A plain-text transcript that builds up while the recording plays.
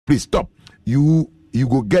please stop. You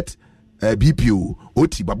go get BPO,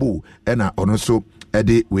 OT Babu, and also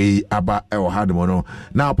Eddie way Abba or Hademono.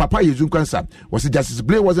 Now, Papa Yezun Kansa was Justice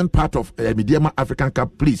Blay wasn't part of Mediama African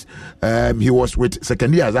Cup, please. He was with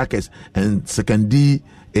Sekendi Azakes and Sekendi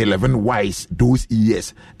 11 Wise those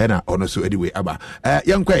years, and also Eddie way Abba.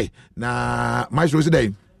 Young Quay, now, my show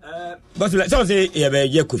today. But let's say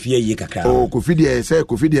Kofi Kakra. Oh, Kofi, say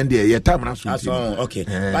Kofi, and the time. Okay,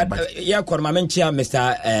 but Kormamentia,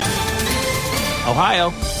 Mr.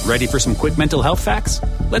 Ohio, ready for some quick mental health facts?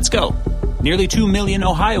 Let's go. Nearly 2 million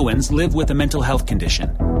Ohioans live with a mental health condition.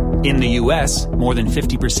 In the U.S., more than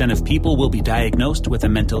 50% of people will be diagnosed with a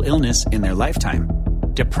mental illness in their lifetime.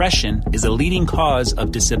 Depression is a leading cause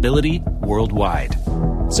of disability worldwide.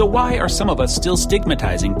 So why are some of us still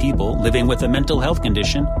stigmatizing people living with a mental health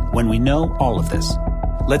condition when we know all of this?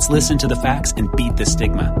 Let's listen to the facts and beat the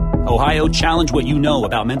stigma. Ohio, challenge what you know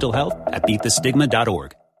about mental health at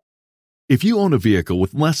beatthestigma.org. If you own a vehicle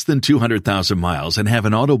with less than 200,000 miles and have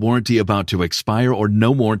an auto warranty about to expire or no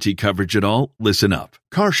warranty coverage at all, listen up.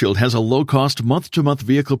 CarShield has a low-cost month-to-month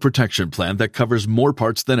vehicle protection plan that covers more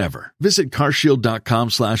parts than ever. Visit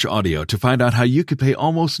carshield.com/audio to find out how you could pay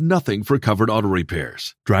almost nothing for covered auto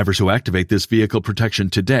repairs. Drivers who activate this vehicle protection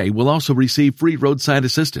today will also receive free roadside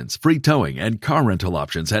assistance, free towing, and car rental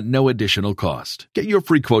options at no additional cost. Get your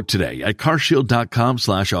free quote today at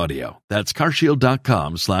carshield.com/audio. That's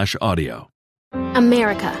carshield.com/audio.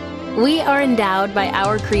 America. We are endowed by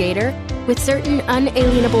our Creator with certain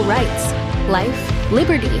unalienable rights: life,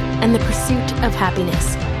 liberty, and the pursuit of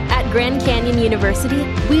happiness. At Grand Canyon University,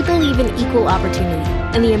 we believe in equal opportunity,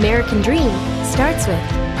 and the American dream starts with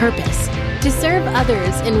purpose. To serve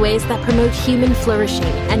others in ways that promote human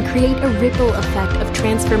flourishing and create a ripple effect of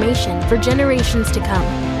transformation for generations to come.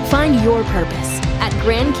 Find your purpose at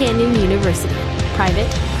Grand Canyon University. Private,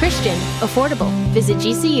 Christian, affordable. Visit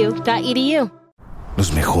gcu.edu.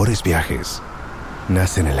 Los mejores viajes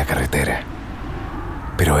nacen en la carretera,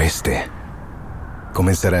 pero este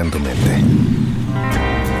comenzará en tu mente.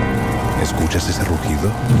 ¿Escuchas ese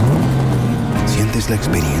rugido? ¿Sientes la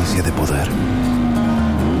experiencia de poder?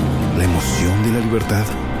 ¿La emoción de la libertad?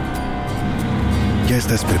 Ya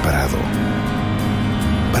estás preparado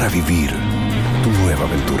para vivir tu nueva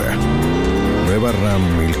aventura. Nueva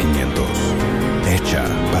RAM 1500. Hecha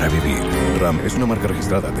para vivir. RAM es una marca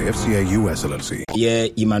registrada de FCA US LLC. Yeah,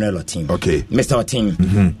 Emmanuel Otim. Okay. Mr. Otim,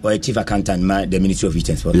 or Chief Accountant, the Ministry of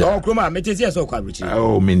Transport. Yeah. Oh, Kroma, Metesia so quality.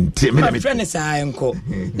 Oh, my friend is I uncle.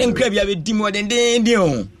 Then crab you with Dimo than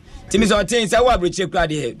Dion. Timmy Otim, so what would you cry?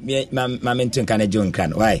 My mentor can a John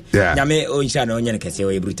can. Why? Yeah. Yame, oh, Shano,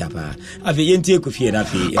 Yankase, Brutapa. I feel Yenty Kofi.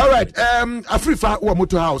 All right. Afrifa or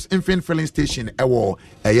Motor House, Infant Filling Station, a war,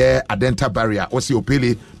 a year, a dental barrier, or see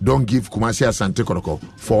Opele, don't give Kumasi Sante Koroko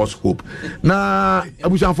false hope. Now,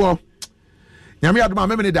 Abujan for Yami Adma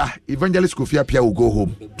Memenida, Evangelist Kofi Apia will go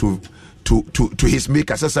home to his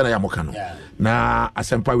maker, Sasana Yamokano. Now,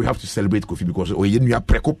 as Empire, we have to celebrate Kofi because we are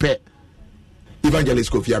precope. Evangelist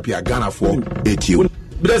Kofi Apia Ghana for 8 years.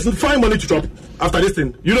 But there's fine money to drop after this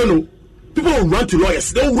thing. You don't know. People will run to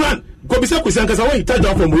lawyers. They'll run. Kobisa Kusankasa, when he turned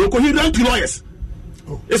down from Morocco, he ran to lawyers.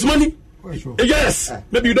 It's money. Sure. Yes.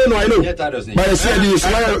 Maybe you don't know, I know. But I said his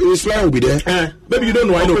line will be there. Maybe you don't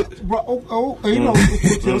know, I know. You know,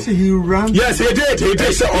 he ran. Yes, he did. He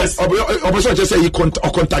did. Obasanjo just said he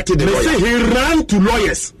contacted the lawyer. They say he ran to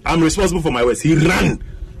lawyers. I'm responsible for my words. He ran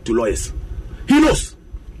to lawyers. He knows.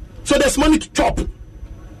 So there's money to chop.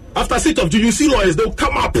 After state of you see lawyers, they'll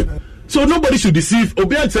come up. So nobody should deceive.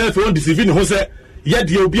 Obian if you want deceiving Jose, yet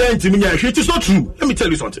the Obian Timinia, it is not true. Let me tell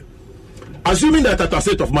you something. Assuming that at a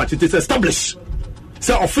state of March, it is established.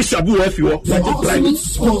 Say official if you are.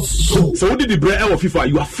 So what did the bread of FIFA?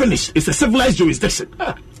 You are finished. It's a civilized jurisdiction.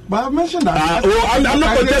 But I mentioned that. I'm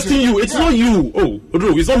not contesting you. It's not you. Oh,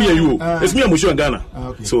 it's not me and you. It's me and Mushu and Ghana.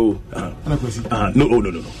 Okay. So,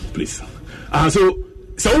 no. Please.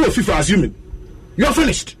 So FIFA assuming you are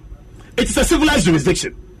finished. It is a civilized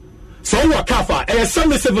jurisdiction. So what Kafa a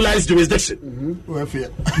semi-civilized jurisdiction.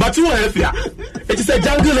 But you are here. It is a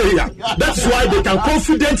jungle area. That's why they can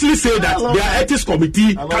confidently say that their ethics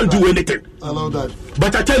committee can't do anything.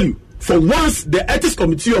 But I tell you, for once the ethics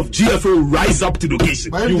committee of GFO will rise up to the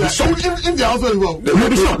occasion, you will be shocked. If they also will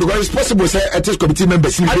be shocked because it's possible say ethics committee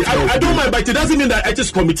members. I don't mind, but it doesn't mean that ethics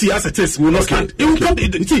committee as it is will not stand. It will come.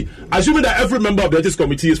 See, assuming that every member of the ethics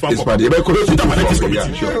committee is from ethics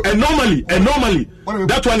committee, and normally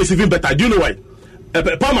that one is even better. Do you know why?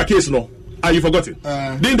 Palmer case, no. You forgot it.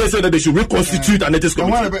 Didn't they say that they should reconstitute an ethics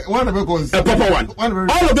committee? A proper one.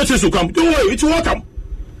 All of the things will come. Don't worry, it will come.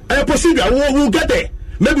 A procedure, we'll get there.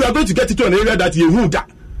 Maybe we are going to get into an area that you won't.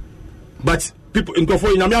 But people in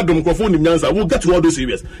Nyanza will get to all those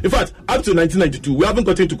areas. In fact, up to 1992, we haven't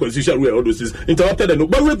gotten to constitutional rule all those things interrupted.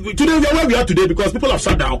 But today we are where we are today because people have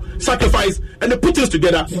sat down, sacrificed, and they put things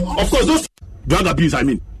together. Of course, those drug abuse. I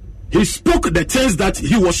mean, he spoke the things that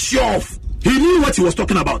he was sure of. He knew what he was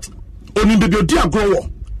talking about.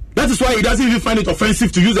 That is why he doesn't even find it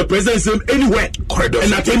offensive to use the president's name anywhere corridors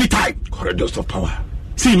and at any time. Corridors of power.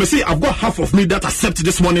 See, you see, I've got half of me that accept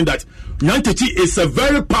this morning that Nyantechi is a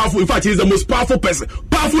very powerful, in fact, he's the most powerful person.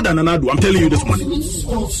 Powerful than Anadu, I'm telling you this morning.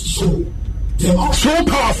 So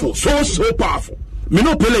powerful, so powerful. Me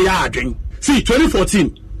no pele ya adwin. See,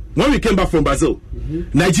 2014, when we came back from Brazil,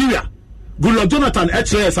 Nigeria, Goodluck Jonathan,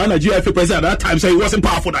 HRS, Nigeria FA president at that time, said he wasn't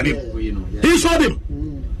powerful than him. He showed him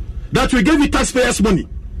that we gave you taxpayers' money.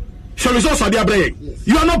 Yes.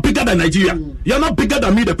 You are not bigger than Nigeria. You are not bigger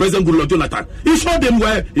than me, the president Goodluck Jonathan. He showed them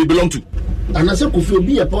where he belonged to. And I said, Kofi will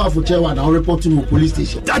be a powerful chairman. I'll report to police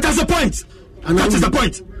station. That's the point. That is the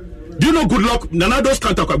point. Do you know Goodluck? Nanado's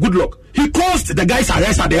counter, Goodluck. He caused the guys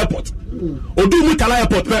arrest at the airport. Odu Mutala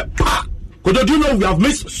airport. Because do you know we have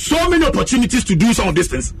missed so many opportunities to do some of these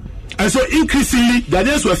things. And so increasingly, the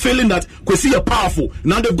Ghanaians were feeling that Kwesi are powerful.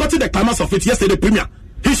 Now they've gotten the climax of it yesterday, Premier.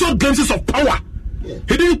 He showed glimpses of power. Yeah.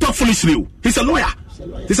 He didn't talk foolishly. He's a lawyer.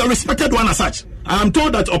 He's a respected one as such. I am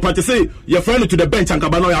told that Opati say you're friendly to the bench and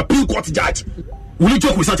Kabano, you're a appeal court judge. Will you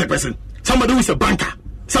joke with such a person? Somebody who is a banker.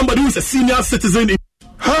 Somebody who is a senior citizen.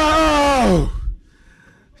 Oh,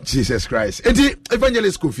 Jesus Christ.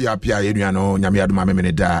 Evangelist Kofi Apia, Yenuano, Nyamiaduma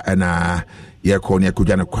Meneda, and Yakoni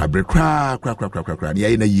Kujana Quabre, cra,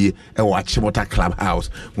 ye, a watch Mota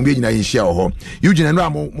Clubhouse, Mungina in shell home. Eugene and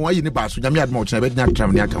Ramo, more in the bus, Yamiad Moch, never not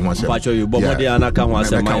Tramniaka once. Pacho, you Bomodiana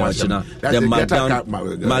Kawas and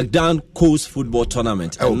the Magdan Coast Football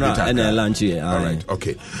Tournament. And lunch here. All right,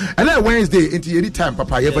 okay. And then Wednesday, into any time,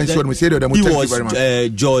 Papa, you when we said that he was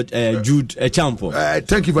Jude Champo.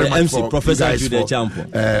 Thank you very much. MC Professor Jude Champo.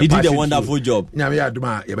 He did a wonderful job.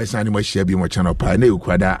 Nyamiaduma, Yabasani was sharing my channel, Pane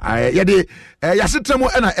Uquada. I Yasitramo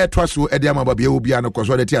and I trust you, Ediama Babiano,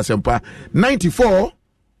 Coswality Asempa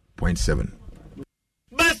 94.7.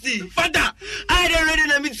 Basti, Fada, I don't read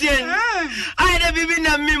in a mission. I don't be in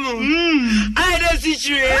a memo. I don't see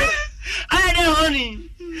you. I don't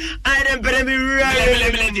honey. I don't better be right.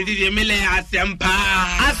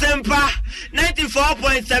 Asempa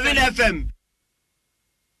 94.7 FM.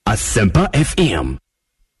 Asempa FM.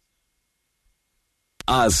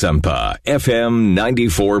 Asempa FM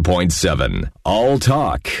 94.7. All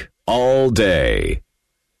talk, all day.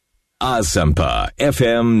 Asempa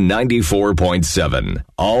FM 94.7.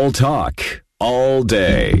 All talk, all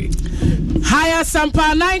day. Hi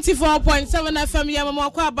Asempa 94.7 FM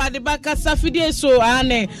Yamamwa ba de baka safidie so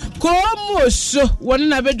ane komo so woni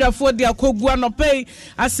na bedwafo de akogua no pay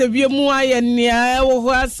asewie mu aye nia e wo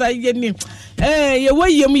ho asaye ni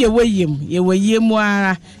yewayem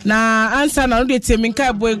ara na ansa na no de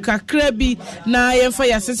teminka boy kakra bi na yemfa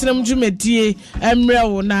yasesenam dwumadie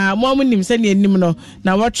emrewo na moamunim se ne anim no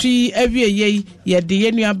na watwi awieye ye de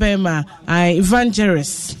yenua bema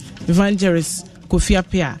evangelist Kofi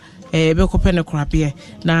Apia bekope ne korabie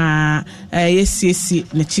na yesiesi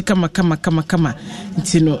ne chika kama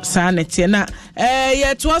ntino saa nete na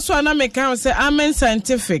ye to aso na meka say Amen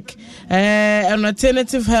Scientific an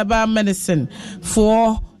alternative herbal medicine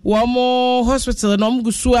for Wamo hospital no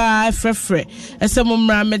mgusu a frefre esemo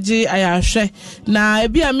mra meje ayahwe na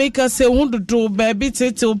ebi ameka se hundodo ba bi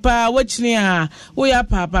tete pa wachini a wo ya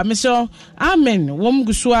papa meso amen wom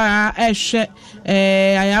gusu a ehwe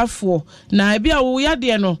ayafo na ebi a wo ya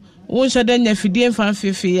de no won shade nya fidie mfa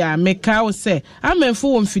fefe ya meka wo se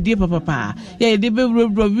amenfo won fidie papa ya de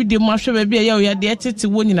bebrobro video mo ahwe ba bia ya de tete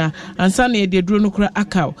wonyina ansa na de duro no kura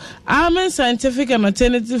akaw Amen Scientific and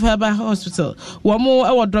Alternative Herbal Hospital womo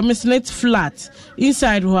e Domestic Flat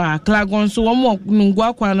inside wa Klagon so womo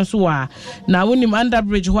nungwa kwa no so wa na wonim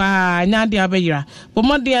Underbridge wa nya de abayira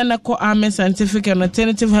bomode na ko Amen Scientific and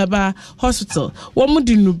Alternative Herbal Hospital womo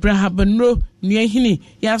di nubra habanro nuahini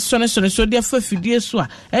ya sone so de afafidie so a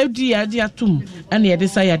fd ya de atum ana ya de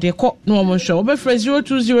sa ya de ko no mo hwe obefra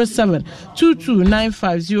 0207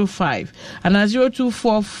 229505 ana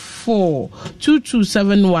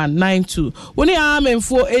 0244227192 woni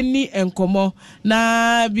amenfo eni enkomo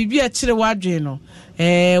na bibia kire wadwe no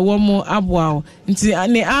womo aboa nti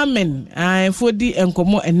ne amen fodi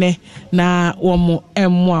enkomo ene na womo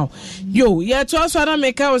emwa yo ye to aso na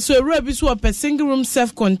meka so ewura bi so a single room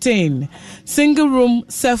self contained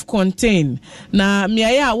na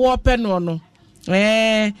miaye a wo pe no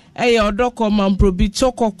odoko mamprobi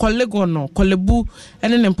choko kolegono kolebu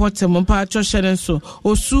ene ne potem mpa chohye so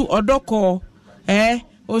osu odoko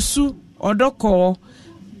odoko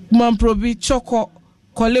mamprobi choko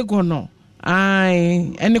kolegono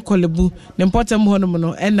ai ene kolebu ne important ho no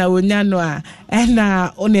no ena onya no a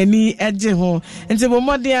ena onani eje ho nti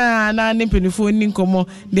bomode a na ne penifo ni nkomo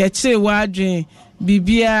de chire wadwen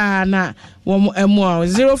bibia na wo emo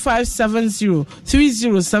 0570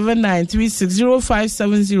 307936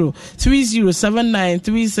 0570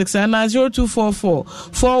 307936 and 0244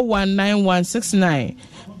 419169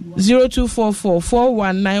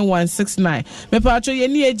 0244419169 me pacho ye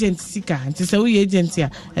ni agent sika nti se we agent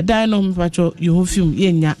a dan no me pacho you ho film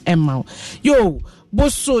ye nya ema yo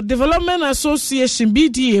Boso Development Association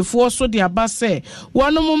BDA for so the abase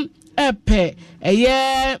one epe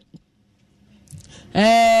eye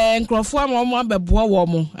nkrofo am abeboa wo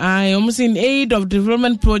mo I'm in aid of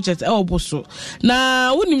development project boso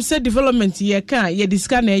na wonim say development ye ka ye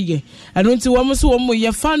diska na ye ano nti wo mo so wo mo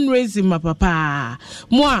ye fundraising ma papa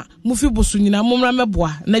mo a mo fi boso nyina mo mra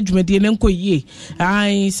meboa na dwumade ne nko yie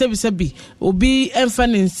sebi obi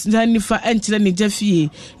emfanis nifa enchire ne jafie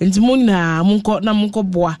nti mo na mo nko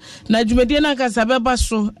boa na dwumade na kasa beba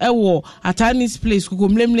so wo Atanis place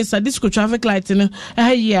kukomlemle sa disco traffic light no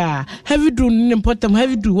ya heavy do important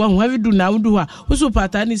heavy do now do also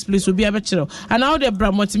Atanis place obi abechero and now the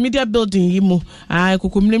multimedia building yimo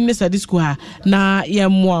kukomlemle sa disco ha na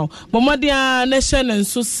yemwa bomodia nation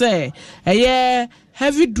so say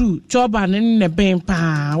heavy do job and ne ben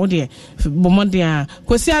pa wo de bomodia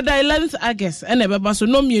kwesi ada 11th August ene beba so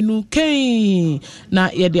no mienu ken na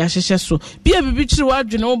ye de ahyehye so bia bibi kire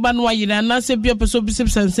wadwene wo ba no ayina na se bia peso bisip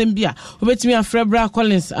sansem bia obetimi afrebra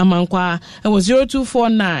Collins amankwa e was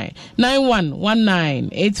 0249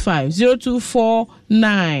 911985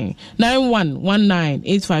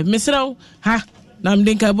 0249911985 mesraw ha na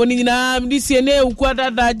mdenka boni nyina mdisi ne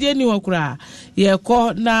ukwada daje ni hokura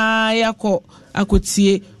yeko na yako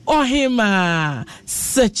akotie ohima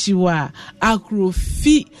sechiwa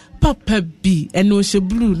akrofi papa bi eno she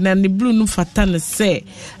blue na ne blue no fata ne se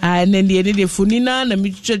na ne de funina na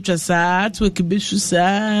mitwetwa saa to kebesu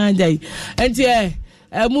saa dai enti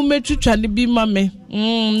mu metwetwa ne bi mame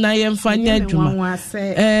na ye mfanya adwuma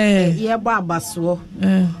ye bo abaso wo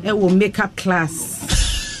makeup class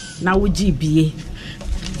na wo gba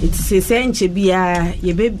it say senche bia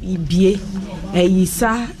ye be bie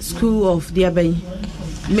Yisa School of the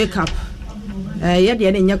Makeup. Yet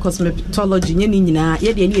any cosmetology,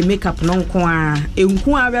 yet any makeup non qua.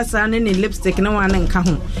 Unqua and any lipstick, no one and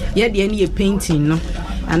kahun. Yet any painting, no.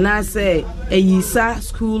 And I say a Yisa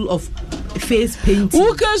School of Face Painting.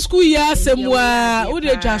 Who can school ya semwa? Who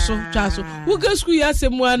de chaso? Who can school ya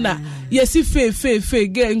semwana? Yes, if fe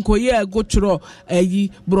get inquire go to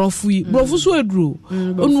brofu so edru.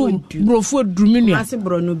 Brofu drumini. I say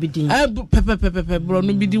brono bidi. Pepe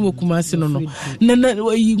brono bidi wo kumasi no. Na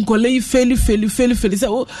nkole feli.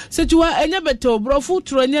 Say you are enya beto brofu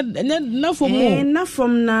tro enya na from mo. Na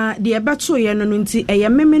from na de abato ye no nti eye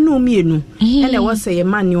meme no mienu. Ene wo say ye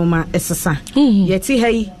man nyoma esesa. Ye ti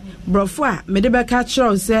hai brofu a me de be ka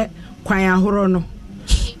kiro se kwan ahoro no.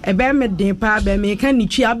 Ebe me den pa be me ka ni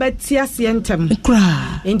twa abati ase ntem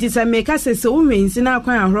kra enti se me ka se wo hwensi na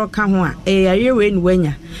akwan ahoro ka ho a aye we ni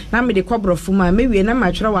wanya na me de kobrofo ma me wie na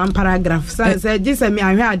ma twere one paragraph se gise me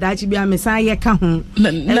ahwe adachi bia me san ye ka ho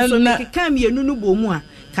so me ka me enu no bomu a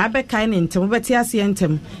ka be kai ne ntem beti ase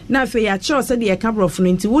ntem na afi ya cho se de ye ka brofo no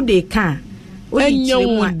enti wo de ka wo di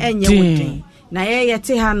mu a enye wo den na ye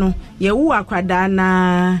te ha no ye wo akwada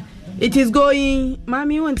na it is going.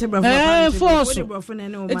 Mommy want to force.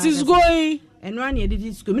 It is going. And one year did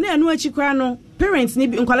it school. Me no achikwa no. Parents ni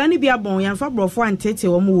nkwala ni bia bon yan fa brofo antete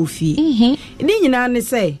wo mo ofie. Ni nyina ne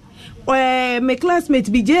say, my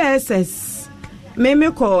classmate be JSS.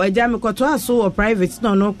 Me call eja me ko to aso or private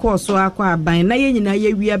no course so akwa aban na ye nyina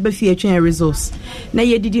ye wi aba fie atwen resource. Na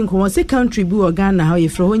ye didi nko say country bi o Ghana how ye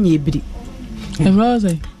fro ho nya ebiri. E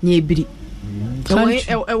brother. Nya ebiri.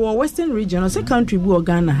 Western region or say country bu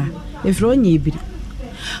Ghana ha if ro nyibiri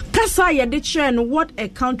kasa ye de chere what a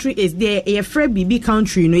country is there a free BB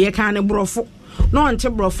country no ye kan brofo no ante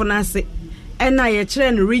brofo na se ena ye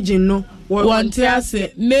chere no region no want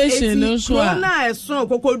ase nation no so na eso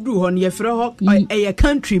kokodu ho no ye free ho a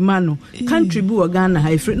country man no country bu Ghana ha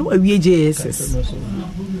e free no awie JSS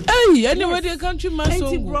anyway the country man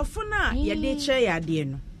so brofo na ye de chere ya de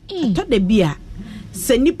no to de bia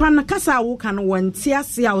se nipa na kasa wo kan wonte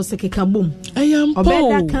ase a wo se keka bom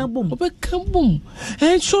obeda kan bom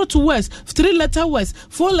and short words 3 letter words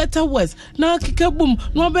 4 letter words na keka bom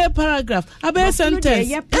no be paragraph abe sentence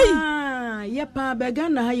yepa be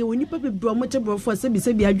Ghana ha ye woni pa bebro mo te brofo se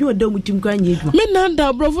bi adwo oda mutim kwa nya eduma me na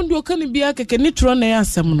nda brofo ndi o kan bia keke ni tro na ya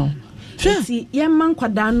asem no Eti yɛma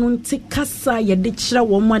nkwadaa no nte kasa yɛde kyerɛ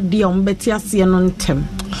wɔn adeɛ a wɔbɛte aseɛ no ntɛm.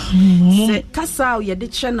 Sɛ kasa a yɛde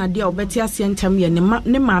kyerɛ na adeɛ a wɔbɛte aseɛ ntɛm yɛ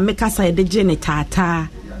ne maame kasa yɛde gye ne taataa.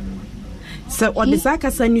 Sɛ ɔde saa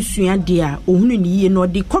kasa ne sua deɛ a ohunu ne yie no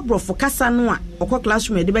ɔde kɔbrɔfo kasa no a ɔkɔ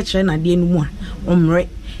classroom yɛde bɛkyerɛ na adeɛ no mu a ɔmmerɛ.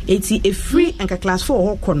 Eti efiri nka class 4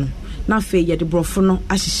 hɔ kɔ no na afei yɛde brɔfo no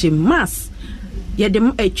ahyehyɛ mass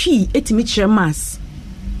yɛde atwi etimi kyerɛ mass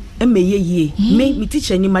emeye yie me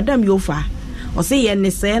teacher ni madam Yofa ɔsɛ yɛ ne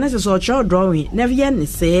sɛ na sɛ ɔkyerɛ drawing na yɛ ne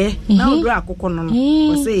sɛ na ɔdɔ akokɔ no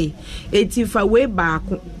ɔsɛ eti fa we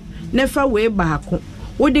baako na fa we baako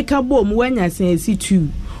wodi ka bom wanya sensi 2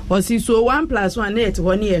 ɔsɛ so 1 + 1 na yɛte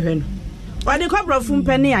hɔ ne yɛhwɛ no ɔde kɔbrɔfo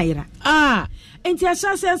mpɛ ne ayera enti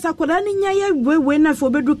ahyɛ sakoda ne nya yɛ we na fa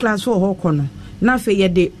obedu class 4 hɔ kɔ no na fa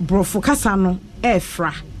yɛde brɔfo kasa no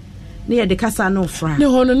ɛfra ne yɛde kasa no fra ne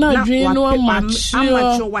hono na adwin no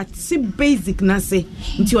amacho what si basic na se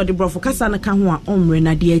nti ɔde brɔfo kasa no ka ho a ɔmre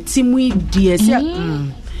na de atimu die se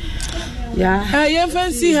yɛ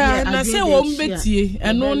fancy ha na se wo mbetie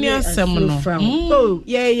ɛno ne asɛm no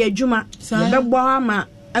yɛ adwuma bɛbɔ ha ma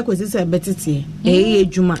akosi sɛ bɛtete ɛyɛ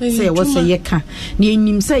adwuma sɛ wɔ sɛ yɛka ne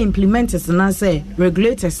enim sɛ implementers na sɛ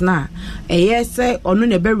regulators na ɛyɛ sɛ ɔno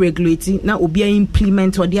na be regulate na obi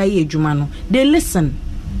implement ɔde ayɛ adwuma no they listen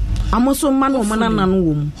amoso man wo manana no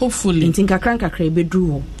wo hopefully ntin kakran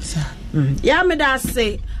bedru ho ya me da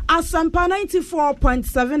say Asampa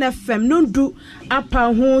 94.7 FM nondu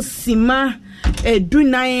apa ho sima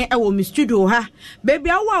edunan ewo mi studio ha baby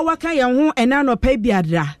awo waka ye ho ena no pa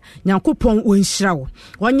biadra nyankopon wonhyira wo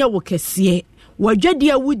wonye wo kese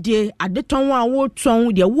wadwade awudie adeton a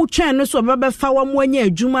woton de wotwen no so bebefa wa mo anya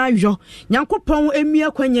adwuma ahwo nyankopon emi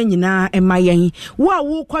akwanya nyina emayen wo a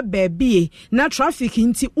wo kwa baabie na traffic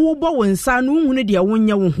nti wo bo wonsa no hunu de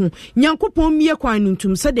wonye wo ho nyankopon mie kwan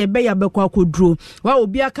ntum se de be ya bekwa koduro wa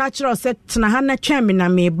obi aka kire se tena ha na twen me na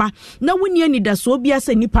meba na woni ani da so obi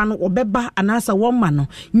asa nipa no obeba anasa wo ma no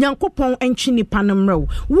nyankopon entwi nipa no mrew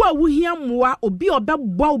wo a wo hia moa obi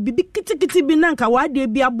obebwa obi kitikiti bi nanka wa de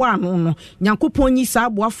bi abo ano no nyankopon ponyi sa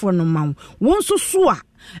aboafo no ma won so so a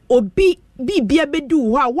obi bibia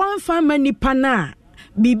bedu ho a wan fa manipa na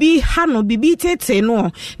bibi ha no bibi tete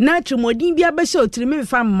no na twemodin bia be hye otirime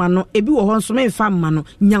fa mma no ebi wo ho nso me fa mma no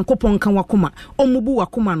nyankopon kan wakoma omubu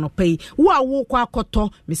wakoma no pai wo a wo kwa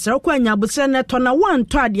akoto mesra kwa anya abusre na to na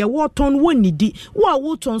wanto ade wo ton wonidi wo a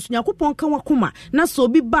wo ton so nyankopon kan wakoma na so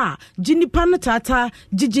obi ba ginipa no tata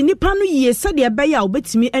giginipa no yie sade be ya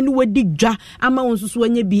obetimi ene wadi dwa ama won susu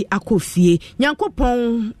anya bi akofie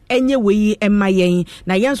nyankopon enye weyi emayen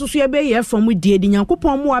na yen susu ye be ye from die di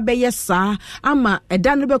nyankopon mo abeye saa ama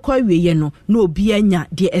dan be kwa wiye no na obi anya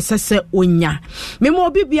de esese onya memo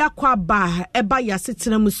obi bia kwa ba eba ya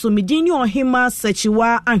setena muso medin ni ohima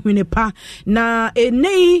sachiwa ahwenepa na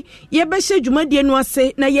enei ye be hye dwumadie no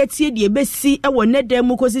ase na yetie de ebesi ewo nedam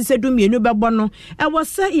mu kosi sedu mienu bebo no ewo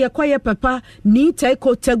se ye kwaye papa ni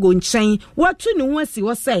taiko tego nchen watu ne ho asi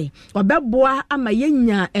wo se obeboa ama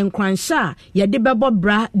yenya enkwansha ye de bebo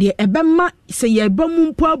bra de ebema se ye bamu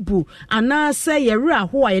mpo abu ana se ye re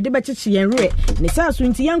aho a ye de becheche ye re ne sa so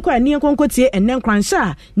nti yanko ani konkotie enen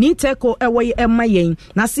kwansha ni teko ewo ye ema yen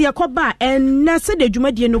na se yakoba enne se de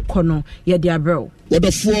dwumadie no kono ye de abrew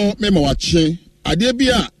wodofo mema wache ade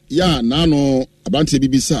bia ya na no abante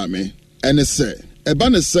bibisa me ene se eba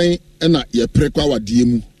ne sen na ye prekwa wade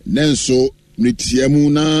mu nenso mritie mu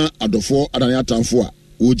na adofo adane atamfo a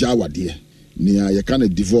woja wade ni ye ka na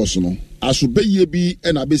divorce no asobeye bi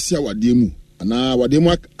na besia wade mu ana wade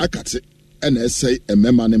mu akate na esei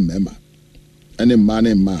emema ne mema ene mma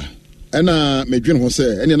ne mma ena medwene ho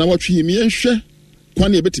se ene na watwe mi enhwe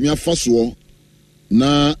kwane ebetimi afaso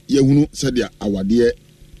na yehunu sadia awade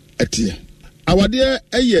etie awade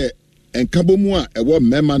eye enkabomu a ewo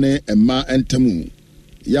mema ne emma entamu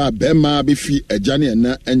ya bema befi agane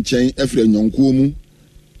na enchen afre nyonko mu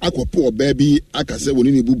akopo oba bi akase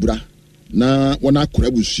woni ne bubra na wona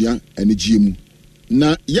akora busua ene mu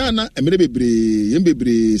na ya na emere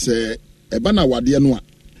bebre se eba na awade no a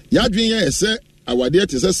ya dwen ye ese awade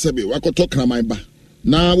te se sebe wakoto kraman ba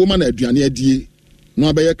na wo ma na aduane adie no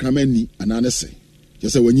abeye kraman ni anane se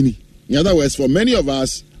just say wanyini. In other words, for many of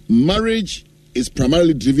us, marriage is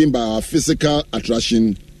primarily driven by our physical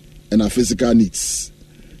attraction and our physical needs.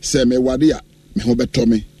 Say me wadia me ho beto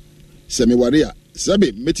me. Say me wadia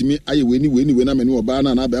sabe metimi aye weni na meni oba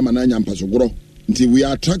na be ma na nyampa so goro. Until we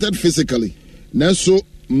are attracted physically. Now so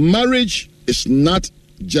marriage is not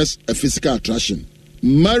just a physical attraction.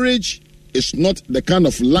 Marriage is not the kind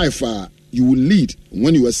of life you will lead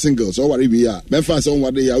when you are single. So worry we are. Me fa say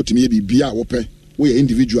one day ya utimi bibia wo pe. We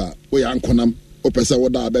individual, we ankonam, opesa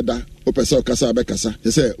wada abeda, opese okasa abekasa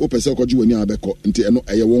say opese okoji wani abeko nti eno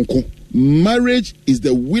eye wonko. Marriage is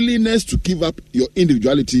the willingness to give up your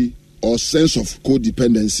individuality or sense of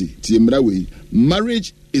codependency.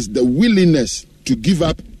 Marriage is the willingness to give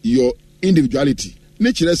up your individuality.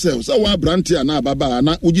 Nature says, so wa branti ana baba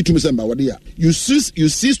na uji tumi semba wadia. You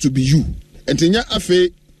cease to be you. Entinya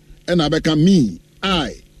afe and abeka me,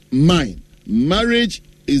 I, mine. Marriage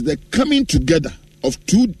is the coming together of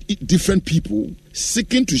two different people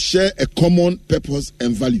seeking to share a common purpose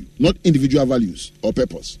and value, not individual values or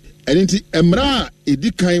purpose. And inti emra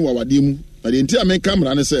edikan wa wadimu. Na inti amenka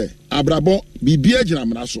mra ne se abrabo bibia gina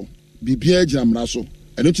mraso. Bibia gina mraso.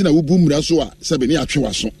 Eno ti na wubu mraso a sebe ne atwe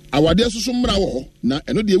waso. Awade asoso mra wo ho na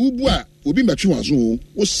eno de wubu a obi mbetwe waso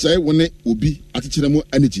wo sai wone obi atechire mu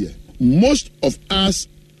anigye. Most of us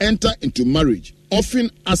enter into marriage often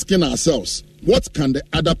asking ourselves, what can the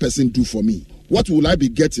other person do for me? What will I be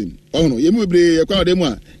getting? Oh no, yemu bre yakwa de mu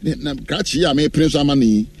a na krachi ya me prince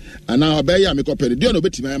amani ana obey ya me kopere de no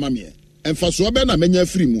betima ma me. Emfaso obe na menya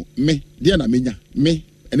free mu me de na menya me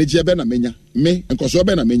enije be na menya me enkoso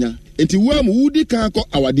obe na menya enti wa mu wudi kan akọ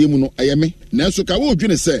awade mu no eye me na so ka wo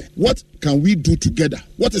dwene say what can we do together?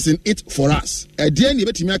 What is in it for us? Ede na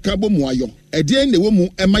betimi aka bo mu ayo ede na wo mu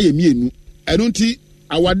ema ye mienu eno nti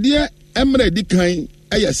awade emre di kan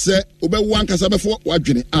eye se obewo ankasa befo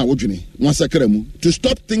wadwene wodwene nwasakra mu to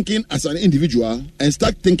stop thinking as an individual and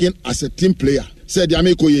start thinking as a team player. Said the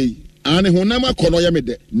amekoye ane honam akono ye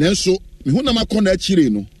mede nanso me honam akono akire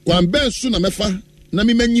no kwambe su na mefa na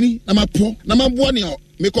me manyini na mapo na maboa ne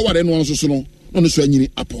mekọ ware no nso so no so anyini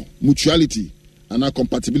apo. Mutuality and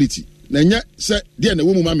compatibility na nya se de na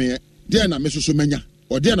wo mu mame de na mesoso manya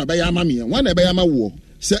o de na be ya mame wan na be ya mawo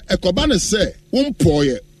se ekoba ne se wo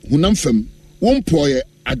mpoye honam fam wo mpoye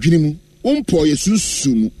adwene mu wo mpoye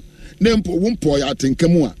susu mu na mpo wo mpoye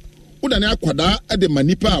atenkamu a wo da ne akwada de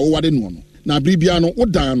manipa a wo wade no na bribia no wo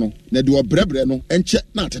dan no na de obrebre no enche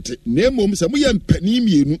na atete na emom se mo ye mpani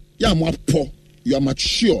mienu ya mo apo. You are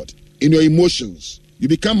matured in your emotions. You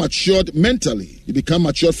become matured mentally. You become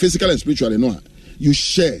matured physically and spiritually. No, you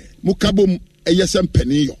share. Mukabum eyesem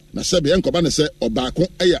peniyo. Na sebe enkoba ne se obako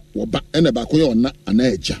eya woba ene bako yo na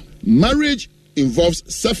anaeja. Marriage involves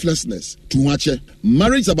selflessness. Tuwache.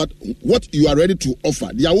 Marriage is about what you are ready to offer.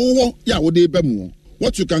 Ya wo ya wo de bemu.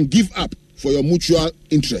 What you can give up for your mutual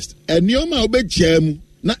interest. Enioma obe jemu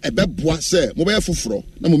na ebe boa se mo be fufuro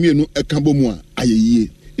na mo mienu ekabo mu a ayeye.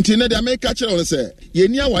 Nti na de America chere on say ye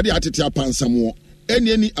ni awade atete apansamo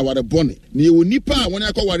eni awade bone na ye wonipa a won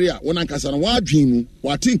akọware a won ankasa na wadwen mu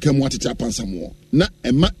watenkam atete apansamo na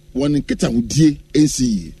ema won nketa hudie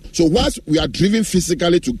ensi. So whilst we are driven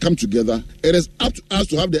physically to come together, it is up to us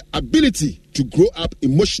to have the ability to grow up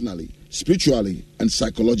emotionally, spiritually and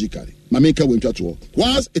psychologically.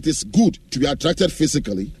 Whilst it is good to be attracted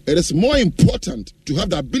physically, it is more important to have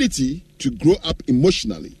the ability to grow up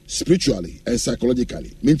emotionally, spiritually, and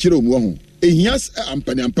psychologically. Minchiro muho. Ehias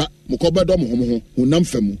ampanyampa mukoba dom homo hunam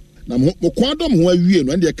femu. Na mo kwadom ho awie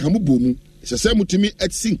no ande kamu bomu. Sese mutimi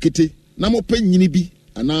etsi nkete na mo panyini bi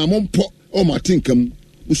ana mo mpo o matinkam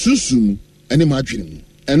ususum ene madwene mu.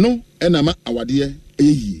 Eno ena ma awade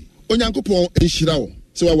eyie. Onyankopon enhyira wo.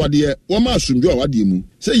 Se awade wo ma asumdwo awade mu.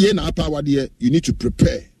 Se ye na apa awade you need to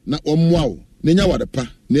prepare na omwa wo. Nenya wade pa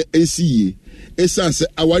na ensiye. Esanse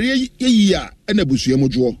aware yi a ena busuamu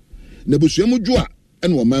dwo. Na busuamu dwo a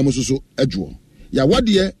ena wo man musoso adwo. Ya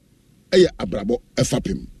wade eye abrabo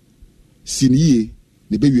efapem. Siniye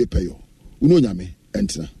ne bewie peyo. Uno nyame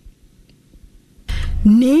entina.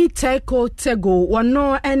 Ni teko tego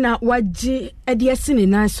wano ena waji ediasini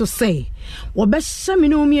na so say wobesha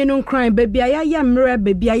minu mienu nkran baby aya mre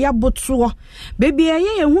baby aya botuo baby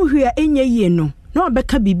aya yehu hwea enye ye no na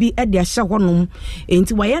obeka bibi ede ahya honom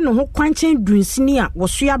enti waye no ho kwanchen dunsini a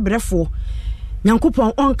wosoa brefo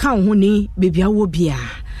nyankopon onka ho ni baby awo bia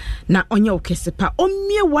na onye okesepa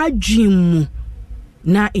omie wadwim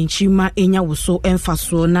na enchima enya woso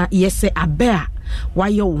emfaso na yese abea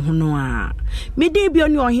wayo hono a mede bi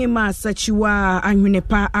oni ohima sachiwa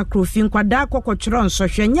anhwenepa akrofin kwada kokotwero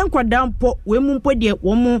nsohwe nyankwada mpo wemu mpo de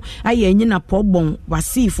womu aye anyina pobon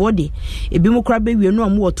wasifo de ebi mu kra be wienu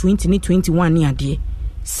amu 2021 ni ade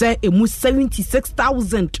se emu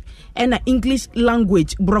 76,000 ena English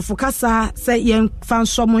language brofokasa se yen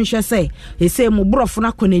fanso mo nhwe se ese mu brofu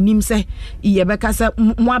na konanim se iyebeka se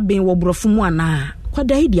mo aben wo brofu mu ana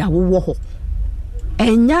kwada hidi awo ho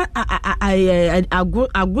enya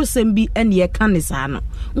agosembi ene ye kanisa no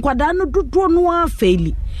nkwada no dodo no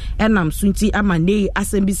afeli enam sunti amane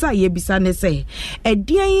asembisa ye bisa ne se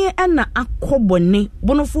edian ena akobone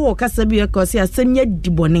bonofo kasa bi ekosi asenya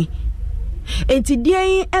dibone enti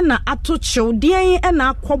deɛn ɛna ato kyew deɛn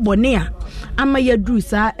ɛna akɔbɔne a ama yɛduru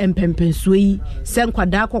saa mpɛmpɛnsuo yi sɛ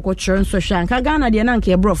nkwadaa kɔkɔkyerɛ nso hwɛ anka Ghana deɛ na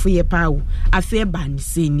nka yɛbrɔfo yɛ paa o afei ba ne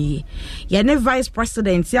sɛnie yɛne vice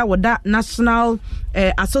president ya wɔda National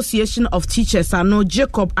Association of Teachers ano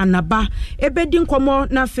Jacob Anaba ebedi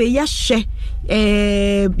nkɔmɔ na afei yɛhwɛ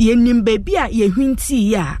yɛnim baabi a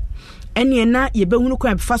yɛhwintii a ɛne na yɛbɛhunu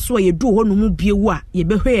kwan befa so a yɛdu hɔ no mu biewu a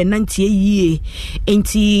yɛbɛhwɛ yɛ nantie yie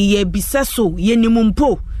enti yɛbisa so yɛnim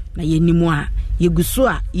mpo na yɛnim a yɛguso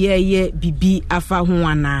a yɛyɛ bibi afa ho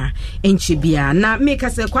ana enche bia na make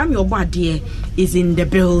us Kwame Oboadeɛ is in the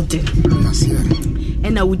building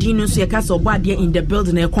and na wudi no so yɛka sɛ Oboadeɛ in the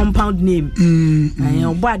building a compound name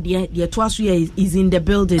Oboadeɛ deɛ to aso is in the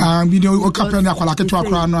building video o kapɛ na akwala keto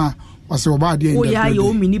akra no a wase Oboadeɛ in the building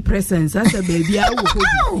your mini presence as a baby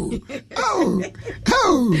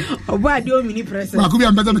Oboadeɛ mini presence ma ku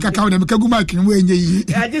bia mbeta me kaka na me kagu mic no enye yi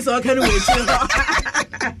I just all can wait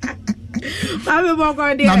Mami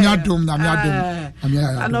boko de. Na mi adom.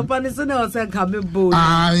 Ano panise na o se ka me bo.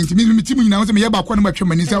 Nti mi timu nyina o se me ye ba kwa na matwa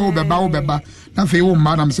mani se wo beba. Na fe wo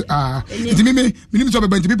mma na me se nti mi nim so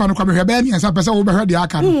beba nti pipa no kwa me hwe ba mi ansa pese wo behwe de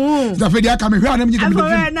aka no. Da fe de aka me hwe na me nyide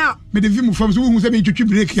me de vi mu fam so wo hu se me twitwi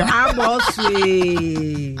break ya.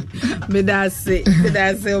 Aboswe. Me da se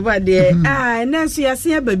Oboadeɛ. Na so ya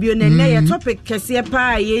se ba bio na ye topic kese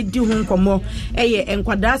pa ye di hu nkomo eye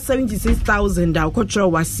enkwada 76,000 da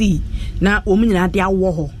okotro wasi na omu nyina de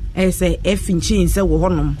awo ho say efinchin say wo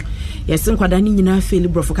honom yes nkwada ni nyina feel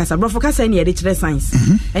brofo kasa ni ye de kire science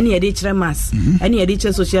ani ye de kire maths ani ye de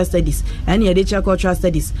kire social studies ani ye de kire cultural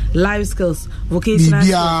studies life skills vocational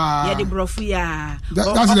skills ye de brofo ya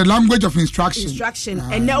that's the language of instruction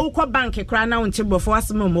and na ukọ bank kra na unche brofo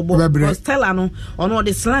asem mobo stella no ono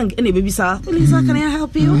the slang and baby sa Lisa can I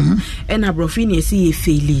help you and na brofo ni esi ye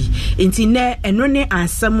faili enti na eno ne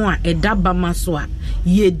asem a edaba maso a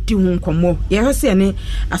ye di hu nkomo ye hwese ne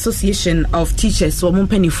Association of Teachers wo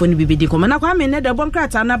mpanifo ni bibidi komo na kwa me ne de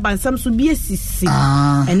bonkrata na bansam so bi esisi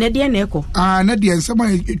ene de na eko na de nsem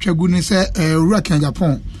a etwagu ne se owura kan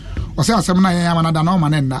Japan o se asem na yan amana da na o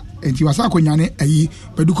mane na enti wasa akonyane ayi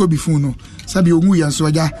baduko bifu no sabi onwu yan so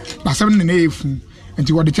agya basem ne na efu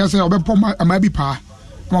enti wo de chese obepo ama bi pa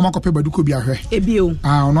mama kope baduko bi ahwe ebio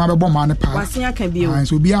ono abebo ma ne pa wase aka bio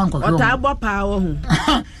so bi ankwa o ta abo pa wo hu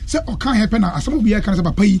se o kan hepe na asem bi aka se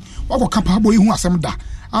papa yi wo ka pa abo yi hu asem da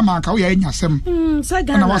ama ka wo ya nya asem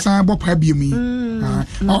na wasan abo pa bi mi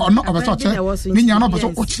ono obeso che ni nya no obeso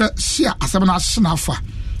o kire hia asem na ahye na afa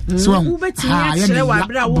so ha ya ne wa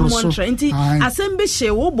bra wo montre nti asem be hye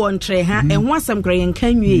wo bontre ha ehun asem kra yen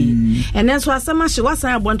kan wie ene so asem ahye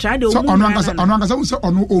wasan abontre ade o mu ono angasa wo se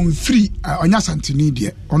ono on free onya santini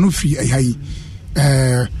de ono free ayi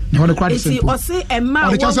na wona kwa de simple o se emma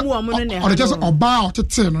wo mu ne ha o just oba o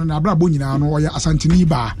tete no na bra bo nyina no o ya asantini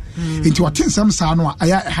ba nti waten sam sa no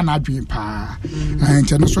aya ha na adwen pa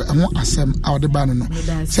nti no so ehun asem a de ba no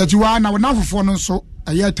se tiwa na wona fofo no so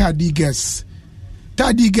aya tadi gas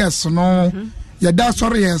no ya da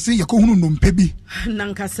sorry yensi ya ko hunu nompe bi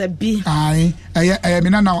nankasa bi ai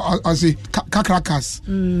mina na osi kakrakas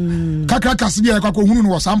bi ya ko hunu no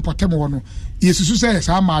wasampotem wo no yesusu se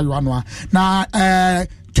sa maayo ano na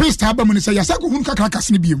twist aba mu ni se ya sa ko hunu kakrakas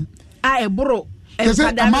ni biem eboro se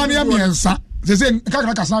amani ya miensa se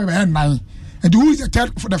kakrakas na be nan and who is the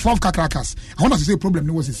third for the fourth kakrakas I want to say problem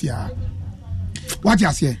no was here what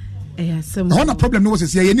you say ona problem no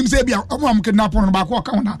was say yenim say bia omo am kidnap no ba ko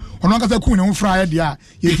ka ona ono anga say ku ne mfra ya dia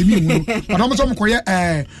yetimi mu but omo so mo koye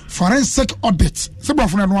forensic audit se bro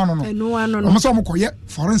funa no omo so mo koye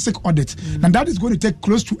forensic audit and that is going to take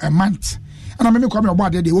close to a month and I me Kwame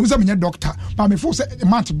Oboadeɛ dey wo say me doctor but me feel say a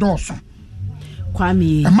month dose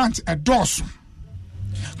Kwame a month a dose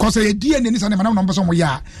cause e DNA ni sa ne ma na so mo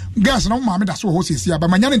ya gas na mo ma me da so ho sesi aba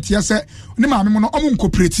manya ne tie se ne ma me mo no omo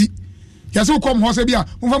incorporate yase ko mo se bia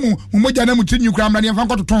mo fa mo moja na mo tinyu kra mra ne fa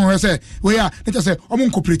nkoto ton se we ya ne se omo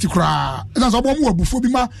incorporate kra esa so omo wabufo bi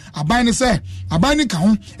ma aban ne se aban ne ka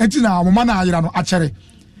ho enti na mo ma na ayira no akere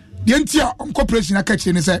de entia corporation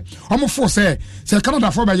akachi ne se omo fo se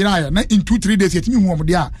Canada for ba yira na in 2-3 days yetimi hu omo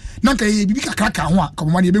de a na nka ye bibi kakra ho a ka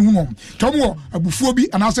mo ma ne be hu omo to mo abufuo bi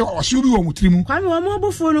ana se ohwe bi wo mo trimu kwame omo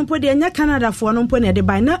abufuo no mpo de nya Canada fo no mpo ne de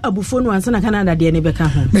ba na abufuo no ansa na Canada de ne be ka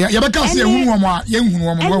ho ye be ka se hu omo a ye hu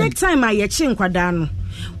omo every time I ye chi nkwada no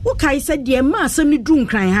wo kai se de ma asem ni du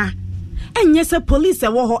nkran ha enye se police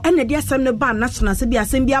ewo ho ene de asem ne ba national se bi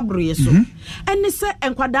asem bi abroye so ene se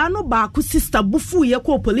enkwada no ba ku sister bufu ye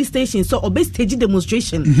ko police station so obe stage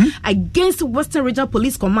demonstration against Western Regional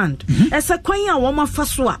Police Command ese kwan a wo ma fa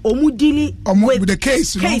so a omudili with the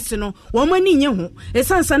case no wo ma ni nye ho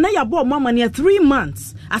esansa na ya bo mama ne 3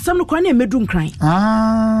 months asem no kwan na emedu nkran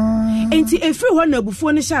enti efi ho na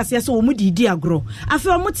bufu ne sha ase so wo mudidi agro afi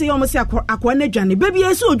o mute yo mo se akwa na dwane baby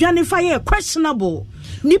ese odwane fa ye questionable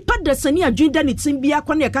nipa da sani adwenda ne timbia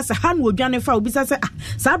akwa na yaka se ha na odwane fa obisa se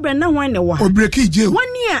sa bre na hwan ne wo ha breaki jail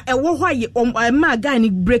wani a ewo ho aye ma guy ni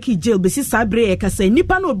breaki jail besi sa bre yaka se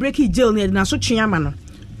nipa na breaki jail ne na so twea ma no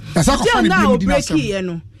asa ko fa ne breaki ye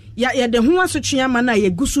no ya de ho aso twea ma na ye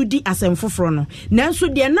gusu di asem foforo no nanso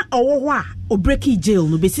de na owo ho a breaki jail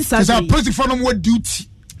no besi sa bre police for no more duty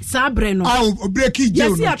Sabre no. Breaki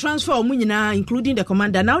jail. Yes, transfer omunyina including the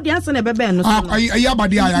commander. Now the answer na bebe no.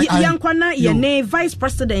 Yankwana ye ne Vice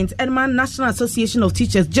President Edman National Association of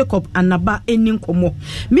Teachers Jacob Anaba eninkomo.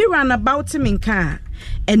 Me ran about minka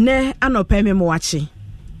ene anopa me mo wachi.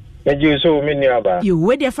 Meju so me ni aba. You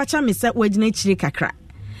we dey facha me set wagina chiri kakra.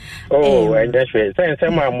 Oh, and that's right. Say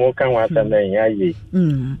my mo kan wa sam na yayi.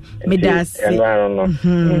 Me das.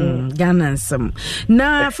 Ghana some.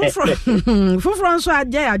 Na foforo so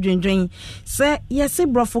agye adwendwen. Say yes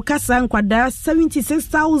brofo kasa nkwada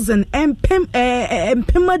 76,000 empem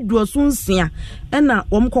aduosunsia. Ena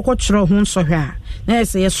wom kokotwero ho nsohwe a. Na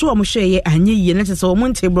yes yeso om hweye anye yie na tese wom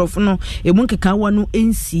nte brofo no emu nkeka wa no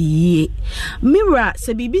ensiye. Mira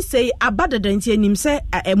se bibi say abadada nti anim se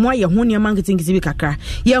emo aye ho ne manketingisi bi kakra.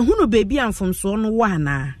 Ye hunu baby amfomso no wa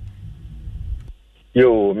na.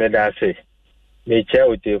 Yo me da say. Me che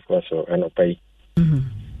ote for so enopai.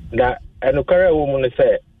 Na enukare wo mu ne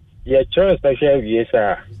say ye church special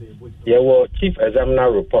visa ye wo chief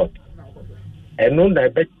examiner report. Enu na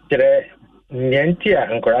be kire nyanti a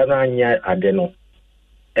nkora na anya ade no.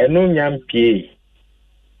 Enu nyampie.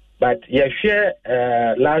 But ye share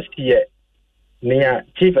last year nia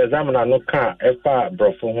chief examiner no ka efa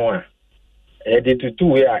brofo ho a e de tutu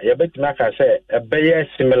we a ye betima ka say e be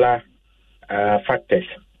similar factors.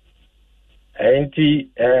 Enti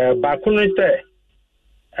bakunu say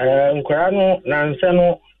nkora no na nse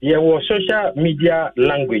no ye wo social media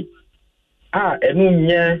language enu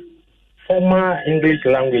nye formal English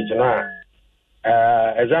language na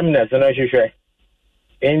examiners na hwehwe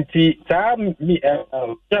enti ta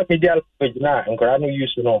social media language na nkora no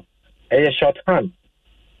use no shorthand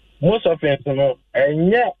most of it no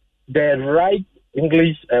the right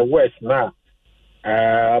English words na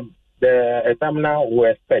the examiner will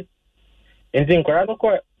expect. In the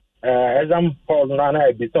Korano exam hall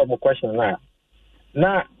na be some question na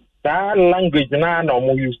that language na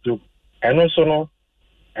no used to and also no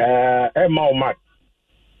mark.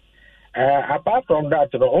 Apart from that,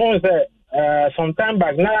 some time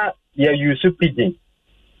back na you use pidgin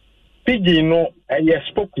no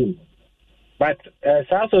spoken, but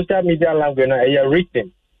social media language na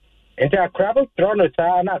written. And a crowd thrown a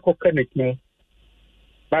na coconut.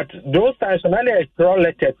 But those times when they throw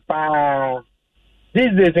letters,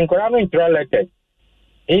 these days in Korean throw letters.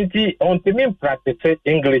 Inti on to me practice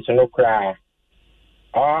English no cry.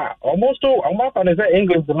 Almost to I'm not gonna say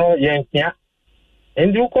English no yankia.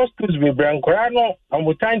 And you cost to be brand Korean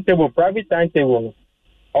on timetable, private timetable.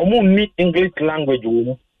 Need English language.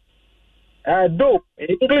 Though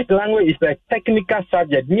English language is a technical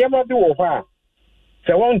subject, never do over.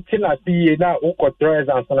 So one thing I see now, Uko and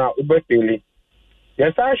Sana Ubefili.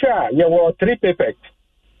 Yes, actually, you were 3 papers.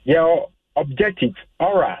 Your objective,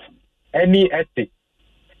 oral, any ethic.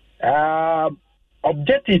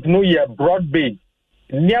 Objective no ye broad based.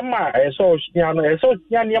 Niama so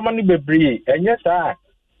niama ni bebre. And yes,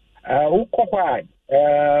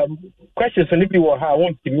 questions and if you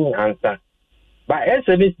won't give me answer. But as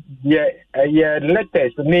it is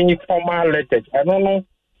letters, meaning formal letters. I don't know.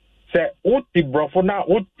 Say uti brofona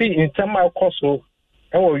uti in some koso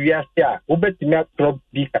we are here ubetimi atro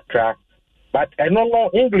bi kakra but I don't know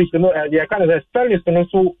English no you can spell it no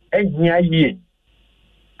so ehia ye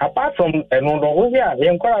apart from no we here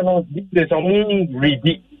enkwara no this some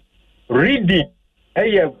reading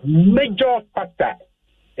a major factor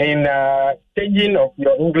in changing of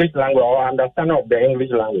your English language or understanding of the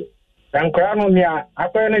English language. Enkwara no nia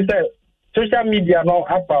apparently say social media no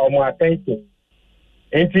apa more attention.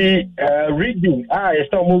 Enti reading I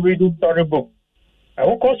start reading storybook.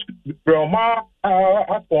 Of course Brahma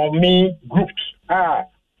for me groups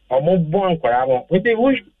omo bon kwara mo. Enti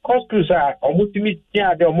which course omo timi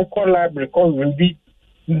tia de omo call library call read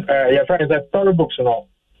your friends that storybooks no.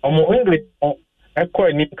 Omo English e ko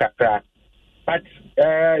ni kakra. But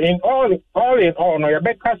in all no you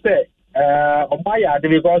better say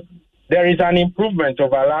because there is an improvement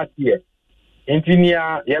over last year.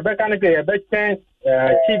 Engineer,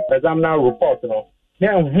 chief examiner report, no.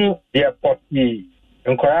 Then who the party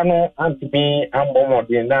in Korano and me and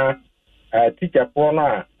Bomodina teacher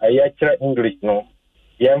Pona a English, no.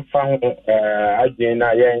 Yen found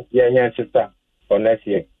Adina yen sister for next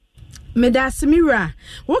year. Medasimira,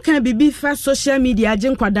 what can be first social media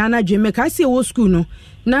agent Kwadana Jamaica? I see old school no.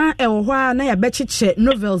 Na ewa na ya bechiche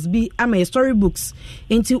novels be ama storybooks.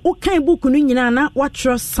 Enti o kan book no nyina na what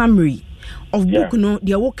summary of book no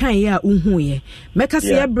de wo kan ya unhu ye. Meka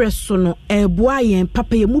se ebreso no eboa yen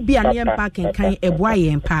papa ye mu bia na yen pa kan eboa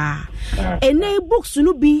yen pa. Ene books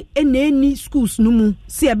no bi eni schools no mu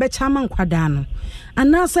se ebecha man kwada no.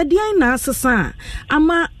 Anasa dia na asesa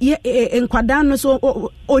ama ye enkwada no so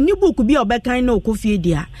oni book bi obekan na okofie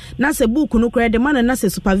dia na se book no kra de man na se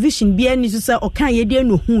supervision bi ani so se okan ye dia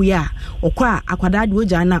no hu ya okwa akwada de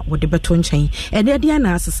oja na wo de beto nchen ede dia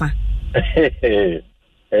na asesa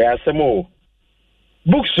asemo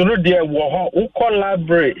books no dia wo ho uko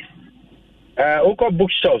library uko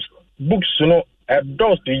bookshops books no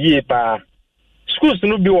doors to ye pa schools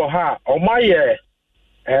no bi wo ha o maye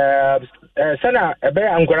sana ebe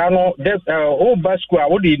angora no o ba school a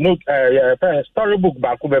wo di no storybook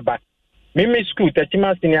ba ko beba mimi school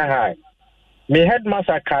Techima Senior High me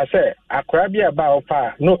headmaster ka say akora bia ba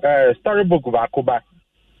ofa no storybook ba ko ba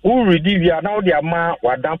who read via now the ama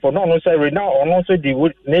wadan for no say read now ono so di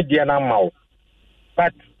ne dia na ma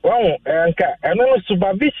but one nka eno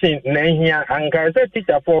supervision na hia anka say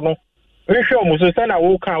teacher for no we show mo so sana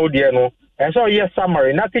wo kan wo die no and so yes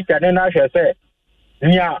summary na teacher ne na hwe say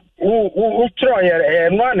nya u tro ye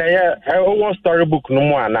no na ye o storybook no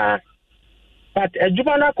mu ana but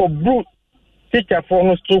ejuma na ko bru teacher for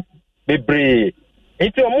no so bebre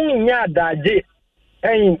enti omu nya daje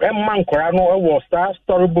man kora no wo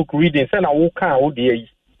storybook reading say na wo kan wo de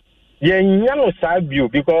ye nya no sa bio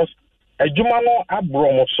because ejuma no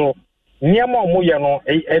abro so niam omu ye no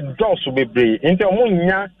dosu bebre enti omu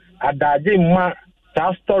nya adaje ma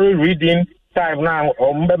sa story reading time now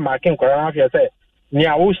ombe marking kora na fe say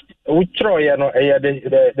nia wo tro ye no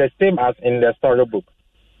the same as in the storybook.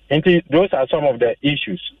 And those are some of the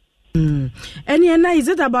issues. And is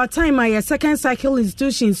it about time my second cycle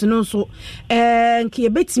institutions no so ki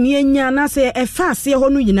betimi anya na say e fast ye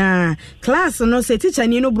honu nyina class no say teacher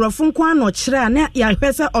ni no brofo nko ano kire na ya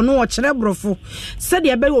hwese ono wo kire brofo say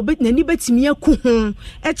de be obet nani betimi aku ho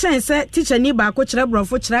e chen say teacher ni ba ko kire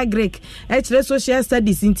brofo kire Greek e kire social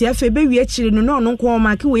studies nti afa be wi akire no no nko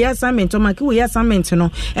ma ki we assignment no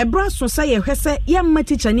e braso say ye hwese ye ma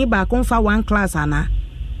teacher ni ba ko mfa one class ana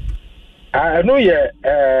I know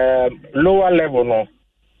lower level no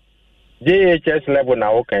JHS level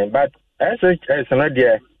now okay but SHS no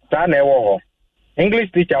there stand e wo English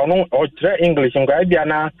teacher no or English ngo bia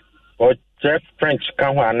na or French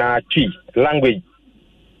kan ho na chi language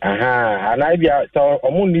ana bia so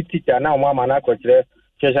omu teacher na omu ama na ko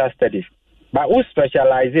social studies but who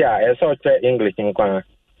specialize here so English nko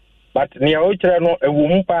but near o no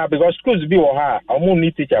ewu mpa because schools bi wo ha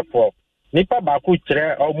omu teacher for nipa baku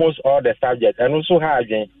kire almost all the subjects and also have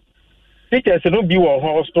teachers no be one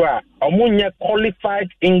hostel omunye qualified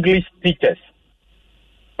English teachers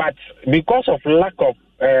but because of lack of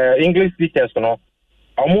English teachers no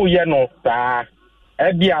omunye no sa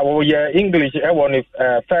ebia wo ye English e won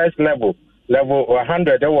first level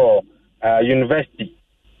 100 or university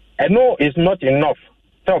and no is not enough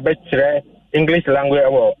so be kire English language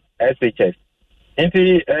or SHS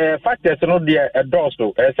into factors no there doors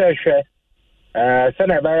to say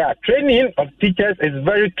training of teachers is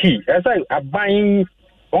very key. As I buying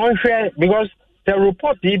on share because the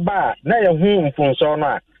report we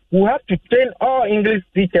have to train all English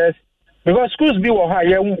teachers because schools be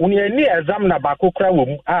when you need examiner bakokra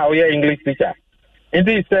English teacher. It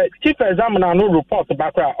is chief examiner no report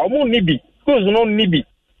bakra schools no nibi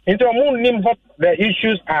into what the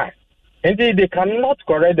issues are. Indeed they cannot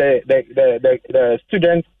correct the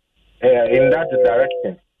students in that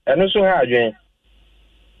direction. And also how you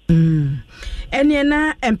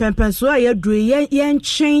na empempenso a yadru yen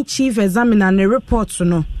chief examiner ne report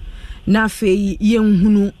no na fe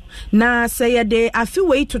yenhunu na say yede afi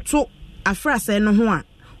wei toto afrase no ho a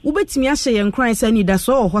wobetimi ahye yen kran say ni da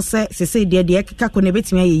so ho se de keka ko ne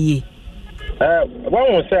betimi ayeye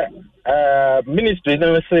one say ministry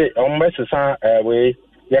no say on mesesa we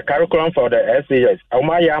your curriculum for the SAS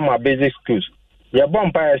my basic schools your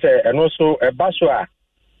bompa say and also a baswa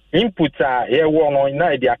input here one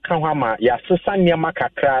na the account ma ya sesa niama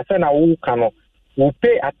kakra say na wo kano we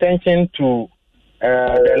pay attention to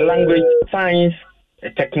the language science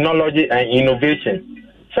technology and innovation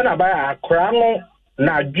sana ba akra no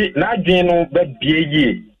na dwen no be bie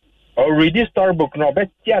yi already storybook no be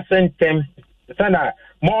tia sentem sana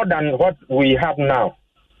more than what we have now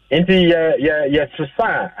into yes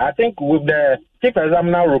I think with the chief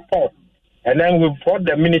examiner report and then with what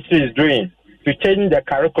the ministry is doing to change the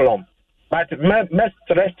curriculum but must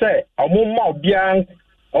stress they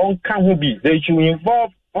should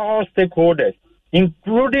involve all stakeholders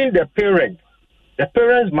including the parents. The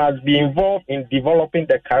parents must be involved in developing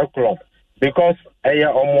the curriculum because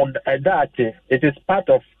it is part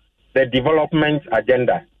of the development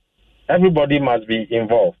agenda. Everybody must be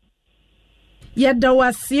involved. Yada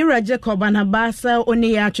wa Sierra Jacob Anabasa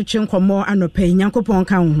oni ya chuchin komo anope nyankopon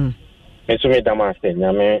ka ho. Mesumi damase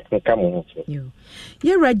nyame nka mo ho.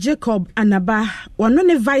 Yera Jacob Anaba,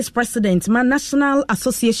 one vice president, man National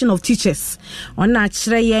Association of Teachers. On a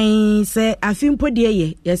chire say I feel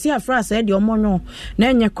podie yes ya fra said your mono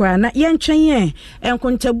na nyakwa na yen twen en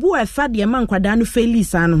kontabu afa de man kwada no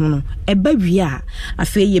Felix an ho no e ba wia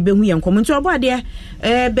afa ye behu yen kom nti obo de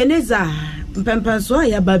Beneza mpempenso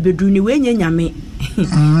ya babedu ni we nyame.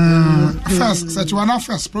 First such one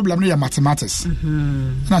first problem no ya mathematics.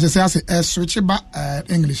 Na say switch ba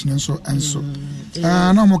English so and so.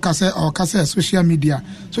 No mo kase social media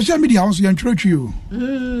also yan true you.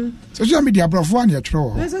 Social media brofo an ya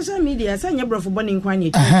true. Social media say nya brofo boni nkwan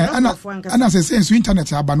ya true. Ana say so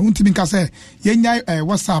internet aba no untimi kase yenya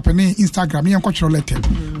WhatsApp ni Instagram yan kwatro letter.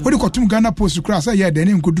 Wo de kotum Ghana post kura say ye de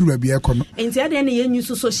ne nkoduru ba bia ekono. Enti ade ne yenyu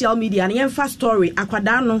social media na yen fa story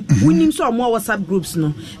akwada no wunim so mo WhatsApp groups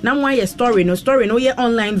no. Na mo ye story no ye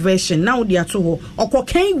online version now de ato ho.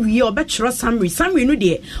 Okokan wie obetro summary no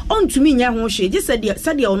de ontumi nya ho hwe je said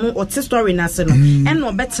ono o story na se no e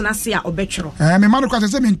no betena se a obetro me man ko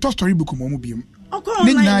say me to story book mo biom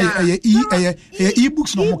ni na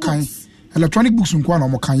e-books no mo kan electronic books nko na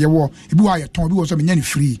mo kan ye wo ebi wa ye ton bi wo so me nya ni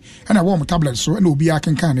free e na wo mo tablet so e na obi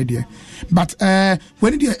akenkan ne de but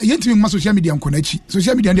when the yentimi ma social media nko na chi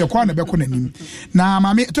social media de kwa na be ko na nim na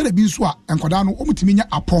ma me to da bi nso a enkoda no o mutimi nya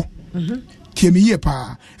apo tiemi ye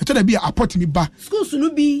pa to da bi apo timi ba schools no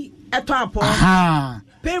bi eto apo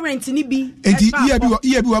parents ni bi enti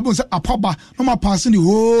iya bi wa bon say apoba no ma pass ni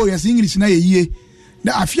ho yes English na ye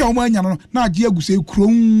na afia o ma anya no na age aguse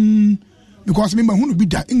krom because me ma hunu bi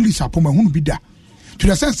da English apo ma hunu bi da to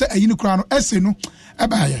the sense ayi ni kura no essay no e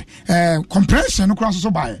ba ye comprehension no kura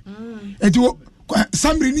so ba ye enti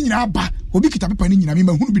summary ni nyina ba obi kita paper ni nyina me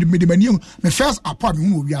ma hunu bi me de mani me first apo me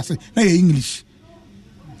hunu obi ase na ye English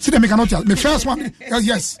see them me cannot tell me first one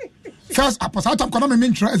yes first apo sa tam kono me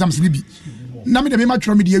intro exams ni bi na me de me ma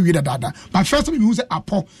tro me de awie dada but first time me say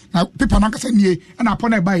apo na paper na kasa nie na apo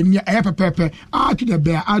na buy nie pepepe to the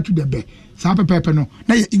bear sa pepepe no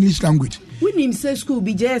na ye English language we nim say school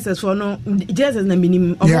be JSS for no JSS na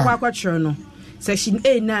minimum okwa kwatro no section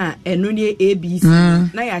A na eno ne ABC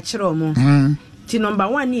na ya kire omo ti number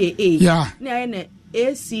 1 ne A na ya na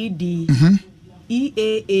ACD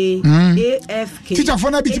EAA AFK teacher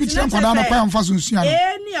for na bi teacher kwada na kwa amfa so nsuan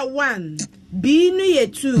A ne 1 B no ye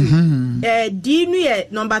 2 D no ye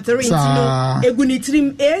number 3 no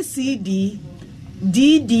egunitrim ACD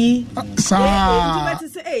DD you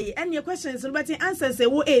say and your questions but answer say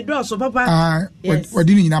wo do so papa what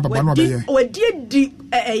did nyina baba no be di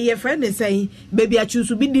your friend is saying baby I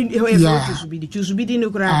choose be di choose be di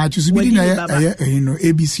no kra choose be di na no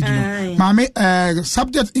ABC no mama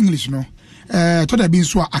subject English no to da bi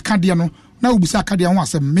so akade no na obusa akade ho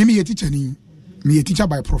asem me ye teacher ni me a teacher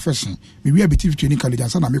by profession. Me we are between training college and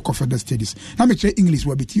some make further studies. Now me try English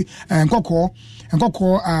we between and go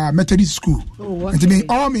Methodist school. And me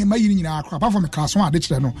all me my uni na apart from class 1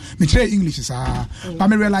 dey no. Me try English is but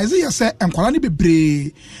me realize you say enkwala ni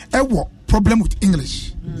bebre e wo problem with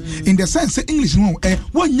English. In the sense say English no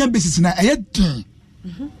one nya basis na e den.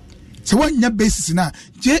 So one nya basis na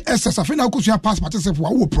JSS afena ko so pass participate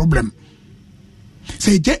wo problem.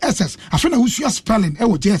 Say JSS afena wo so spelling e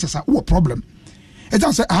wo JSS wo problem.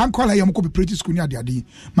 It's say I call I am cooperative school near the adi.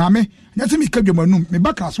 Mammy, let me keep your manum, me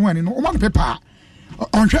back class 1 no one paper.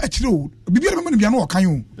 On track to road, be a man piano can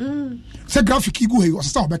you? Say graphic ego or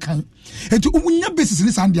start back. And to win basis in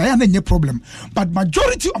this and I have no problem. But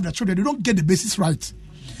majority of the children they don't get the basis right.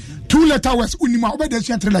 2 letter words, unima obedience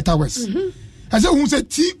 3 letter words. I say who say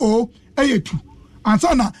TOA2 and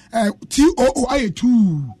sana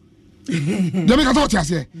TOOIA2. They make a thought I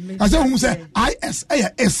say who say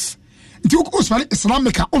ISAS. Nti ko spell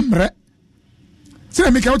Islamic umre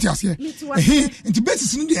say make out here nti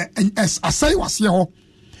basis no dey asai wase ho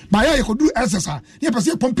ba ya ko do SSR ye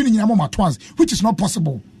person pumping nyina mo matwans which is not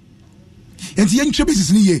possible nti ye ntwe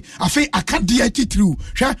basis ni ye afei akade ati through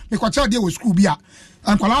hwe me kwa cha dey wo school bia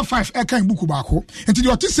ankwala 5 ɛkan buku baako enti de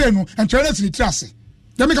ɔte sɛ no ɛntwɛrɛ si trase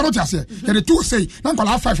de me ka no tiase ye de to say na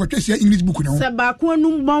ankwala 5 ɔtwɛsia English book ne ho sɛ baako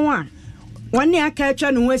anum bɔn a wɔne aka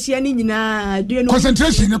atwa no ho ahyia ne nyinaa de no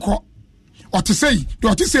concentration ne kɔ ɔte sɛ de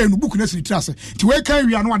ɔte sɛ no book na si trase ti we kan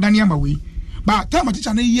wia no wadane ama we ba time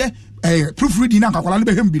teacher na ye proofreading na ankwala no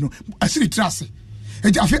behem bi no asiri trase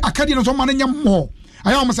enti afi akadi no so ma na nya mo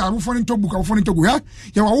I am saying, I'm to book, I'm to go.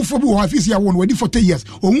 You are for who have I won waiting for 10 years.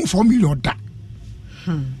 Or 4 million.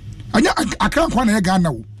 I can't want a gun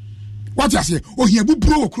now. What I say, oh, here, we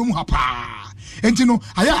broke room hapa. And you know,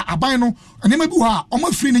 I buy no, and never do her,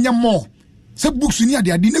 almost free in your more. Some books in here,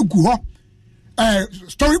 they didn't go.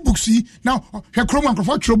 Story books, see, now, her chrome and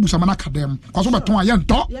profile books, I'm an academic. Because of a young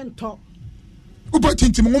talk. Upa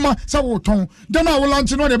tinti mama, so ton. Then I will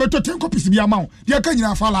launch no, they better 10 copies to be amount. You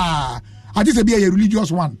can't follow. I just be a religious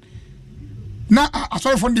one. Now, I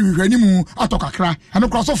saw from the Renimu, I talk a cry, and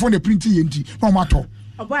across off on the printing empty, no matter.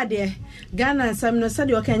 Oh, bad dear. Ghana, some no said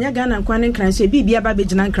you can Ghana and Quan and Crancy be a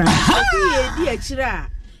babbage and cry. Dear Chira.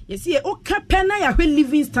 You see, oh, Capena, a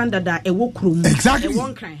living standard, a walk room. Exactly.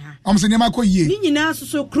 One cry. I'm saying, I'm going to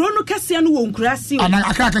so Chrono Cassian won't crass you. And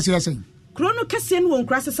I can't say. Chrono Cassian won't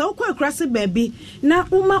crass us, so quite crass baby. Now,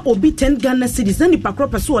 Uma or be 10 Ghana cities, and the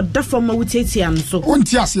Pacropa so a duff from Mawutian. So,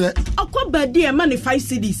 won't yes, yeah. I'll call bad dear money 5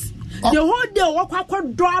 cities. The whole day,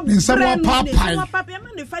 walk drop in some papa,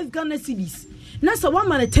 5 Ghana cities. Now, so 1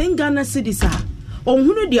 man 10 Ghana cities are. Oh,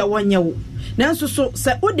 who dear 1 year. Now, so,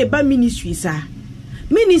 sir, what the bad ministries are.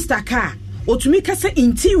 Minister car. Or to make us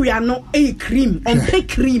interior no a cream on pay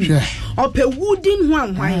cream or pay wooden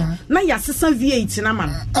one why na ya sesa V8 na man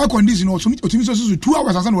air condition also to me so 2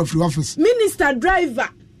 hours as an free office minister driver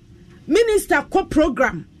minister co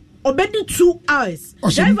program obedi 2 hours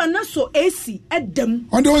driver na so AC at them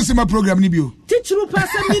on the one sema program ni bio teacher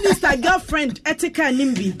person minister girlfriend etika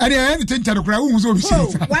nimbi and anything to the crowd who so be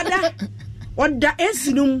what da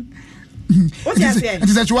AC num. It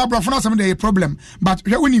is a brofo some day problem, but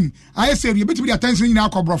him I say you better be attention in our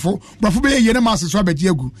brofo be ye na mass so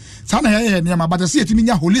abediagu sana ya but see it mean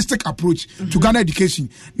holistic approach to Ghana education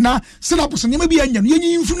na syllabus na be anya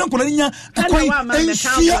ye nfu na kola nya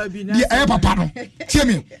enhia the papa no tie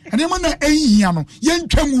me and man na enhia no ye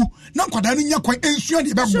ntwamu na kwada no nya kwan enhia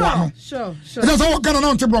de be boa no sure that's how Ghana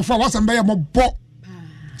na on brofo was am be ye mo bo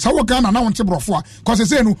so Ghana na on brofo cause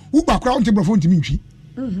say no wo ba kra on brofo ntimi ntwi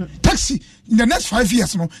taxi in the next 5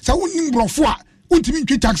 years no so wonnim brofo a untimi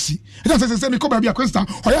ntwi taxi it does say me come be a question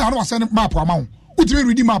or ya no send map amount untimi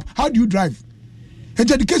read map how do you drive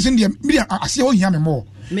education there me ase o hia me more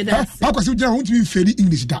how kwase untimi untimi feli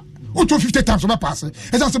English da o to 50 times over pass it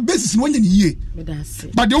as a basis no nya ni ye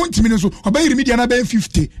but the untimi no so obey media na be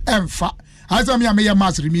 50 emfa I saw me a mayor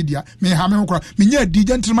mass media, me hammer, me near the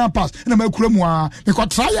gentleman pass, and I'm a crumwa, me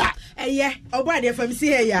got try. Yeah, Obadi from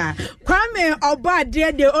Sia. Kwame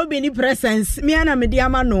Obadi, the Obini presence, me and a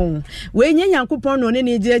mediama no. When young coupon on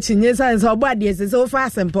any judges and Obadi is so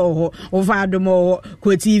fast and poho, over the more,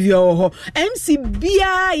 quotivio, MC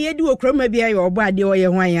Bia, ye do a chroma beer or body or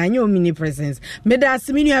your wine, your mini presence. Medas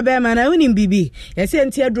Minia Bearman, I win Bibi. A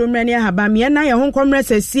sentia dromania habami, and I home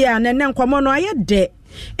comrades see and then come on, I dead.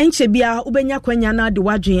 Enchebia ubenya kwanyana de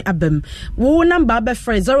wadwen abam wo number be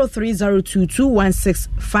free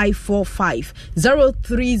 0302216545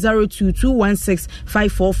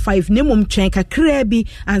 0302216545 nemum twen kakra bi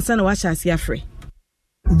ansa na wa hyase afre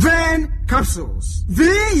Ven capsules.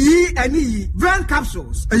 V-E-N-E. Ven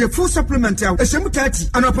capsules. A full supplement. A semu 30.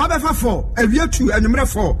 And a papa 4. A year 2 and number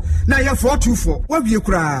 4. Now you're 424. What you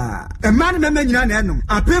cry? A man member nan.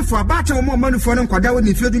 I pay for a batch more money for them. Quadawan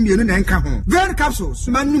if you do me and come. Ven capsules.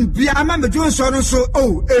 Man, be a man, but John so.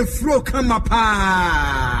 Oh, a flow come up.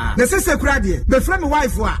 The sister cried. The friend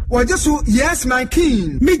wife or just so, yes, my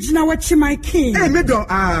king. Mijna watch my king. Hey, middle.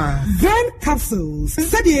 Ven capsules.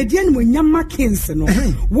 Said the again when Yamma Kinson.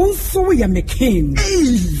 Won't so ya McCain.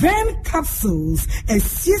 Ven capsules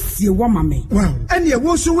as yes ye wamame. Wow. And ye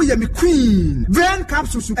won't so ya me queen. Ven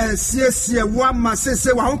capsules as yes ye wama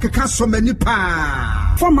se wa honke can so many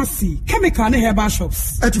pa. Pharmacy, chemical and herbal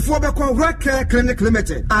shops. At 4 Red Care Clinic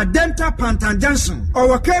Limited. Adenta Pantan Junction.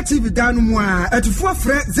 Our care TV Danumwa at 4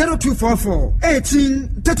 0244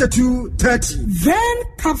 18 32 30. Ven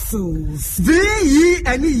capsules.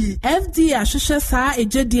 V-E-N-E. FD Ashusha sa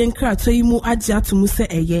ejedi enkra to imu aja to muse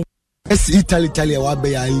eye. Es Italy wa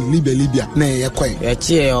be ya Libya na ye kwen. Ya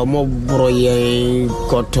che omo bro ye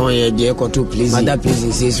koton ye je koto please. Mother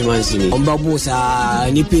please 6 months ni. Omba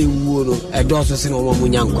bosa ni pe wuo no. E do so se no mo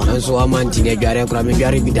munyanko. Nso amanti ne dware kura me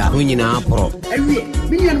dware bida. Onyina apro. Ewie,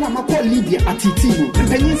 me no ma ko Libya atiti mu.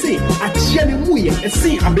 Mpanyin se achia ne mu ye.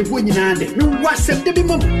 Ese abebo nyina de. No wasem de bi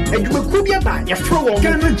mom. Adwumaku bia ba ya fro wo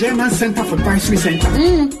Ghana German Center for Advisory Center.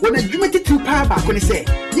 When adwumati tu pa ba ko ne se.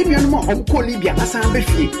 Ye nua no mo omko Libya asan be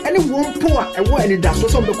fie. Ene wo mpo a ewo ene da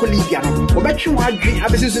so be ko Libya no. Obetwe wa adwen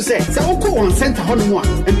abesusu se. Se wo ko on center ho no mo a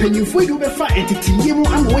mpanyinfo yi be fa entitiye mu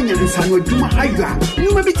ama wanya nsano adwuma ayo a.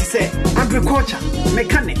 Nyuma bi ti se agriculture,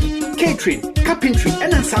 mechanic, catering, carpentry,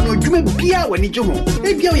 and nsano adwuma bia wani jomo.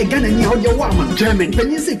 E bia ye Ghana ni a wo wa ama German.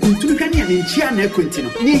 Panyin se kuntunu hwane a ne nchia na akonti no.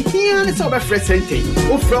 Ni hia ne se obefre sente.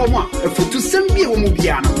 Ofra mo a efotu sembie wo mu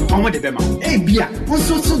bia no. Omo de be ma. E bia,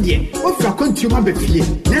 so de. Ofra konti ma be fie.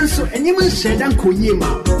 Nanso enyema shedan koyie ma.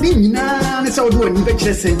 Ni nyina ne se wo do ani be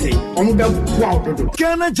kire sente. Omo be wow dodo.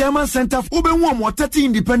 Ghana German Center ube wo 30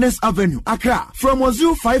 Independence Avenue, Accra. From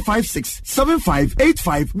 0556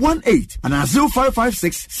 758518 and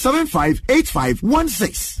 0556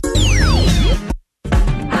 758516.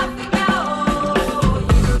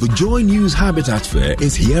 The Joy News Habitat Fair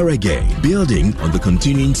is here again, building on the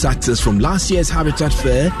continuing success from last year's Habitat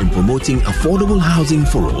Fair in promoting affordable housing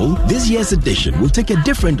for all. This year's edition will take a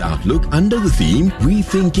different outlook under the theme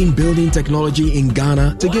Rethinking Building Technology in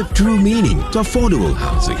Ghana to give true meaning to affordable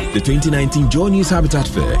housing. The 2019 Joy News Habitat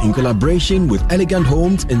Fair, in collaboration with Elegant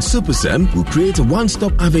Homes and SuperSem, will create a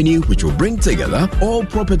one-stop avenue which will bring together all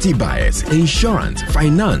property buyers, insurance,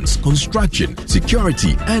 finance, construction,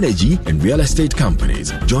 security, energy, and real estate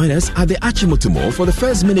companies. Join us at the Achimota Mall for the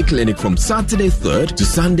first mini clinic from Saturday 3rd to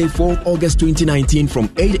Sunday 4th August 2019 from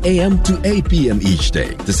 8 a.m. to 8 p.m. each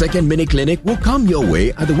day. The second mini clinic will come your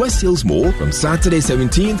way at the West Hills Mall from Saturday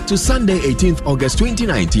 17th to Sunday 18th August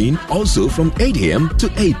 2019, also from 8 a.m. to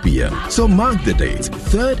 8 p.m. So mark the dates,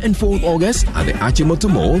 3rd and 4th August at the Achimota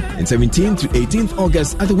Mall and 17th to 18th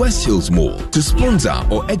August at the West Hills Mall. To sponsor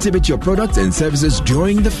or exhibit your products and services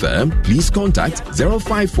during the fair, please contact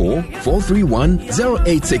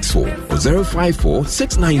 054-431-0864 or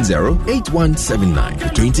 054-690-8179. The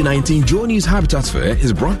 2019 Joy News Habitat Fair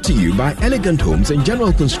is brought to you by Elegant Homes and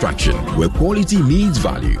General Construction, where quality meets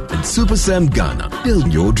value, and SuperSem Ghana.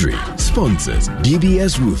 Build your dream. Sponsors: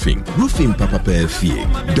 DBS Roofing, Roofing Papa Fie,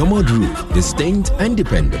 Domod Roof, Distinct and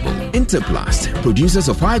Dependable, Interplast, producers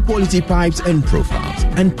of high quality pipes and profiles,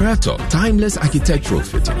 and Prato, timeless architectural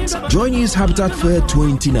fittings. Joy News Habitat Fair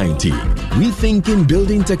 2019, rethinking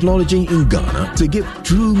building technology in Ghana to give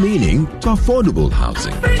true meaning to affordable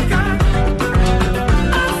housing.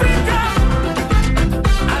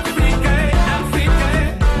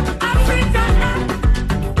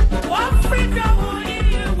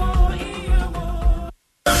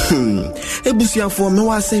 Ebusiafo me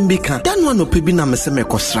wa sembika. Dan wa no pebi na mese me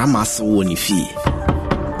kosra maso woni fie.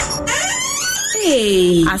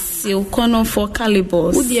 Hey, asil kono for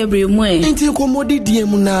calibers. Udi ebremu e. Enti komodi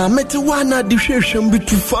diemu na mete wa na de hwehwem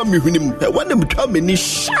bitu fa me hwenim. E wa na mtwa me ni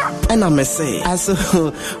sharp. Na me say, aso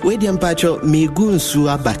we di mpacho me gu nsu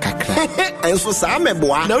abakakra. Enso sa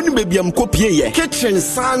meboa. Na oni bebiam kopie ye. Kitchen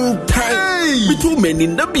santai. Bitu meni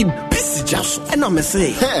na bi bisi jaso. Na me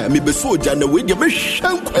say, hey, me be soja na we di me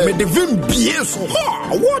hwankwa. Me de vim bie so.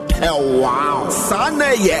 What hell wow.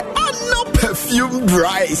 Sana ye no perfumed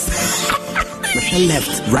rice.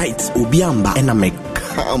 Left, right, Obiamba, and I make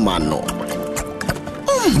Kamano.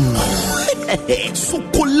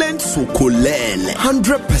 Succulent,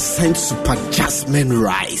 100% super jasmine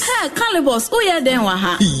rice. Hey, Calibos, oh yeah, then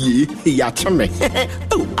waha. Yeah, chame.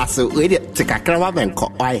 Oh, I saw it. Take a crab and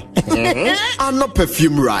cook. Why? I'm not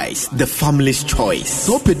perfume rice, the family's choice.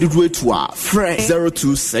 So pedidwe to our friend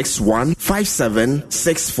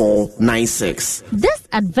 0261576496. This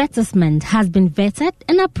advertisement has been vetted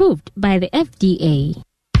and approved by the FDA.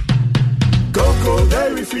 Cocoa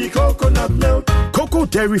Dairy Free Coconut Milk. Cocoa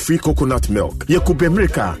Dairy Free Coconut Milk. Yekube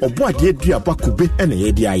America, obo de dua bakube ene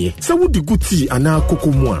ye de aye. Se wodi guti ana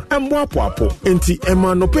cocoa mu a, embo apo enti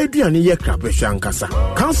ema no peduane ye krabe hwankasa.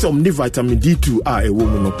 Calcium ni vitamin D2 a ewo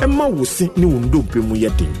mu no, ema wosi ni wondompe mu ye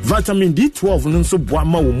den. Vitamin D12 no nso boa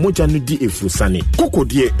ma wo moja no di efusane. Cocoa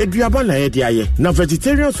de eduaba na ye de aye. Na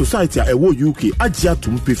Vegetarian Society a ewo UK agya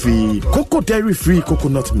tumpefi. Cocoa Dairy Free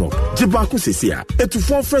Coconut Milk. Jibaku sesia.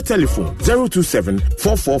 Etufon free telephone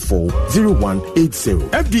 027-444-0180.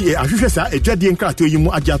 FDA ahwehwe sa edwadie nkrato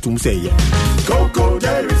yimu agyatum seye. Cocoa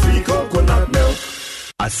Dairy Free Coconut Milk.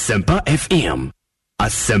 Asempa FM.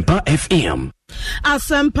 Asempa FM.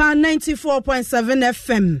 Asampa 94.7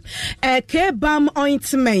 FM. K-Bam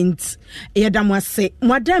ointment. Yadamwase.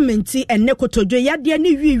 Mwadamenti enekotojo. Yadya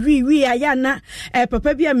ni wi ayana.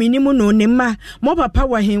 Papa bia minimu no nema. Mo papa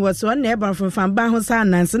wahin waso neba from famba hosa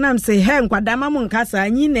nansi. Nam se he nkwadama munkasa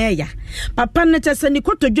anyi neya. Papa netese ni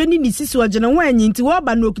kotojo ni nisisi wajena wanyi. Nti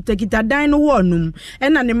waba no kita daino wonum.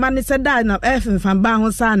 Ena ni mani se da na famba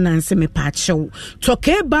hosa nansi me pacho. To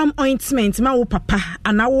K-Bam ointment ma wo papa.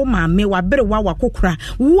 Ana wo mame wabere wakokra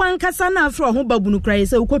wankasa na afro ho babunu kra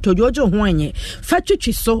se ukotojojo ho anye fa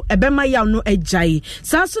twitwi so ebema yaw no agyae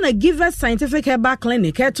sanso na give us scientific herbal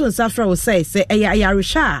clinic eto nsafra wo say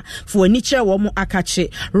ayarisha for ani kire wo mo akache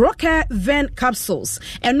rocker vein capsules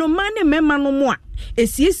eno mane mema no mo a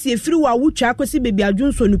esiesie firi wa wutwa akosi bebi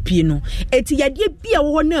adwonso no pie no eti yade bia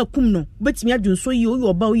wo na akum no betimi adwonso yi oyi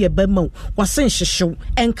oba oyi bema wasen hyehyew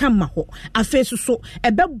enka ma ho afesu so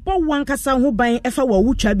ebebo wankasa ho ban efa wa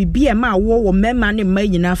wutwa bibia ma wo mema ne ma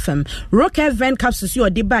nyina fam rocker vein capsules yo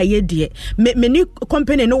de ba ye de meni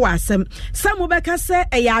company no wasem samu beka se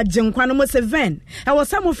eya agenkwa no mo se vein e wo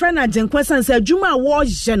samu friend agenkwa san se adwuma wo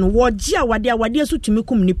je no wo ji awade so tumi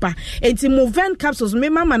kum nipa enti mo vein capsules me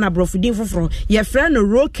mama na brofudin foforo ye friend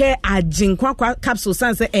roke ajinkwa capsule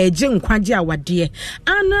sanse ejinkwa ji awade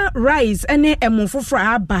ana rice ene emofofro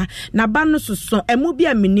aba na ba no soso emu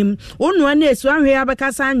bia minim onu na esu ahwe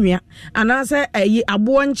abekasa anwea anase ayi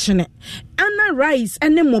abo nchene ana rice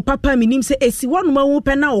ene mo papa minim se esi wonu ma wo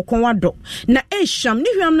pe na okonwado na esham ni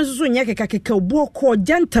hwam no soso nya keka obo ko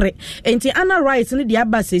gentre enti ana rice ne dia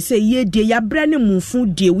ba se ye die ya bra ne mufu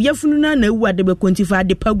die yefunu na ewu ade be quantify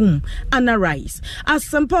ade pagum ana rice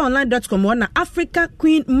asampaonline.com na Africa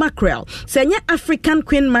Queen Mackerel senye African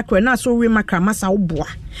Queen Mackerel na so we mackerel masa oboa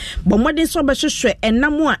bomode so be hwehwe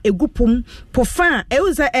enam a egupum pofa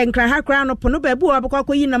euza enkra hakra no pono ba bu abakwa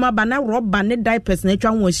koyi na maba na rubber ne diapers na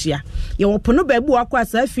atwa hohia ye wo pono ba bu akwa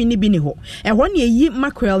sa afi ni bi ni ho eho na eyi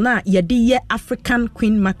mackerel na ye de ye African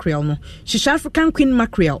Queen Mackerel no hwehwe African Queen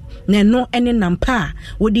Mackerel na no ene nampa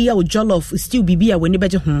wodi ye jollof stew bibia weni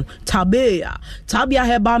beje ho tabia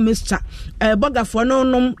herbal mixture bogafo no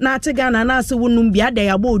nom na ategana na ase wonum bia da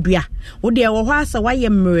ya bodua wodi e wo ho asa waye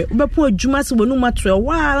mmere obepo adwuma se wonu matro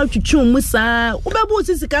wa twitwu musa obebu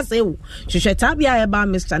sisika se wo hwehwe tabia herbal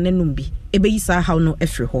mixture ne numbi ebeyisa how no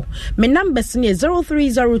efri ho me number ne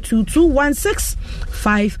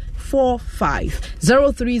 0302216545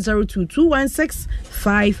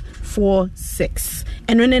 0302216546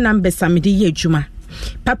 eno ne number samedi ye adwuma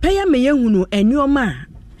papa ya me yehunu enuoma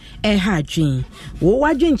ha adwen wo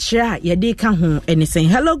wadwen kira ye de ka ho enisen.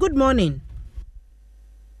 Hello, good morning.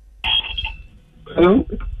 Hello,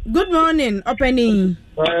 good morning opening.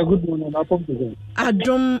 Good morning.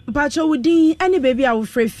 Adom pacho wudi any baby a wo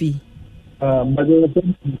frefi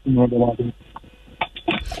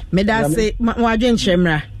me da se wadwen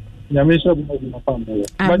chemra nyame so bu na family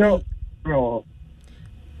bado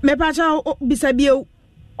me pacho bisabio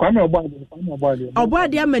kwame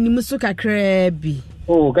obade amanimu so kakra bi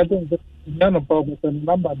katen na pa bu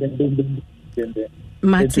number den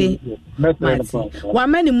mate wa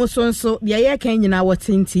mani musonso bia ye kan nyina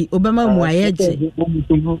wotenti obema mu ayeje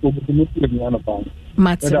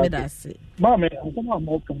mate me da se mama akoma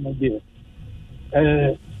mo kan de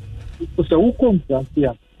so wo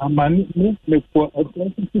kontrasia amani me ko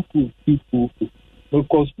atlantiku people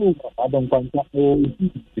because school adon kwanta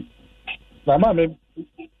na mama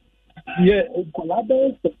ye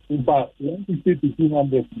collaborate ba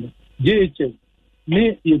 200 JHS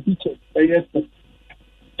me ye teacher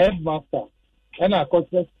headmaster and a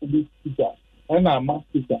contract police teacher and a math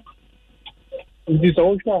teacher. In this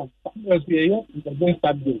also, as we are doesn't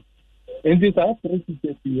start this. In this our teacher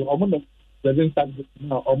to you, almost doesn't start this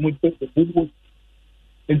now, almost the good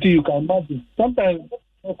until you can imagine. Sometimes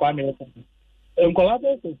and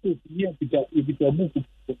collaborate to say here teacher if it's a book.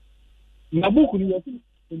 Na book you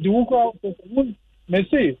the book may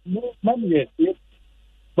say no money yet,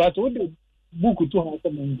 but what the book to have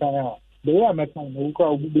some entire. The way I'm a kind of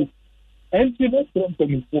crowd, and see that from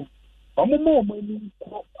the phone. I'm a more money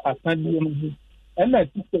at Sandy and I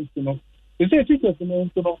teachers, you know. They say teachers, you know,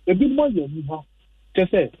 a bit more you have to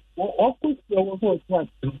say, well, of course, there was what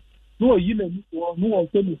no, you know, no one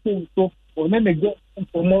can say so, or then again,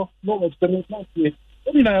 for more, no experience last year.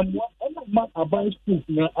 I mean, I'm about school,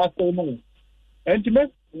 you know, after money. And to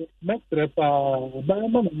make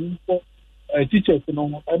Diamond for teachers, you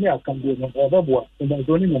know, I mean, I can do it, and I'm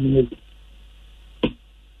running a minute.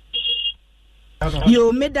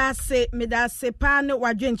 Yo, medase pan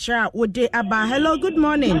wadwentra wode aba. Hello, good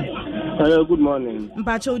morning. Hello, good morning.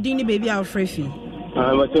 Mpacho dini baby Alfrefi.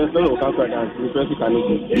 I'm a chancellor of Canada, University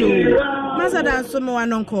Canada. Masa dan so mo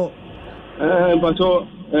anonko. But so,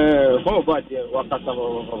 how about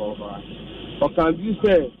what can you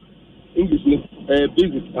say English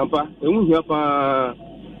basic,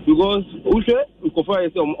 because Usha, Kofa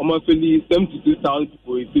is almost 72,000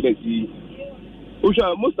 people students.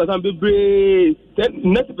 Usha, most of the time,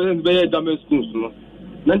 90% very damaged schools,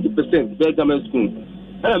 90% very damaged schools.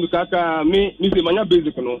 And because me say manya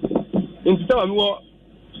basic, no. In the time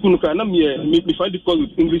school, me find difficult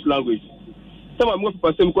with English language. Some I'm going to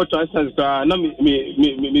pass them translate. Na me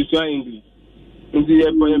English. In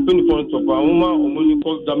the 24 of only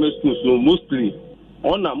called damaged schools, no mostly.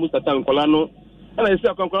 Most of the time, Colano. And I say,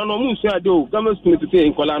 I can call no moon, say I do, government school to say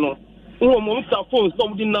in Colano. Phones,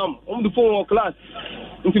 somebody now, on the phone class.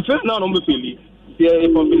 If you first now, I'm with Philly.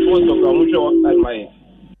 If I'm before, I'm sure at my.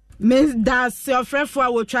 Miss Das, your friend for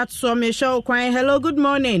our chat, so Michelle crying. Hello, good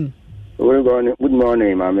morning. Good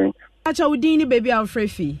morning, mammy. Achawudini, baby, our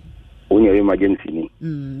free. When you're emergency,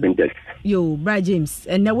 Princess. Yo, Brad James,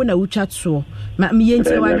 and now when I would chat so, me and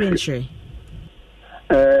your adventure.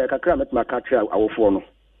 Kakra met my catcher, our phone.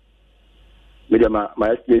 My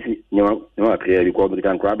SPC, you know, clear because we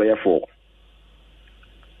can grab a 4.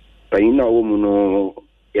 But you know, no,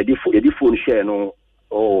 a phone share, no,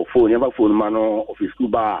 or phone, never phone man of his school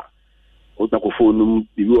bar, or not phone,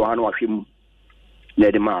 you are of him,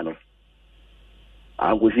 near the man.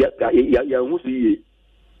 I was yet, must be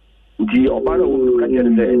the Obama who can get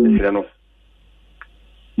the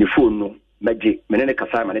you phone, no, magic, Menene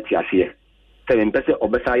Casama, let's here. 7% of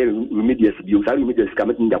Messiah remedial abuse, I remedial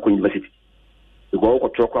coming in the university. You go to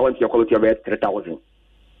talk about your quality of 3,000.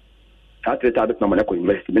 I 3,000 no money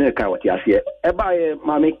university. Many kind what you see. Eba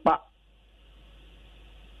mammy pa.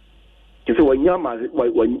 You say when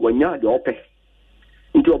you're the open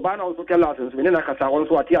into a banner on social license. Many like I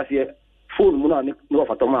also what you see. Phone muna no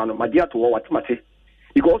for tomorrow. My dear to what much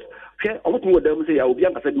because I want to them say I will be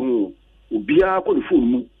able to say you be a good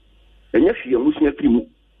phone. And yes, you must not be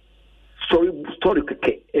story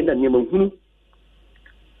and the name of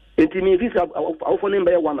Meda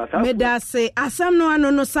say asam no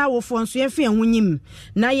ano no sa wo fon so yefe enwunyim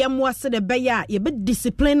na yem wase de beya ye be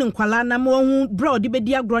discipline nkwala na mo hu bro de be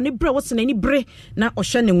di agro ne bro wo sene ni bre na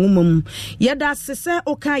ohwe ne nwumam ye da se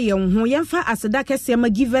oka ye ho yemfa aseda kese ma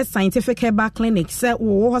give scientific herbal clinic se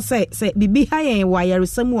wo ho se bibi ha yen wa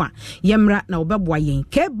yaresamu a yemra na obeboa yen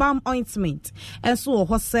kebam ointment enso wo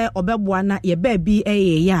ho se obeboa na ye ba bi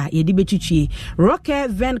ya ye di betwitwie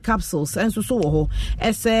rocket vein capsules enso so wo ho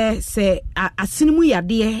ese se asinimu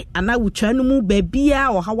yade ana wutwa no mu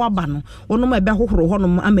babia o hawaba no wonom ebe hohoro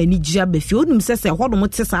honom amani gia bafi onum se hodom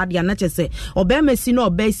te saade ana chese obemasi na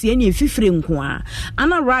obasi ene efifire nko a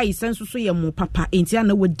ana rice enso so ye mu papa enti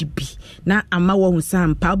ana wadibi na ama wo hu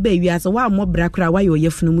sampa ba wiase wa mo brakura wa ye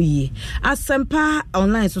oyefunu mu yie asempa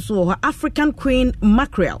online so ho African Queen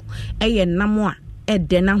Mackerel eye namo a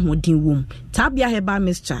ede na hodin wom tabia heba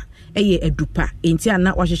mixture eye edupa enti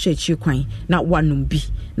ana wahwehwe chi kwan na wanum bi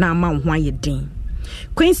na ama ho ayedin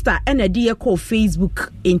Queensta enadi ye call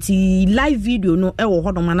Facebook enti live video no ewo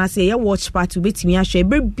hodom na say ye watch party betimi ahwe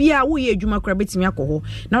be bia wo ye adwuma kra betimi akoho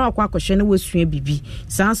na wakwa akohwe na wasua bibi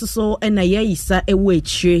sanso so ena ye isa ewo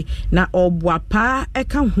echire na obuapa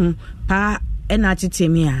eka ho pa ena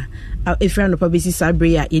tetemi a efra no pabesi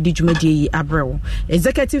sabria yedi dwumadi yi abrewo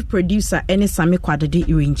executive producer ene Sami Kwadede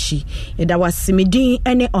Irinchi eda wasimidin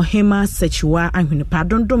ene Ohema Sechiwa ahwene pa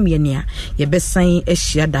dondom ye ne a ye besan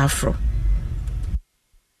ehia da afro.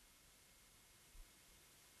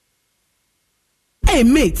 Hey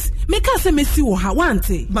mate, make us a messy wo ha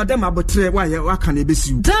wante. Madam abotre wa ye wa kan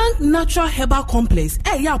ebesiu. Dank Natural Herbal Complex.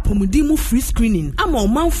 Ya pomudimu free screening. Ama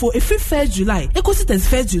man for every 1st July. Ekosi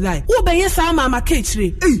 31st July. Wo be yes ama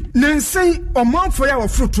makechre. Nansen o man for ya wo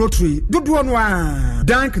fruit rotary. Dodo no a.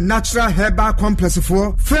 Dank Natural Herbal Complex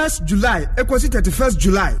for 1st July. Ekosi 31st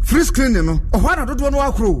July. Free screening no. O hwa na dodo no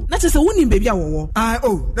akro. Na chese woni baby awowo.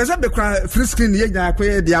 There's a be free screening ye nya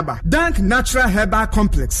akoye de aba. Dank Natural Herbal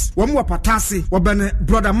Complex. Wo mo patase wo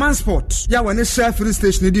Brother Mansport ya wane share filling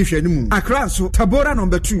station edi hwe nimu Accra so Tabora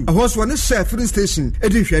number 2 ahos wane share filling station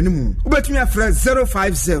edi hwe nimu ubetumi afre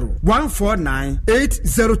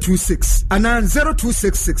 050-149-8026 anan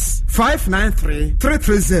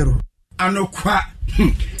 0266-593-330 anokwa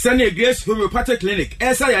Sane Grace Homeopathic Clinic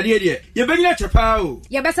esa yade de ye benya chepa o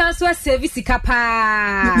ye besa so service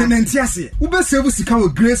kapa nentiase ube service ka wo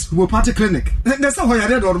Grace Homeopathic Clinic na se ho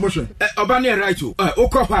yade do mo hwe oba ne right o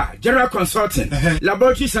okopa general consulting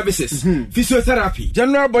laboratory services physiotherapy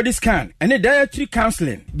general body scan and dietary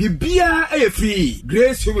counseling bibia e free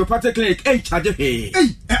Grace Homeopathic Clinic charge he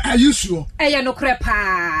are you sure no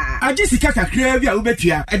krepa agye sika kakra bi a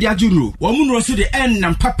wobetua e de ajuru wo mu no so de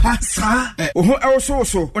ennam papa sa wo ho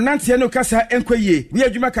ewo onantie no kasa enkoyie wi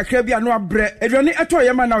adwuma kakra bi a no abrɛ aduane eto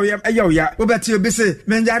yema na wo eya wo ya wobɛte obi se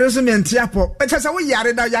menjare so mentiapo ɛkyɛ sɛ wo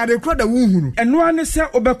yare da yare kro da wo hunu ɛno ane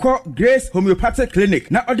sɛ wobɛkɔ Grace Homeopathic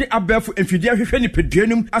Clinic na ɔde abɛfo mfidie ahwehwɛ ni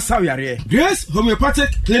peduanum asaw yare Grace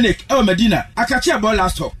Homeopathic Clinic ɛwɔ Medina akachi abo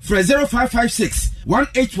last stop for 0556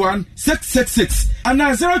 181 666 and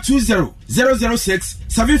 020 006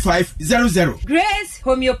 7500. Grace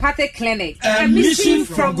Homeopathic Clinic, a mission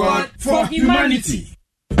from God for humanity.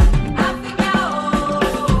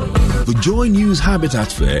 The Joy News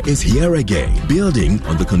Habitat Fair is here again, building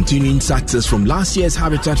on the continuing success from last year's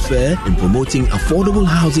Habitat Fair in promoting affordable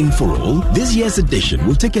housing for all. This year's edition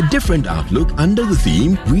will take a different outlook under the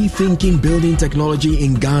theme Rethinking Building Technology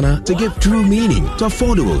in Ghana to give true meaning to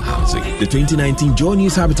affordable housing. The 2019 Joy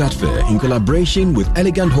News Habitat Fair, in collaboration with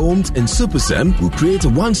Elegant Homes and Supersem, will create a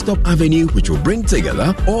one-stop avenue which will bring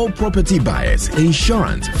together all property buyers,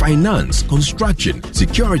 insurance, finance, construction,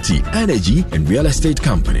 security, energy, and real estate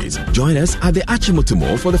companies. Join us at the Achimota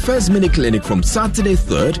Mall for the first mini clinic from Saturday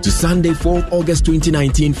 3rd to Sunday 4th August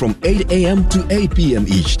 2019 from 8 a.m. to 8 p.m.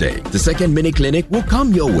 each day. The second mini clinic will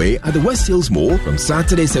come your way at the West Hills Mall from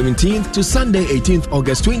Saturday 17th to Sunday 18th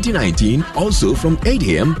August 2019, also from 8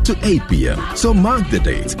 a.m. to 8 p.m. So mark the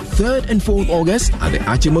dates, 3rd and 4th August at the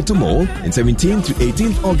Achimota Mall and 17th to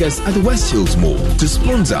 18th August at the West Hills Mall. To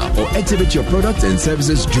sponsor or exhibit your products and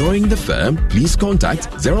services during the fair, please contact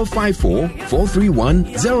 054 431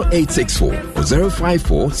 0864 or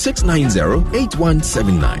 054 690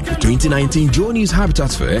 8179. The 2019 Joy News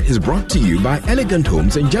Habitat Fair is brought to you by Elegant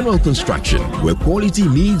Homes and General Construction, where quality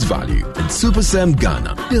meets value, and Supersem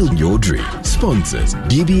Ghana. Build your dream. Sponsors: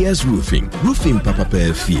 DBS Roofing, Roofing Papa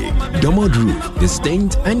Fie, Domod Roof,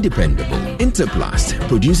 distinct and dependable. Interplast,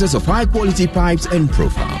 producers of high quality pipes and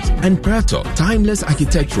profiles, and Prato, timeless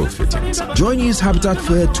architectural fittings. Joy News Habitat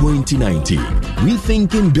Fair 2019,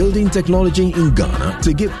 rethinking building technology in Ghana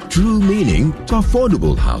to give true meaning to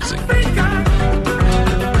affordable housing.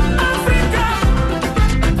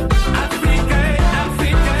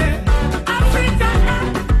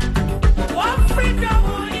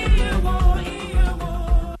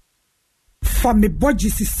 For me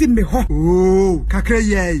body sisi me ho. Oh, kakra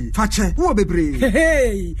yei. Fache, wo bebre.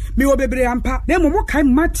 Hey, me wo bebre ampa. Na mo kai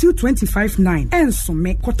Matthew 25:9. Enso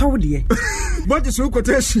me kotawo de. Body so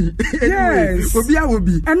quotation. Yes. Obi a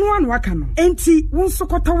obi. Eno an waka no. Enti won so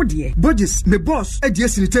kotawo de. Bodies me boss e die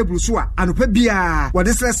sini table so a anopa bia. Wo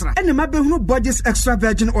de sresra. Ene ma behunu Bodies extra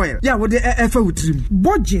virgin oil. Ya wo de efa wutrim.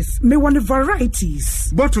 Bodies me one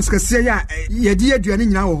varieties. Bottles kase ya ye de aduane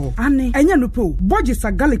nyina wo ho. Ane, enya no po. Bodies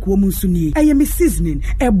a garlic wo munsu ni. Me seasoning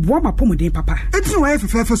eboa mapomodin papa enti no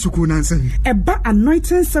fefe suku nansan eba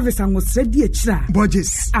anointing service anwosre di akira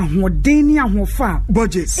Bodies ahoden ni ahofa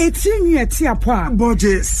Bodies etinwi eti apo a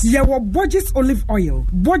Bodies ye wo Bodies olive oil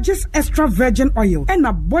Bodies extra virgin oil and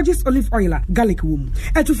a Bodies olive oil garlic wom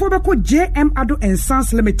etufo beko JM Ado and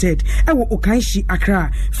Sons Limited e wo Okanshi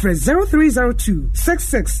Accra for 0302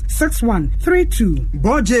 666132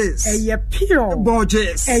 Bodies eye pure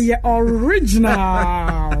Bodies eye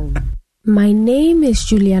original. My name is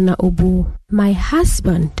Juliana Obu. My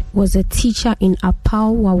husband was a teacher in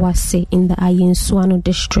Apau Wawase in the Ayenswano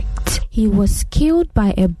district. He was killed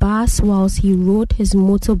by a bus whilst he rode his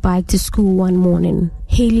motorbike to school one morning.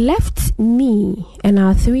 He left me and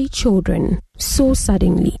our 3 children so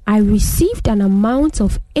suddenly. I received an amount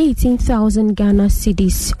of 18,000 Ghana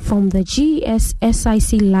cedis from the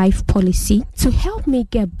GSSIC Life policy to help me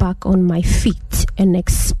get back on my feet and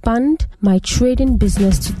expand my trading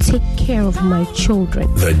business to take care of my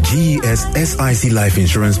children. The GSSIC Life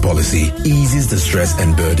Insurance policy eases the stress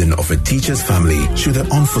and burden of a teacher's family should the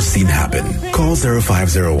unforeseen happen. Call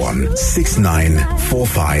 0501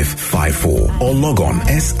 694554 or log on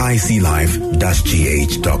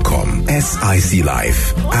siclife-gh.com. SIC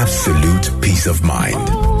Life, absolute peace of mind.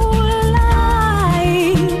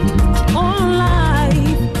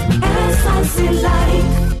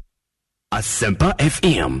 Asempa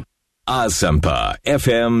FM. Asempa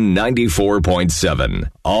FM 94.7.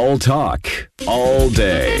 All talk, all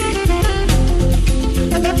day.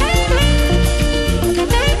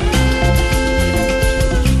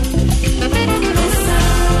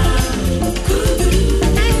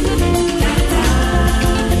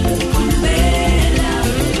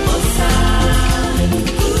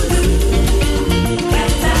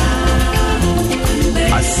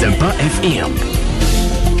 Asempa FM.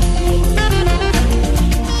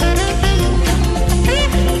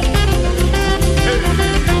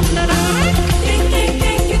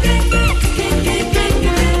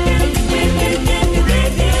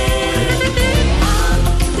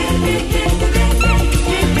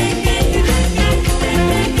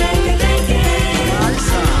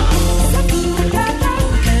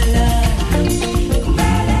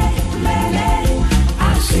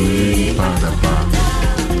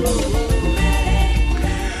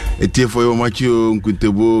 Metie for your macho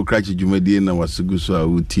Nkuntebo Krachi Jumadi na wasugu so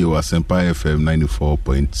awutie wa Asempa FM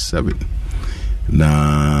 94.7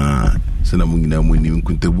 na sana mungina muni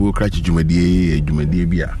Nkuntebo Krachi Jumadi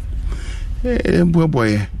bia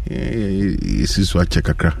boy siso ache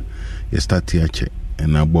kakra ye start ache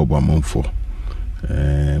na bobo amonfo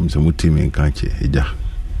msamuti me kanche eja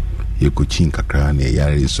ye kochin kakra na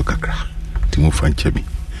yare so kakra timo franchemi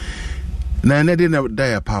na ne de na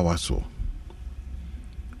dia power so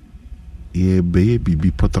ye be bibi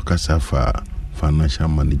potokasa fa financial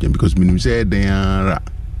management because minimum say edara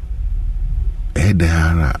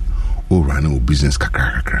o run a business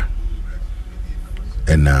kakra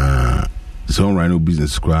and so run a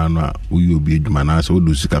business crown we will be adwuma so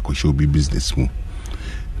do sika ko show be business mu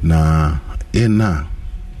na ena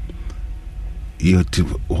yoti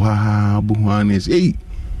wa buhanes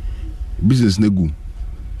business negu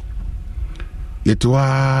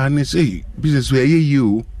yetwa ne say business where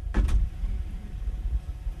you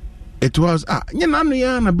it was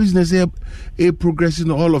na business a progressing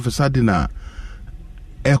all of a sudden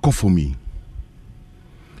echo for me.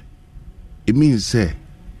 It means say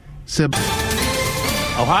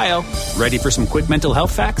Ohio, ready for some quick mental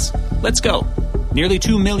health facts? Let's go. Nearly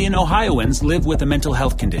 2 million Ohioans live with a mental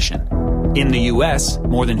health condition. In the U.S.,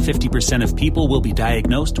 more than 50% of people will be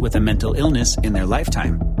diagnosed with a mental illness in their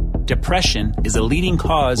lifetime. Depression is a leading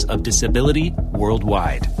cause of disability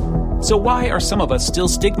worldwide. So why are some of us still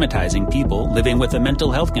stigmatizing people living with a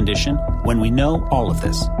mental health condition when we know all of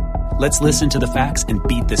this? Let's listen to the facts and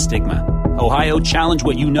beat the stigma. Ohio, challenge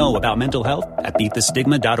what you know about mental health at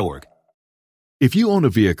beatthestigma.org. If you own a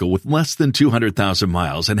vehicle with less than 200,000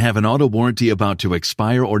 miles and have an auto warranty about to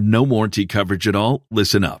expire or no warranty coverage at all,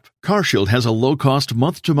 listen up. CarShield has a low-cost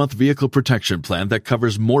month-to-month vehicle protection plan that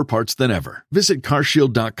covers more parts than ever. Visit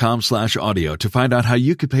carshield.com/audio to find out how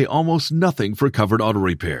you could pay almost nothing for covered auto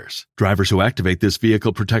repairs. Drivers who activate this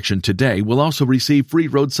vehicle protection today will also receive free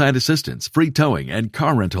roadside assistance, free towing, and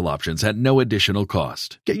car rental options at no additional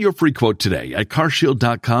cost. Get your free quote today at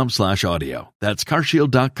carshield.com/audio. That's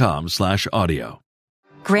carshield.com/audio.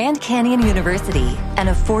 Grand Canyon University, an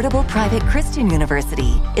affordable private Christian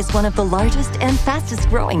university, is one of the largest and fastest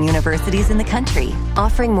growing universities in the country,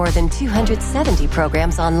 offering more than 270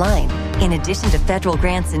 programs online. In addition to federal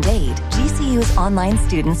grants and aid, GCU's online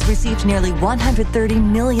students received nearly $130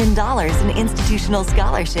 million in institutional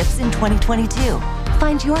scholarships in 2022.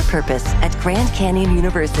 Find your purpose at Grand Canyon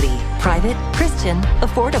University. Private, Christian,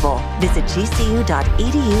 affordable. Visit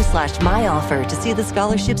gcu.edu/myoffer to see the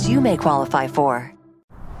scholarships you may qualify for.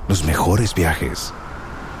 Los mejores viajes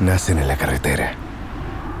nacen en la carretera,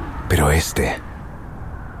 pero este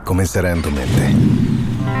comenzará en tu mente.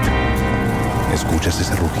 ¿Escuchas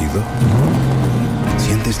ese rugido?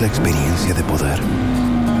 ¿Sientes la experiencia de poder?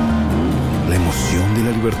 ¿La emoción de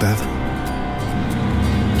la libertad?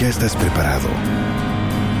 Ya estás preparado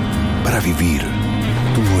para vivir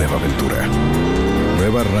tu nueva aventura.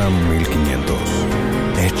 Nueva Ram 1500.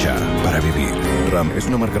 Hecha para vivir. Ram es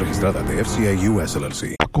una marca registrada de FCA US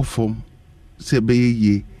LLC. Akofom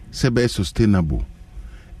sebe sustainable.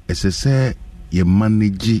 Ese se ye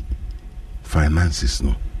manage finances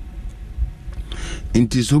no.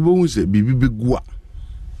 Inti sobo unse bibi begua.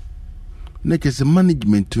 Na kese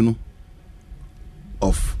management no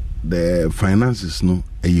of the finances no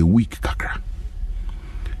a week kakra.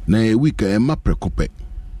 Na a week e ma prekope.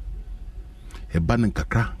 E banen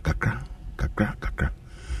kakra.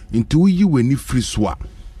 Into you when you free swap.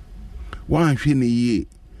 One thing ye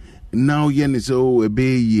now yen is oh a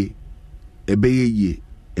bay ye.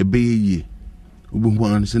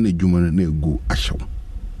 Ubuan send a human and go asho.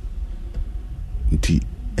 Nti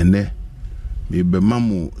and there may be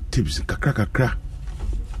mammo tips kakra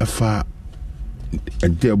a far a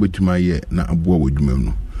dear with my year na a boy with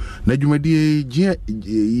me. Na jumadi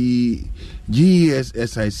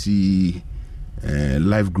GSSIC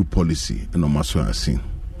life group policy and on my son.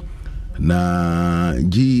 Na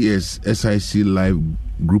GSSIC live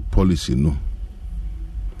group policy no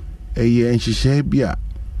and she share bia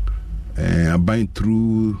buying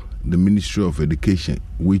through the Ministry of Education,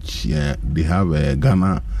 which they have a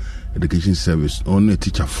Ghana Education Service on a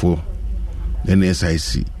teacher for then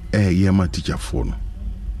SIC my teacher for no.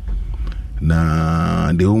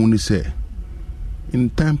 Na they only say in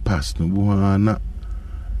time past no na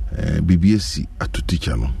BBSC at to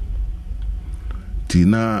teacher no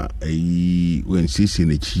tina when sisi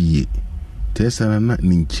ne chiye tesa na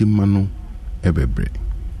ninchima no ebebre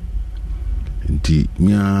nti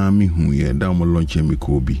nya mi hu ye da mo launch mi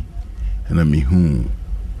ko bi na mi hu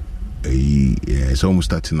so mo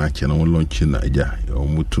start na che na mo launch na ja o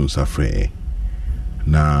mo tun safre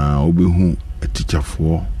na obehu a teacher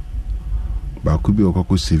for ba ku bi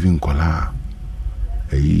okoko saving kola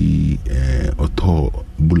oto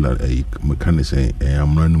bula mekane say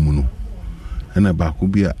amra no mu no na ba ku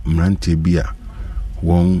bi a mrante bi a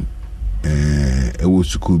won ewo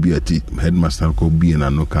school bi ati headmaster ko bi na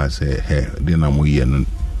no ka say he de na mo ye no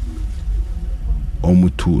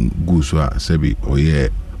omutu guso a sebi oye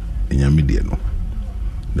enyamide no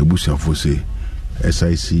na busiafo say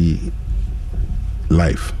SIC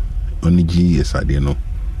life oni GS ade no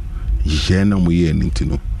je na mo ye nti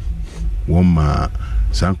no woma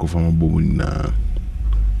sanko fama bobu na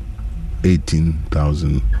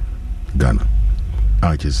 18,000 Ghana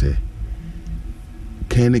a che say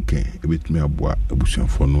keneke ebetumi aboa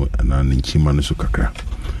abusuafo no na nchima no so kakra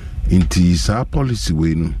nti sa policy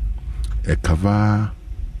we no e cover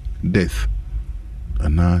death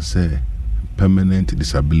and say permanent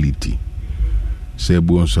disability say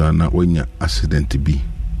buonso na onya accident bi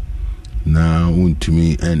na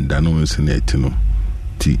untumi enda no senate no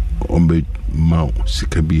ti ombe mau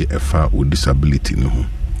sika bi efa o disability no ho.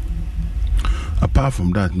 Apart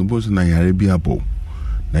from that no boso na yare bi abo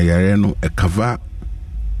na yare no e cover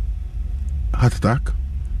heart attack,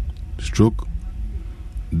 stroke,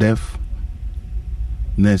 deafness,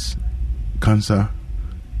 cancer,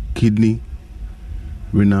 kidney,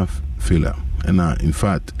 renal failure, and in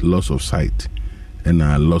fact loss of sight, and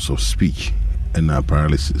loss of speech, and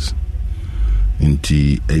paralysis.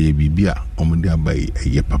 Inti bibia omudia by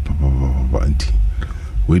a papa anti.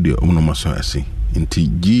 We the omonomaso asi. Inti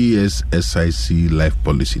GSSIC life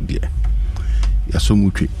policy dear. Yaso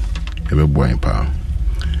muchi ebe boy pa.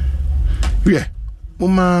 Yeah,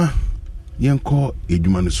 mama yenko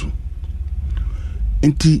edwuma ne so.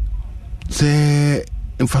 Inti se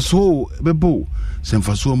mfaso bebo se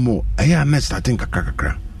mfaso mo aya na starting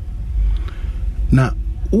kakra. Na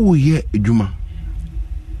uye edwuma.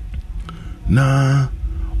 Na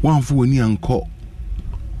wanfu woni anko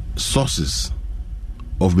sources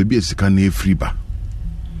of baby esikane free ba.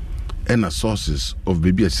 And sources of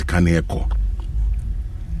baby esikane eko.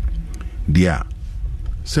 Dia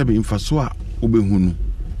sebe mfaso a ubehunu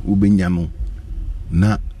ubenyano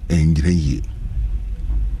na enjire ye.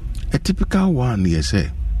 A typical one yes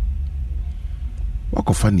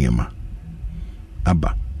wakofa niema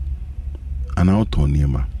aba ana auto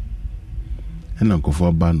niema ena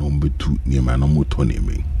kofa ba no mbetu niema na moto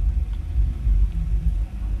niema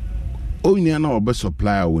o ni ana obe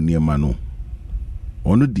supplier wo niema no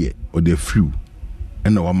ono de o de free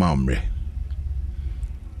ena wa ma amre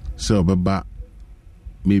so obeba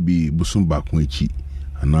maybe busum bakun echi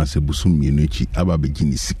ana se busum mienu echi aba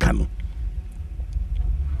begini sika no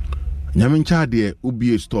nyamincha de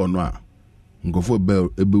ubie store no a ngofo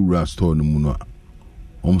ebewura store no mu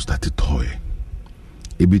no start toy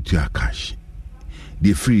ebitu cash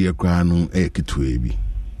the free ekra no kitu ebi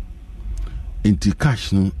inti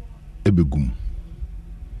cash no ebegum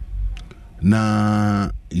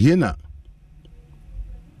na yena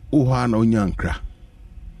uha na onyankra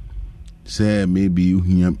say maybe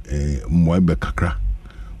uhia moibe kakra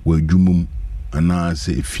wa dwumum ana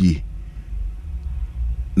se efie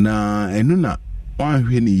na enu na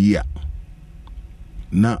wanhwe ne yia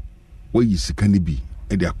na wayi sika ne bi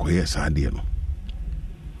e de akoye saade no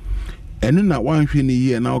enu na wanhwe ne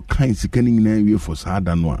yia na okan sika ne nyina wie for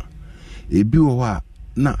saada no a ebi wo a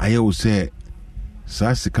na ayewo se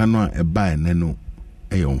sa sika no a eba ene no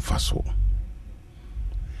eyo mfaso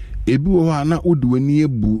ebi wo a na wode wani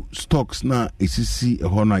ebu stocks na esisi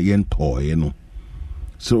eho na yentoye no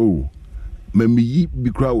so mamiyi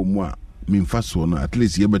bi kra wo mu a mfaso no at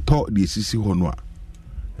least ye beto de esisi ho no a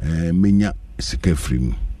menya sika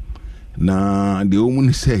free na de omu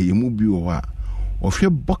ni say ye mu bi wo a ofye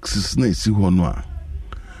boxes na esi ho no a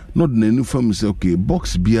no de nanu fam say okay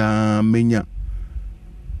box bia menya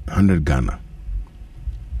 100 Ghana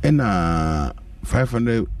ena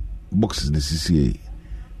 500 boxes na sisi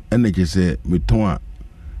ena je say meton a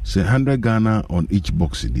say 100 Ghana on each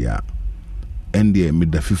box dia and there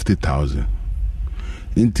mid 50,000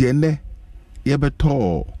 inti ene ye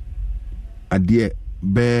beto adie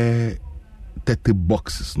be 30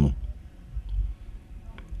 boxes no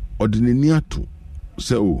ordinary ato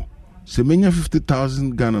say oh se menya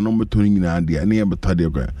 50,000 Ghana no meto nyina adie ene ye beto de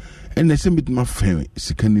kwa ene se mit ma fen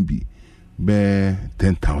sikani bi be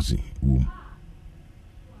 10,000 wom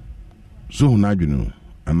so na adwene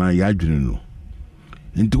ana ya adwene no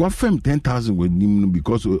inti wa fem 10,000 with nim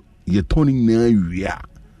because ye turning na wia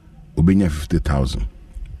obenya 50,000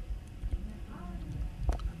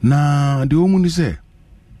 na de omu ni say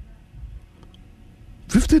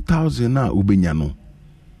 50,000 na obenya no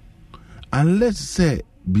unless say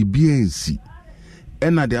BBNC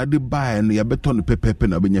ɛna de ade buy no yɛbɛtɔ no pepepe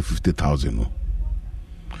na bɛnya 50,000 no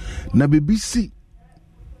na BBC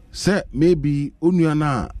say maybe onua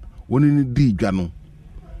na woni ni di dwa no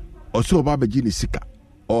ɔsɛ ɔba bɛgye ne sika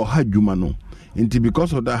or ha dwuma no nti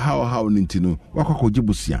because of that how ninti no wakɔkɔgye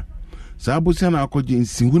busia saa busia na akɔgye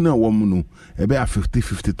nsihu na wɔ mu no ɛbɛ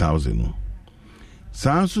 50,000 no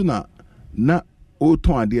saa nso na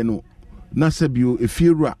ɔtɔn adeɛ no na sɛ bio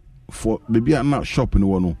efiewura for baby na shop no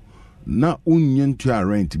wɔ no na unye ntua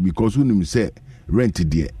rent because unim say rent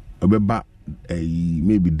deɛ ɛbɛba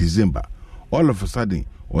maybe December all of a sudden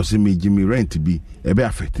or say me Jimmy rent be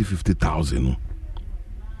ɛbɛ 50,000 no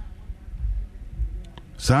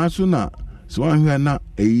saa so na so wan hwɛ na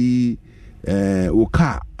o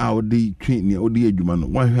car a odi twin ne odi adwuma no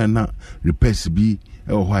wan hwɛ na repairs bi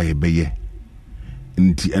ɛwɔ hɔ a yɛbɛyɛ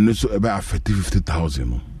nti ɛno so ɛbɛ 50,000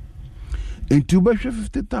 no nti wobɛhwɛ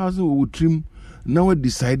 50,000 wɔ trim na we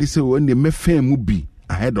decide say when the mefa mu bi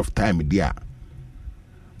ahead of time dia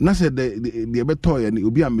na say the beto ya ni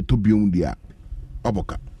obi ameto biom dia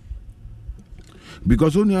oboka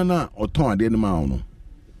because only na oton ade no ma no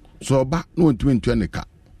so ba no 2020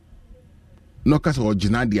 no ka so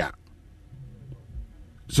original dia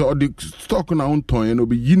so the stock na on ton no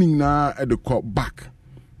be yining na at the call back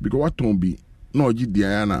because what ton be no gi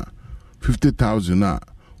dia na 50,000 na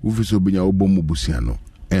ufiso binya obomu busia no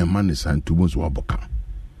e man is antubos waboka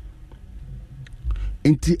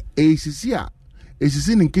enti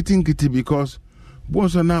esisi nkiti because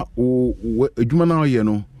bonso na adwuma na oye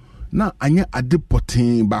no na anya ade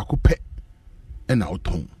potin ba ko pe e na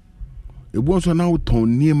oton ebonso na oton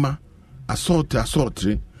niema assault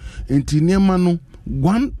enti niema no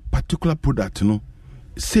one particular product no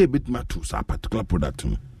say bit matter sa particular product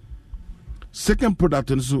no second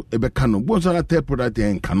product no so ebeka no bonso na third product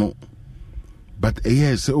en kano but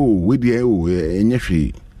yes we dey enye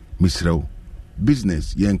hwe misraw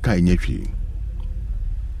business yen ka enye hwe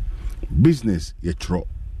business ye tro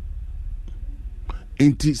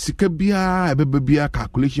enti sika bia ebebia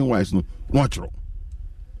calculation wise no tro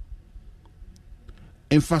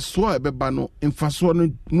enfaso ebeba no enfaso no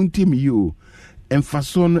muntimi yo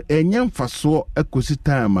enfaso no enye enfaso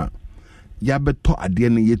ecosystem ya beto ade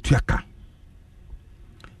no yetuaka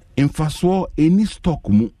enfaso any stock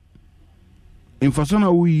mu enfaso na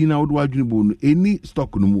wuyi na wodo adwene bo no any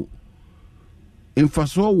stock no mu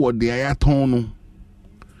enfaso wo de ayaton no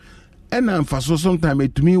ena enfaso sometime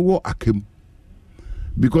etumi wo akem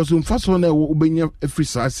because enfaso na wo obenya every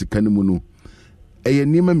size kan mu no eye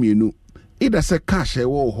nima mienu either say cash e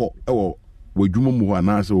wo ho e wo wadwuma mu ho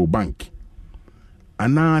na say wo bank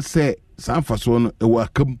ana say san faso no e wo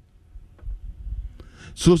akem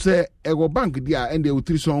so say e go bank dia and they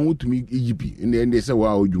utri so utumi egibi and they say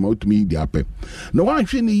wa odwuma utumi di ape na wan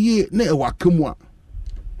hwe ne ye na e wakam a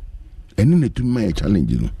eni na tumi ma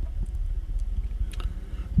challenge no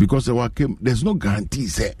because e wakam there's no guarantee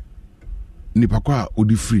say nipa kwa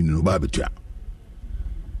odi free no ba betua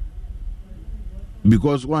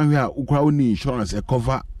because one here ukwa oni insurance e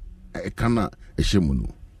cover e kana e shemu no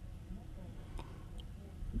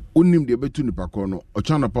unim de betu nipa ko no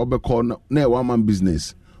ochana pa be ko na e one man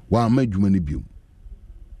business wa ma dwuma ne biom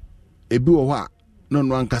ebi wo ho a no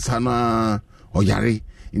no ankasa na oyare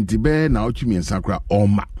nti be na otwimi ensakra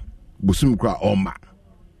oma busum kra oma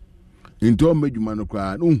nti o madwuma no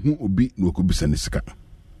kra no hu obi na okobisa ne sika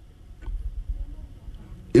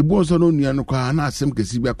ebu onso no nua no kra na asem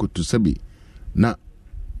kesi bi akoto sabi na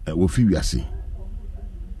wo fi wiase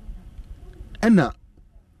ena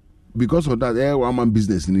because of that one man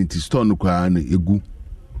business in the store no kwa na egu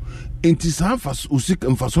enti sa fas usik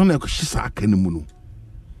mfaso na hisa aka ne mu no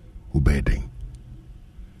obeden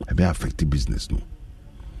ebe affect business no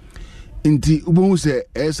enti ubon se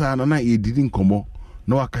esa na yedidi nkomo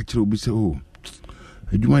na waka kire obi se oh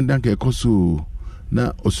adwuma ndanka ekoso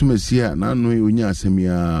na osumasia na no onya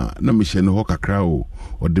asemia na mehye ne ho kakra o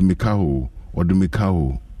odemeka o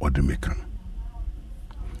odemeka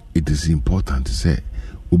it is important to say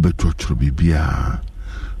ubetwotro bibia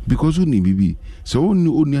because uni bibi so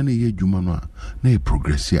oni na ye dwuma no na e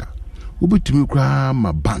progress ya ubetumi kra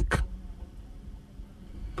ma bank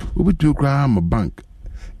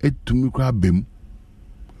etumi kra bem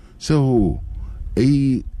so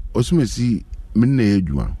osumesi men na ye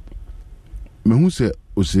dwuma mehu se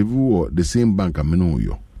osevu wo the same bank ameno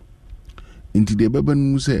yo inti de beba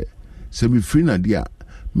nu se mi free na dia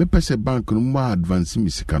me pese bank no ma advance mi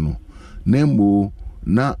sika no na mbo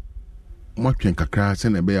na mwatwen kakra se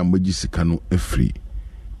na be ya magi sika no afri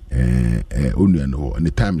onua no ho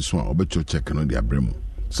any time so obecho check no dia bremu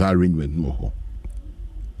so arrangement no ho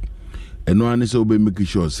eno ani se obe make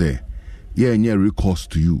sure say yeah any recourse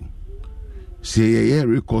to you say a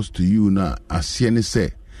recourse to you na asie ne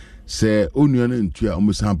say onion ntua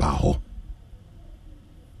omusan ba ho.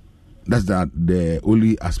 That's the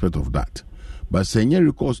only aspect of that. But saying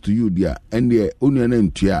recourse to you there and the onion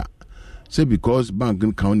ntua say because bank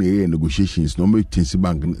can negotiations no me tinsi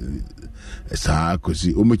bank sa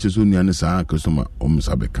kosi o me cheso onion sa customer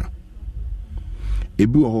omsabeka.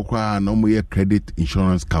 Ebi wo kwa na mo ye credit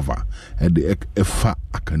insurance cover and the efa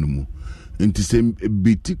akanumu. Nti say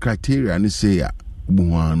BT criteria ne say ya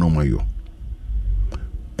buha no mayo.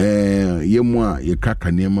 Yemwa ye kraka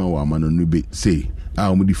nema wa mano no be say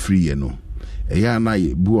omudi free ye no. Eya na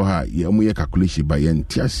ye buha ye omo ye calculation by ye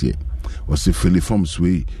ntiase. O se fill forms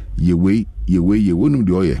we wonu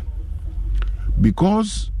de oye.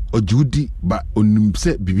 Because ojudi ba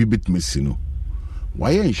onimse bibi bit mesino.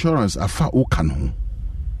 Why insurance afa o kan ho.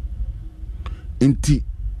 Nti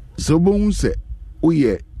so bon se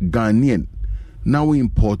oye Ghanaian now we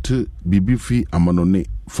import bibi fi amanone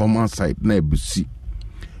from outside na ebusi.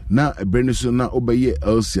 Na Berniso na obeye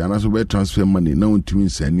LC and as we transfer money na untimi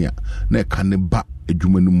nsania na kaneba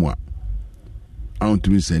adwuma no mu a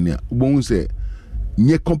untimi nsania bon say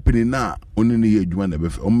nye company na oni ne adwuma na be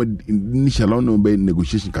o initial no be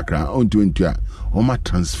negotiation kakra untimi ntua o ma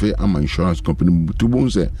transfer am insurance company to bon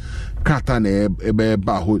say kata na ebe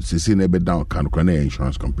ba ho sese na ebe down kan na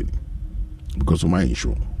insurance company because of my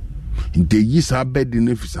insurance in the years I bed in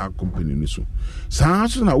a company niso.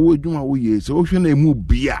 Sanso na wo adwuma wo ye se wo hwe na emu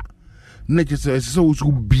bia na che se so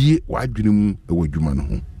bie wa adwene mu e wo adwuma no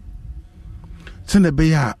ho. Se na be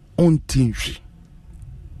ya on tinhwe.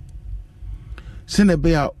 Se na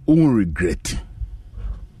be ya on regret.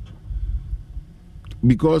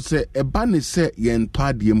 Because e ba ne se ye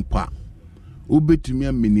ntade mpa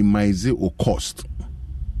obetumi minimize o cost.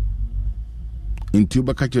 Into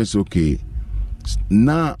ba ka che se okay.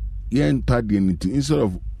 Now instead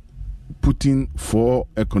of putting 4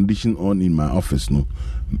 air condition on in my office no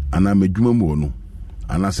and I'm a juma no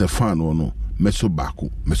and as a fan no meso baku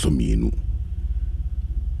meso mienu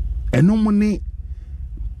and no money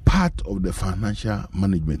part of the financial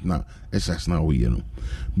management now as now we know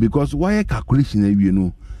because why calculation you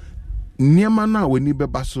know niema na we ni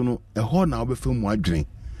beba so no e ho na obefa mu adwen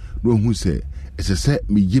no hu se ese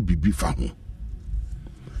me ye bibi fa ho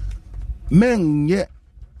men ye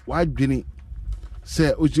wadwini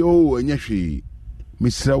se oje enye hwe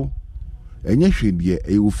misrew enye hwe de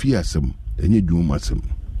e ofi asem enye dwum asem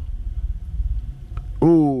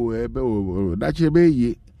ebe da che be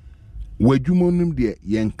ye wadwumonum de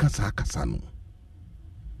yen kasa no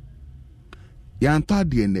yan ta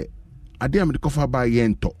de ne ade am de kofa ba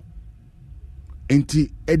yen to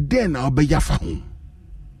enti eden na obeya fa ho.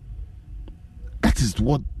 That is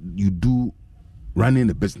what you do running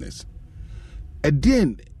a business.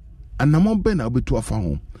 Eden anamon be na obetu afa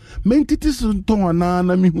ho mentiti so ton ana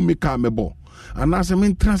na mehu me ka mebo ana se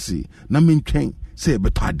mentrase na mentwen se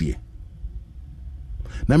beto ade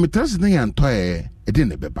na metrase na yan to ede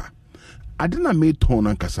ne beba ade na me ton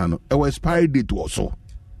na kasa no e expiry date also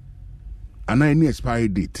ana any expiry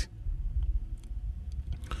date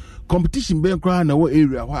competition be kra na wo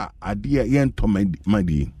area ho ade yen to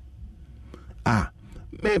madi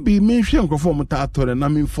maybe me hwe nkofo mo ta atore na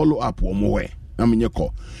me follow up wo mo we na me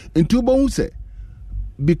nyeko enti obo hu se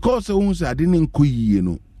because hu se ade ne nkoyie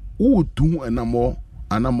no wo tu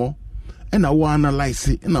anamo na wo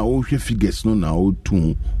analyze na wo hwe figures no na wo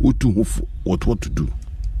tu what to do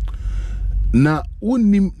na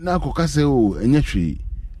wonim na akoka se o enye hwe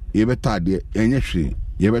ye beta ade enye hwe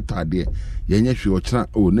ye beta ade ye enye hwe o kira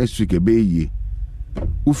o next week ebe yi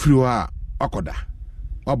ufiri wa akoda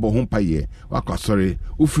wabo ho paye wakasore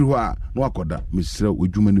ufiri ho a na wakoda misira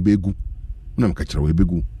odwuma no begu na mkachira we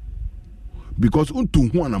begu because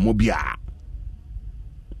untu ho anamo bia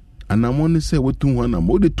anamo ne se wetu ho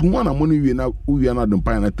anamo de tu ho anamo no wie na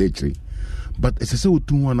dompa na techiri but ese se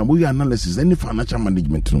wetu ho anamo we analysis any financial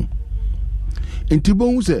management no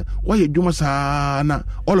entibo hu se why adwuma saa na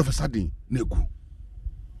all of a sudden negu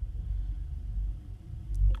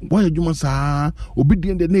why adwuma saa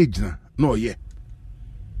obidien de na ejina na oye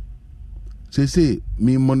say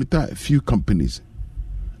me monitor a few companies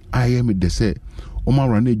I am de say Oma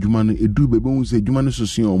run adwuma no edu bebe hu say adwuma no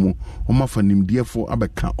soso omo oma fa nimdie fo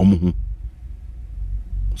abeka omo ho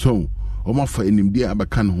so oma fa nimdie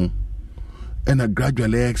abeka no ho and a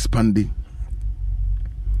gradually expanding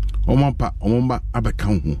oma pa omba abeka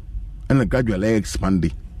ho and a gradually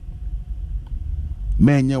expanding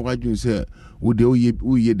menye wadwun say wo de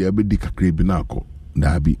uye de abedi kakra bi na akọ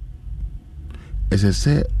da bi ese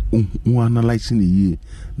say analyzing ye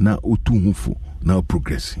na otu hufo na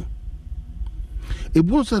progressing. It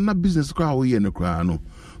was na business crowd we no crowd no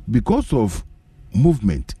because of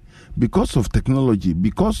movement, because of technology,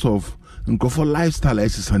 because of nkofo lifestyle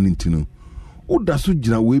exercise intino. O da so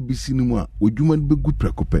gina we bi sinimu a odwuma be gu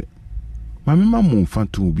prekope. Mame ma mo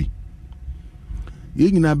fanto bi.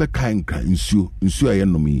 Ye nyina be kan nkra nsuo aye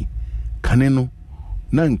nom yi. Kane no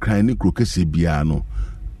na nkran ne krokese bia no.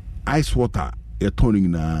 Ice water e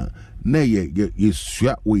toning na ye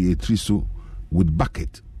sua we ye triso with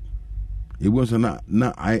bucket. E won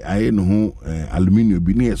na I no ho aluminium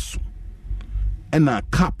bi na yeso. And a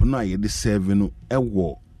cap na ye de serve no e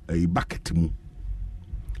wo a bucket mu.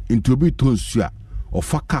 Into bi to nsuo or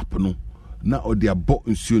fa cap no na o de abo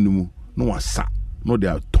nsuo no mu no wasa no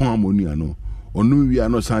de ton ammonia no or no we are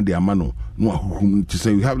no san de amano no to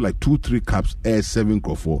say we have like 2-3 cups air 7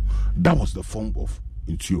 crop. That was the form of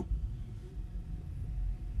nsuo.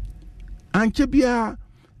 Anche bia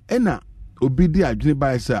ena obi di adwene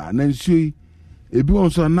ba sa na nsuo yi ebi won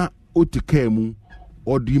so na otika mu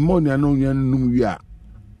or the money no num wi a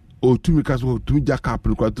o tumika so tumija cap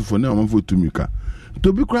no kwatu for na amfo tumika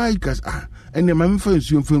to be cry cause ene ma mfa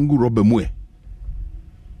nsuo mfa ngu rubber mu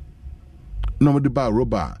no mo de ba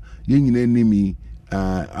rubber ye nyina nimi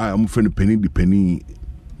am friend penny di penny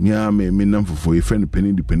nya me nam fofo ye friend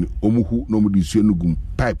penny di penny omuhu no mo di nsuo no gum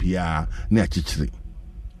pipe ya na achichire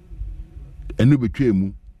eno betwa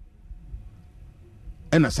mu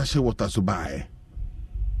ena sachet water so bae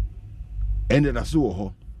ene da so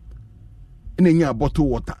ho ene nya bottle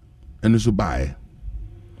water ene so bae.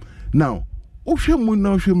 Now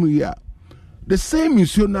ohwemu ya the same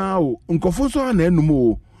issue now nkofo so na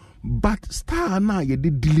enum but star na ye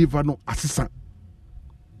de deliver no asesa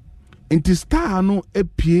enti star no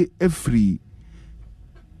epie free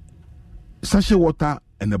sachet water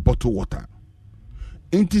and a bottle water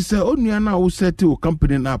enti say onua na wo set o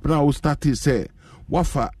company na na wo start say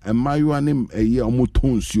wafa emayo ne eye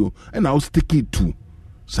omotonsuo and I will stick it to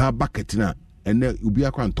sa bucket na and ubi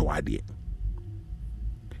akwantowade.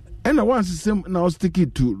 And I want system now stick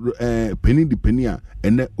it to penny the penny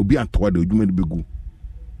and ubi antowade odwuma de begu.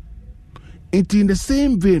 It in the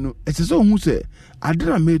same vein it is so who say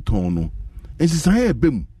adena meton no ensisan e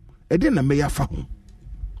bem e de na me yafa ho.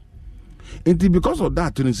 It because of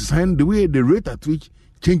that ensisan the way the rate at which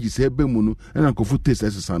changes e bem no and ankofo taste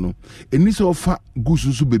ensisan no eni so fa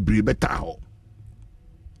gususu bebre beta ho.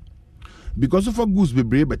 Because of a goose be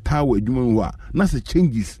brave but tower adwuma na say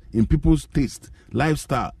changes in people's taste,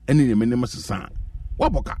 lifestyle, and in the minimum society.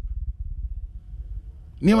 Waboka.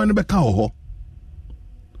 Never never ho.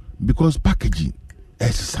 Because packaging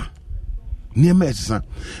is near medicine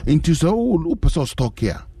into so person stock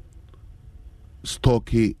here. Stock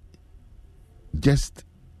here just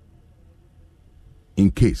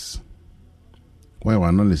in case. Why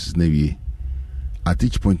analysis never at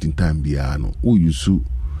each point in time biano who you sue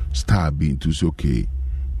star being to say okay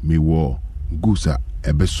me war gusa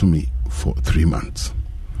ebesumi for 3 months.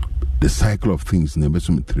 The cycle of things never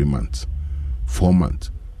ebesumi 3 months, 4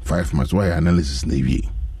 months, 5 months. Why analysis navy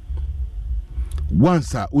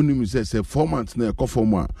once unim say 4 months na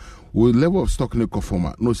ekofoma with level of stock na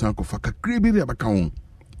ekofoma no sanko faka kribi de abaka won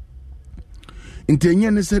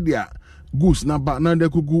intenye ne said ya goose na ba na de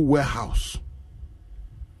kugu warehouse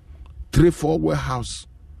 3-4 warehouse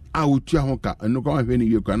utia honka eno kwa hwe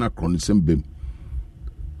ni yekwa na kronisem bem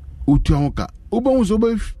utia honka obo so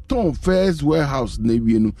be ton first warehouse na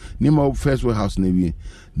wie no ni ma first warehouse na wie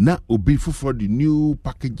na obi for the new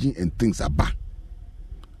packaging and things aba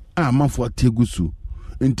manfo ategusu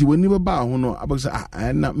enti wani baba ho no abaksa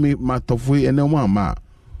na me matofo ene mo ama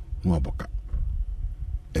no aboka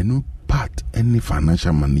enu part any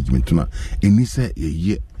financial management na eni se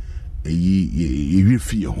ye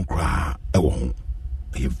fi ho kra e wo ho.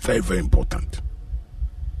 Very, very important.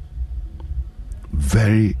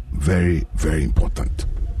 Very, very, very important.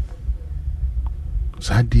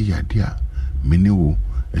 Sadi yadia menewo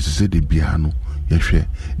esese de biano yehwe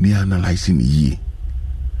ni analyzing ye.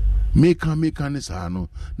 Make ne sa no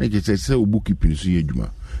na je say bookkeeping so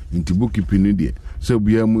yedwuma. Nti bookkeeping ni de say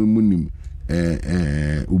bia munim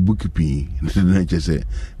bookkeeping na je say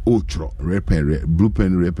otro repair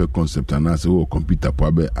blueprint repair concept and as o computer po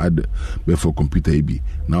add be for computer ebi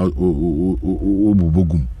now o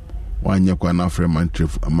bogum wanya kwa na frame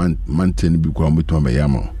maintain bi kwa mutu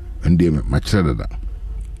abayama ende ma kire da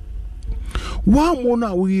wa mo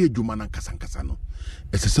na wo ye dwuma na kasankasa no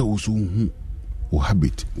esese wo so hu o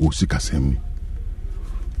habit o sikasem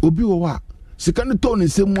obi wo wa sika ne to ne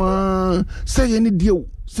semwa say ye ne dio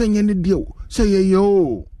say ye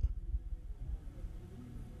yo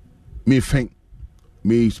me fen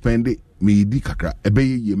me spend it me di kakra ebe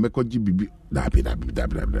ye mekoji bibi dabi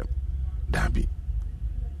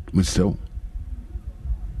me so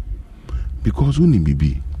because we need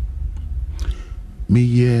be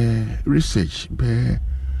me research be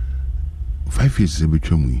 5 years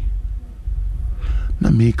between me na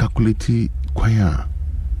me calculate kwaya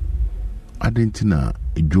adentina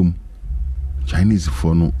ejum Chinese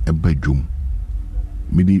for no eba ejum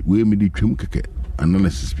me di twem keke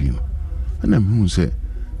analysis bi no na me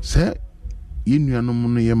say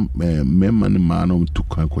yenuanom no ye mema ne ma no to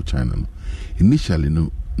kan ko China no initially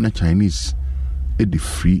no na Chinese e dey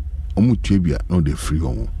free omutua bia no dey free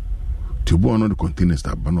omo to bo no the containers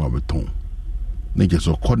that ban obeton na just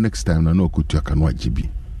so next time na no kutua kan wa GB.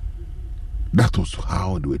 That was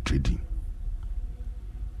how they were trading.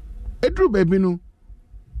 Edru baby no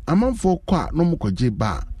amam for kwa no mo koje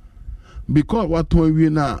ba because what we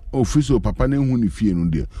na office papa na hu ni fie no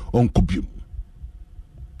de onkobium.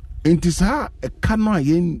 Enti sa e kano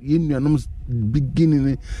yen nuanom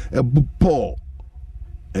beginning e bupo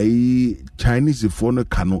Chinese for no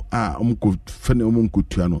kano omko fene omko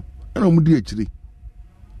tua no na omudi akiri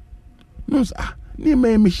no sa ni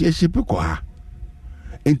me shepe ko ha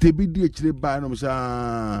enti bi di akiri ba no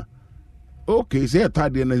sa okay say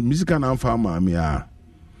atade na music na amfa ma me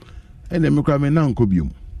ene me kwa me na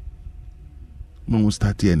nkobium mo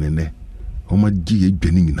start ene o ma gi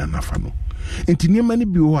edwani nyina nafa no enti niema ni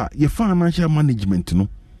bi ho a ye financial management no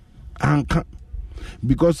anka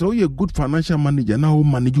because so you good financial manager now who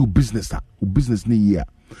manage your business ni year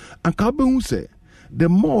anka be hu say the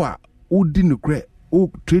more o di no kre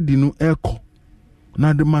o trade no eko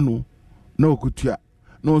na de manu na okutua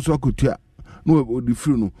na so akutua na o di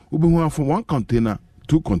free no o be hu from 1 container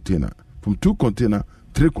 2 container from 2 container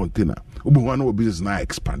 3 container o be hu na business na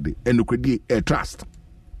expand and o credi trust.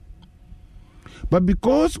 But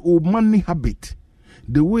because of money habit,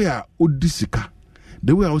 the way I disika,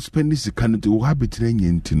 the way I spend this kind of habit,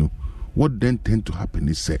 what then tend to happen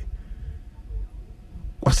is say,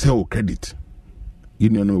 what's sell credit? You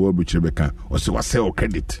know what which Rebecca or say what's sell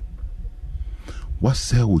credit? What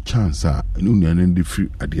sell chance are in the free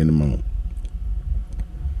at the end.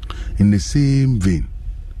 In the same vein,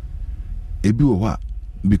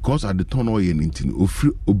 because at the turn oil in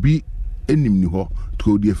obi enim ni ho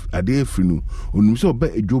to the ade free no onum so ba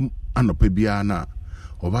edwom anopa bia na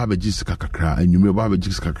oba ba gisika kakra anwume oba ba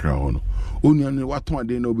gisika kakra ho no onua ne waton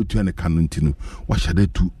ade na obetua ne kan ntino wa shade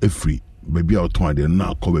tu afri ba bia oton ade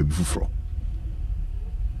na akọ ba bi fufuro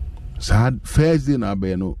sad first day na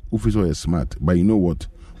ba no officer is smart but you know what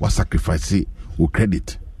sacrifice o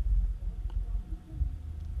credit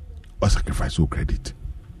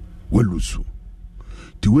we lose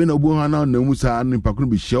ti we na obo na musa na pakuru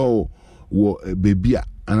bi show wo baby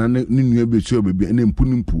ana ne nua be so baby na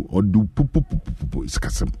mpunimpu odu pupupupu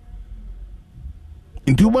iskasem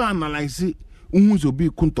nti ba analyze unzo bi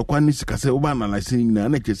kuntokwa ni sikase oba analyze na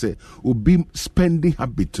na chese obi spending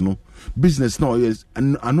habit no business no yes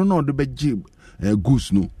ano no de beji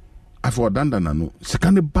goods no afọ dandana no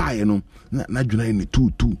sikane buy no na dwuna ni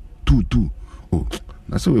 2 oh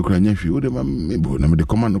na so we kura nya hwe o de ma mebo na me de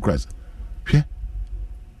command no cross hwe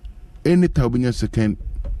any tabunya second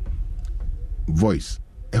voice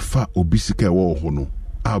efa obisika wo ho no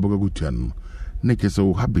aboga gutua no na kese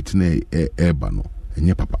wo habit na eba no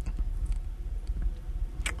enye papa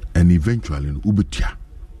and eventually ubetia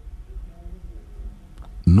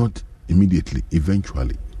not immediately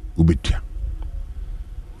eventually ubetia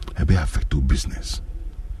ebe affect your business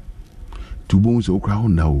to bones okra ho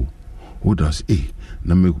now what does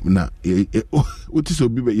na what is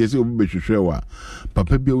obi be yes obi be hwehwe wa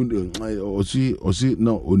papa bi osi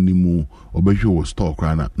na onimu obehwe wo store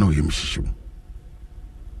kra na oyem hihim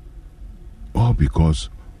all because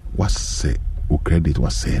what say o credit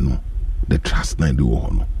was say no the trust na the wo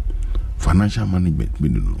no financial management be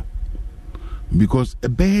no because a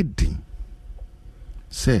bad thing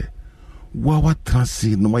say what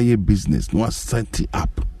transit no why business no set it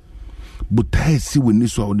up but I see when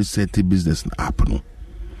this one set business up no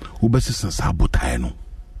ubesisa sabotage no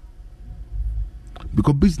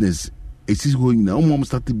because business is going now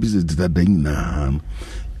almost start business that na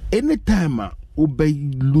anytime ube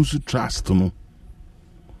lose trust no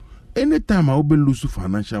anytime ube lose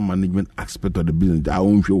financial management aspect of the business I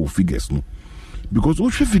won't show figures no because we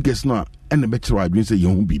show figures no and the better I say you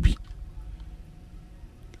won't be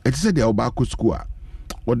it said the obako school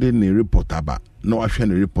what they report about no I share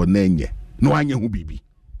report nenye no anya hu bibi.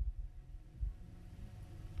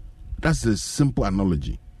 That's a simple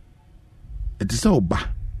analogy. It is oba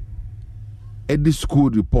edi school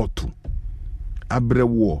report to abre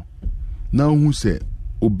war now who say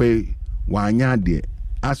obey wanya de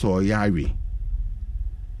as or yawe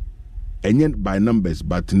and yet by numbers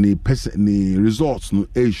but ni person ni results no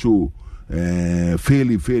show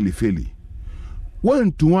fairly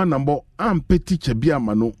One to one number, I'm petty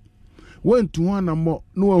chabiamano. 1 to 1 number,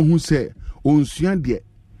 no one who say, on Suandia.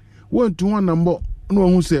 1 to 1 number, no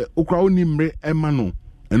one who say, Okraonimre Emano,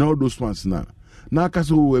 and all those ones now.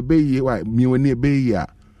 Nakaso obey why me when you obey ya.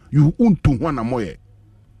 You want to 1 more.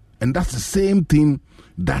 And that's the same thing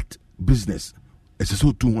that business is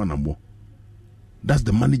so 2 1 number. That's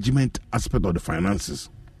the management aspect of the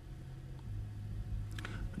finances.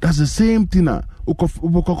 That's the same thing.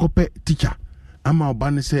 Ukokope teacher. Ama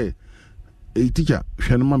obani say, a teacher,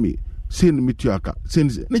 Shanmami. Saying mituaka, saying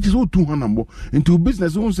just all 200 number into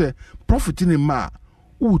business. Who say profit in a ma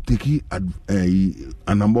who take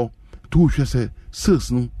a number to say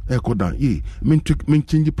sales no echo down ye men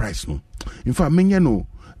change the price no. In fact, men no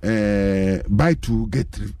buy 2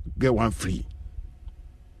 get 1 free.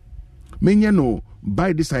 Men no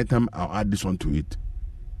buy this item, I'll add this one to it.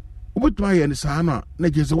 But why and sana na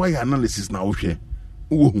just why analysis now share.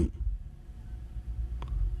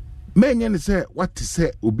 Men say what to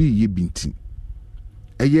say obi ye binti.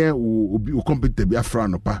 Eye obi o computer bi afra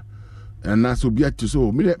no pa. And na so bi ati so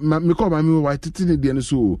me call my me why titini de no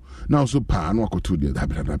so now so pa no akoto de da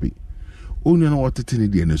bla bi. Only no what titini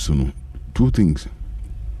de no so no. 2 things.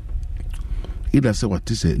 Either say what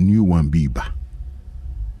is a new one be ba.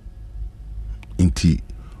 Inti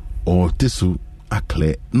or teso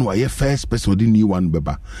akle no aye first person the new one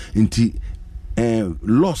beba. Inti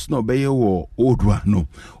loss no be your old one no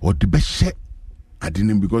or the best share I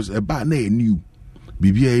didn't because a bad name new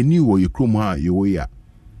BBA a new or your chrome your way.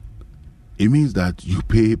 It means that you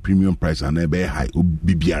pay premium price and a very high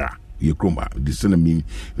BBR your chroma. This is mean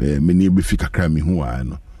many be fika crime who are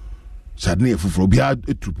no sadly for be a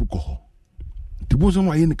trupuko. The bosom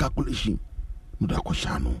why in calculation no da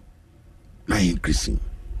koshano na increasing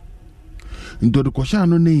into the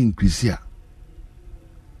koshano na increase ya.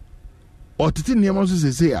 Or titi niyama so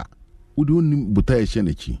say ya udi oni buta ye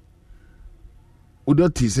shenechi udi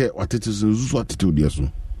oti say watete so zuzu watete odi so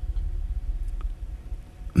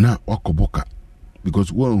na wakoboka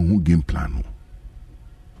because one who game plan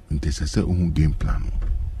nte say who game plan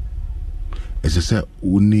ese say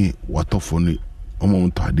oni watofo ni omo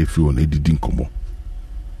nto ade fi on edidi nkomo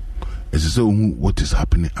ese say who what is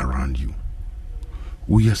happening around you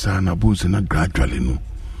we yesa na bonse na gradually no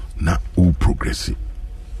na o progress.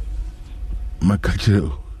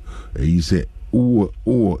 Makache you say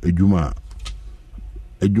ejuma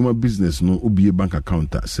business no obi a bank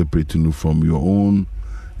account separate no from your own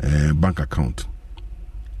bank account.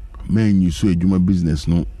 Man you so ejuma business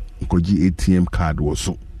no koji ATM card was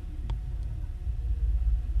so.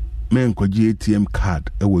 Man koji ATM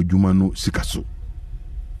card ewo ejuma no sikaso.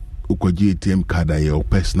 Ukoji ATM card your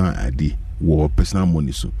personal ID or personal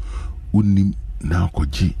money so. Unim na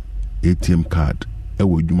koji ATM card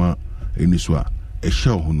ewo ejuma eniswa a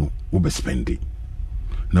show no ube spending.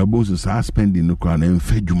 Now both are spending no crown and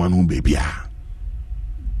fed you man baby.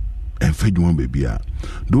 And fed you one baby. The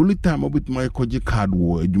only time I with my koji card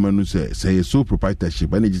war a jumano say so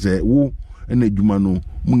proprietorship and it say woo and a jumano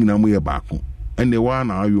mungina muya bako. And the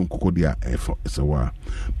one are you kokodia effort as a war.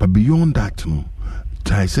 But beyond that no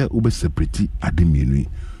try say ube separate at the minui.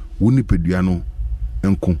 Wuni pediano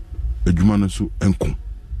enko a jumano so enko.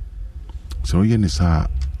 So yen is a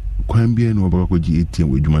kwambia no baka koji ATM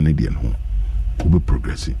we jumane de no obe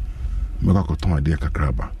progressive meka ko ton ade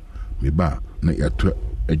kakraba me ba na yato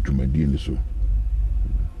adwumadi ni so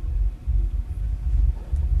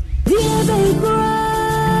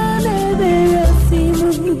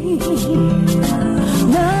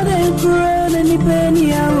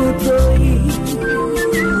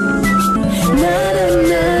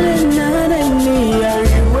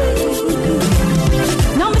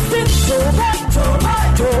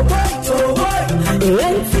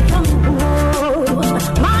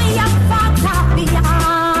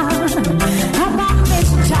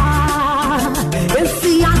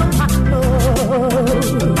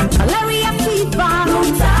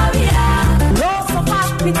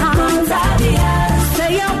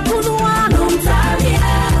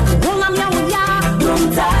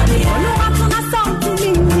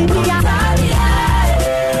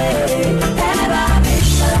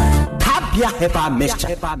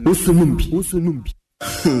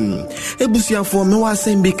Ebusiafo me wa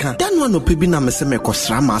sembeka dan no pebi na me se me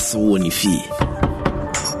kosra maase wo ni fie.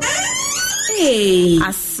 Hey,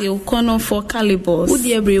 asil kono for calibers. Wo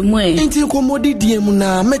de ebremu e. Enti komodi die mu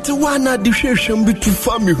na mete wa na de hwehwem bi tu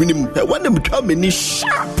fa me hwenim. E wa na mtwa me ni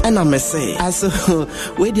sharp. Na me se as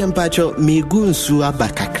we de mpacho me gu nsu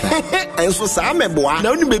abakakra. enso sa meboa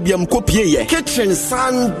na oni baby am kopie ye kitchen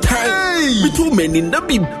santai bitu meni na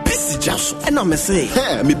bi bisi jaso na me say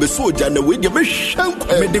me be so ja na we de me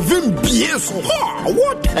hwankwa me de vim bie so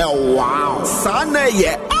what hell wow sana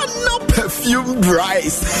ye no perfumed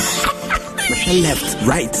rice left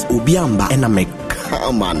right obiamba na me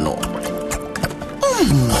come on no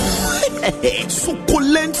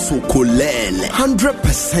succulent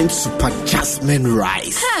 100% super jasmine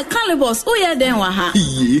rice. Hey, Calibos, who ya den wa ha?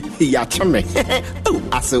 Ya chame. Oh,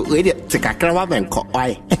 aso we de tikakrawa menko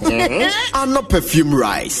oi. No perfume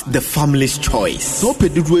rice, the family's choice. So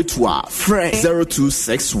pedidwe to our friend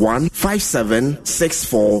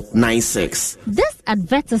 0261576496. This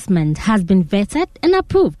advertisement has been vetted and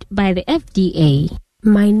approved by the FDA.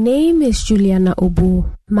 My name is Juliana Obu.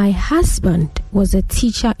 My husband was a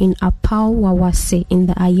teacher in Apau Wawase in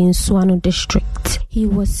the Ayenswano district. He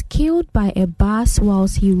was killed by a bus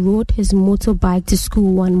whilst he rode his motorbike to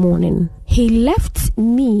school one morning. He left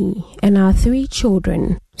me and our 3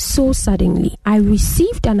 children so suddenly. I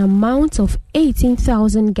received an amount of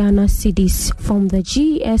 18,000 Ghana cedis from the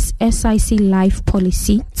GSSIC Life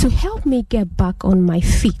policy to help me get back on my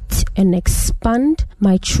feet and expand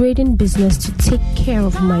my trading business to take care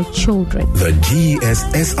of my children. The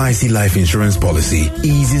GSSIC Life Insurance policy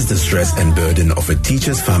eases the stress and burden of a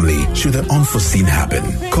teacher's family should the unforeseen happen.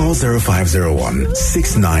 Call 0501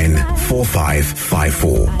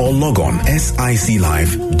 694554 or log on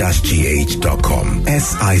siclife-gh.com.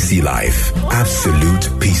 SIC Life, absolute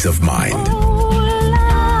peace of mind.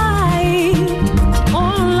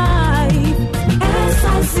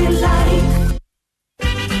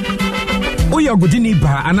 Oya godini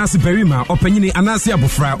ba anase berima opanyini anase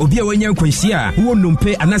abofra obi a wanya nkwanhia wo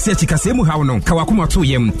nompe anase chikasemu hawo no kawakoma to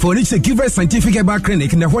yem for it give scientific herbal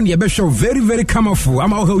clinic na hon ye be show very very colorful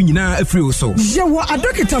ama ho nyina afri so ye wo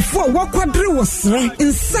adokitafo wakwadre wo sra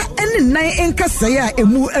nsa ene nan enkasaya a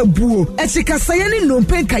emu abuo echikasaya ne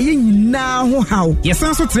nompe nkaye nyina ho hawo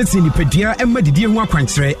yesan so trete nipadua emadidie ho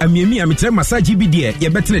akwankyere amiami ametre massage bi de ye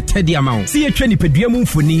betene tedi amawo si ye twa nipadua mu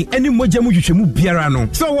mfoni ene mogya mu hwehwemu biara no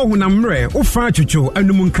so wo honamre fa chuchu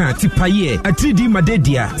anumunka tipaye atridi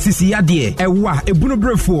madedia sisi yade ewa ebuno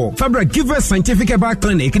brefo fabra give scientific herbal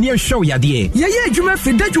clinic near show yade ye adwuma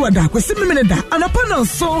fidadwa da kwesi memene da anapana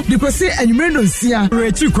so de kwesi anwumre no nsia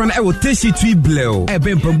retu kwan e wo teshi twi bleo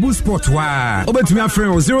ebe bamboo sport wa obetumi afre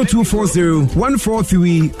 0240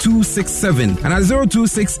 143 267 and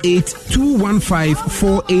 0268 215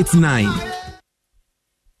 489.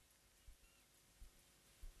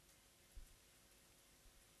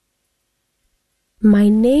 My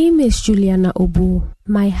name is Juliana Obu.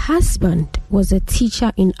 My husband was a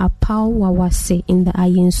teacher in Apau Wawase in the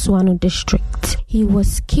Ayenswano district. He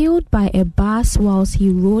was killed by a bus whilst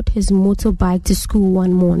he rode his motorbike to school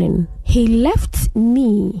one morning. He left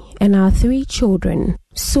me and our 3 children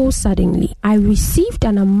so suddenly. I received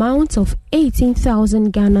an amount of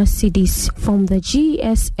 18,000 Ghana cedis from the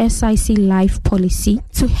GSSIC Life policy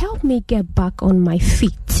to help me get back on my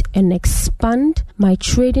feet and expand my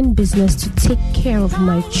trading business to take care of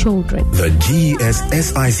my children. The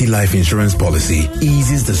GSSIC Life Insurance policy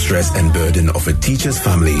eases the stress and burden of a teacher's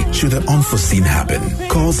family should the unforeseen happen.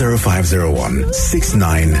 Call 0501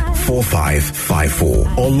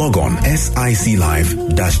 694554 or log on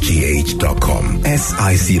siclife-gh.com.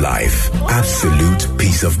 SIC Life, absolute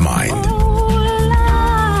peace of mind.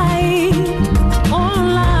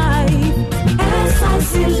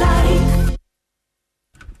 SIC Life.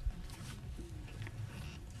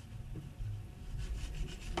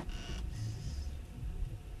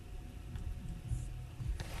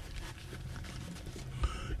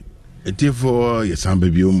 Therefore, yes, I'm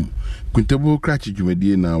baby. Kuntabo cratch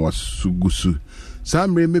jumedi na wasugusu.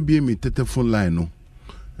 Some maybe me telephone line no.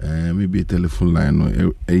 Maybe a telephone line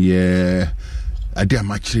no. Yeah, I dare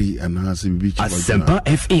matchy and has a beach. Asempa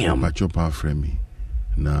FM. Machopa frame.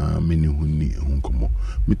 Na many hunkomo.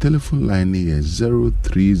 My telephone line is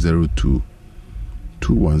 0302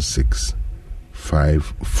 216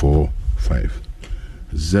 545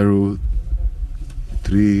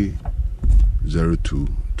 0302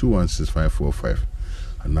 216-545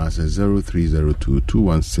 and now say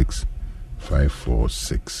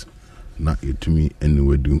 0302-216-546. Na it to me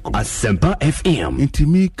anyway doing Asempa FM. Into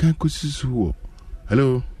me can kusisu.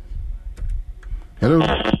 Hello. Hello.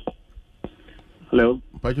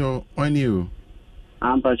 Pacho, when you?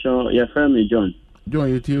 I'm Pacho, your friend me John. John,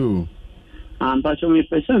 you too. I'm Pacho, me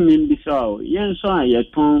person me bisao. Yen so I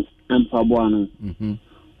ton empaboano.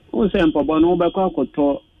 O se empaboano ba kwa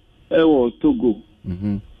koto ewo Togo.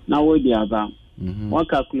 Now we be about. What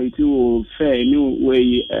calculate you fair new way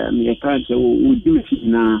you can't say we do it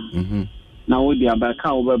now. na wo de aba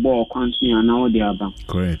ka wo bebo kwan so ya na wo de aba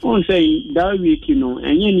correct on say that week no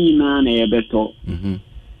enye ni na na ye beto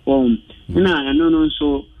na eno no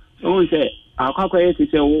so on say akwa ye ti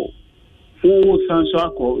say wo san so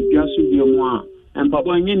akọ biaso bi mu a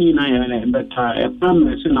empapa enye ni na ye beta e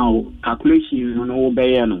promise na calculation no wo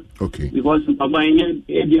be ye no okay because papa enye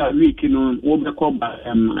e dia week no wo be ko ba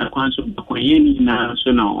kwan so ko enye ni na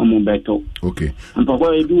so na o mu beto okay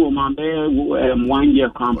empapa e du o ma be 1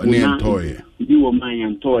 year camp na di wo man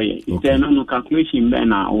yan toye ite no calculation be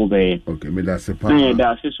na wo be okay me da se pa na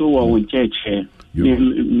da se so wo church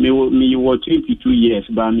me wo 22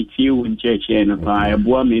 years ba me tie wo church no pa e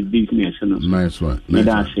boa me business no nice one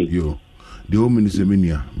yo the woman is a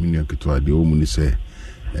minia ketwa the woman is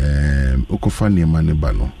okofa ne ma ne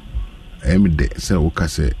ba no de se wo ka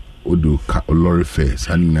se odo ka lorry fare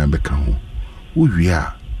san na be ka ho wo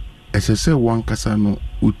wia ese se wan kasa no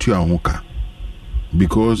otu ahoka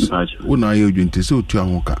because una ye odwente se otu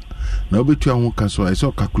ahoka na obetu ahoka so I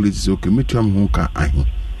so calculate so okay metu ahoka ahi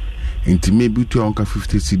enti maybe otu ahoka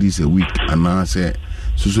 50 cedis a week and I say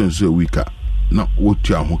so a week na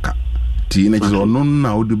otu ahoka ti na just no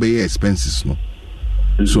na wo do be expenses no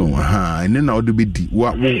so and then na wo do be di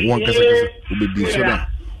wan kasa obedi so da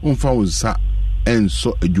onfa wo sa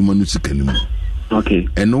enso adwuma no sika ni mu okay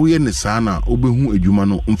and no ye ne sa na obehu adwuma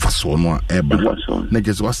no mfa so no a eba na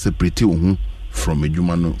just was separate wo hu from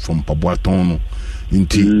adwuma no from paboaton no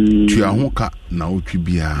nti tu ahoka na otwi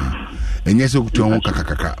bia enye se tu ahoka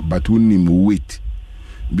kakaka but woni mu wait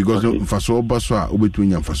because mfaso obaso a obetu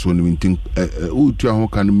nya mfaso no nti tu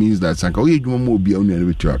ahoka no means that sanka oye adwuma mo bia oni na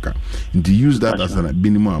betu aka nti use that as a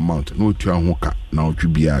minimum amount no tu ahoka na otwi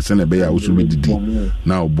bia se na be ya wo so be didi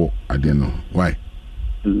na obo ade no why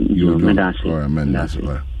you that's it. All right, man, that's all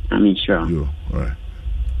right. I mean, sure. You, all right.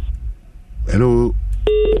 Hello.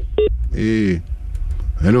 Hey.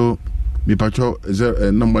 Hello. Mi pacho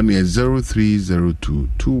number is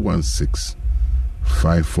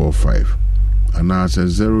 0302-216-545. And now it's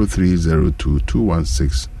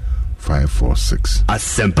 0302-216-546.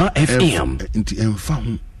 Asempa FM. Inti emfa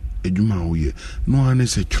ejuma oye. No ane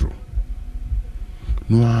se true.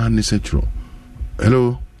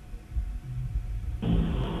 Hello.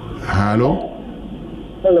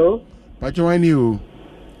 Hello. Pacho, I knew.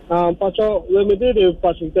 Pacho, when we did the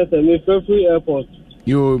passing test at Free Airport.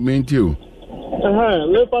 You mean you? Me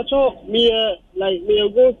Pacho, me a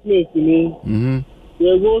goldsmith to me. Me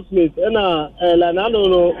a goldsmith, and like I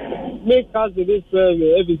don't know, make cars in this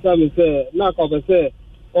every time we say, knock off and say,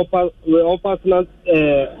 offer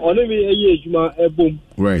only me a year, a boom.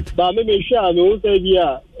 Right. But maybe sure, me won't say,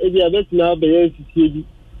 yeah, if you are better now, be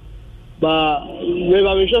but maybe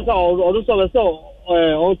I'm sure also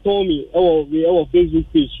on told me our Facebook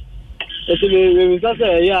page.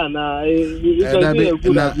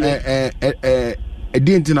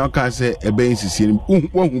 Didn't know can say a bain system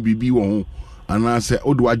won't be one and I say,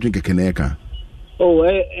 oh, do I drink a caneka? Oh,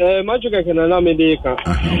 magic can allow me the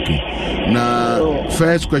okay. Now,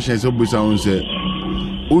 first question is always on say,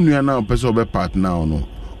 only now person be part now no.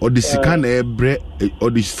 Or the scan ebre or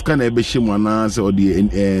the scan ebe shimwana or the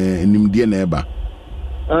nimdia neba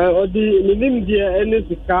or the nimdia any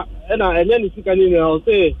sika and any sika in I'll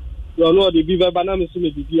say you know the beaver banana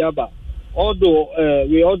sume biaba although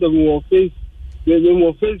we order more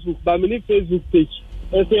Facebook but many Facebook page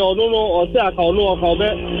and say oh no or say I can know how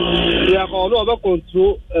we are about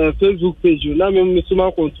control Facebook page you now me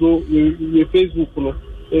suma control the Facebook no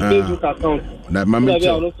Facebook account that mammy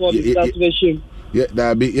yeah,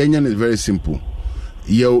 that be is very simple.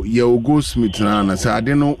 Yo goldsmith na say I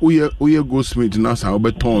don't know who goldsmith now say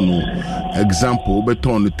obeton example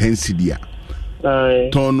obeton 10 cedi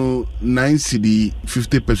ton 9 cedi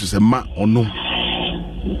 50 pesos a ma or no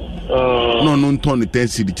no ton 10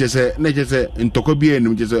 cedi just say ntoko bi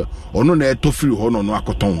enim just or no na to free ho no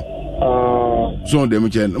akoton so dem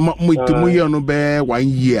chen mo ye no be 1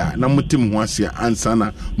 year na mutim ho ase ansa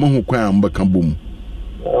na mo ho kwan mbaka bom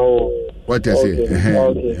what I say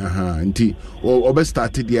nti obe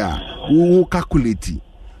started there who calculate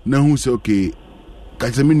na who say okay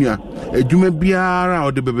kasemenia adwuma biara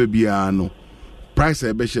o de bebe biara no price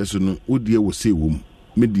e be share so no odie wo say wo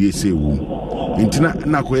me die say wo nti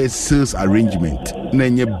na ko sales arrangement na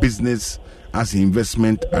nye business as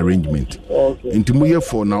investment arrangement nti mo here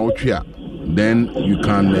for na otwa then you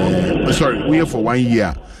can we here for 1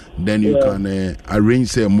 year then you can arrange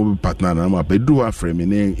say a mobile partner na ma do a frame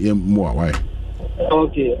ne mo why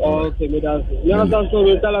okay me that's now so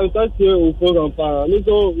we tell am that you program pa me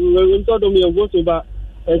so we told me go to ba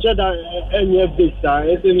and said that any big star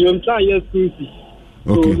and you try yes cruise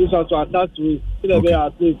So this one to attach to it. So that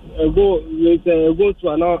at least go to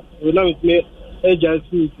another me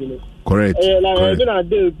agency, you know. Correct. Like even a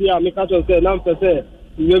day be a make out say now say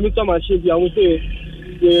you meet some machine I would say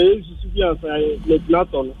the like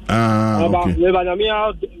not on.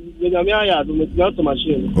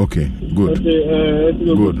 Okay, good.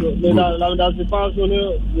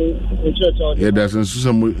 Yeah, that's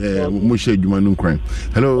some Mushe Jumanum crime.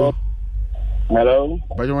 Hello. Hello.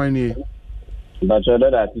 Bajawani. But you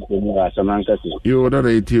that is Samanka. You order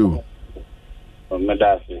it you.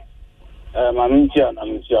 Madasi. Mamintia,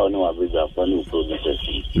 I'm sure no average for new producers.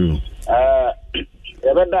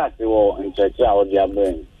 That's the war in church out their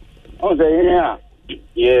brain. Oh, yeah,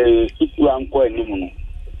 keep you uncle anymore.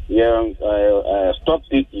 Yeah, stop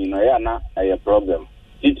teaching, a problem.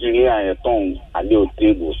 Teaching here a tongue, a little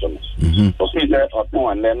table, some. Okay,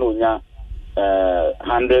 and then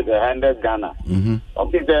 100 Ghana.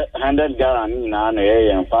 Okay, 100 Ghana in an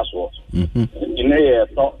area and password. In a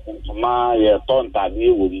talk to my tongue,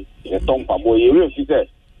 a tongue, boy, you will see that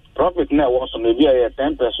profit now was maybe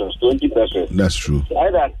 10 pesos, 20 pesos. That's true.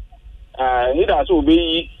 Either it has to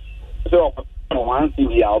be so once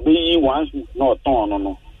I'll be once not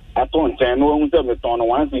ton. I don't 10 no ton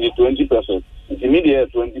once in 20 pesos. It's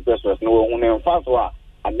immediate 20 pesos. No one in fast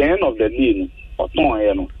at the end of the deal or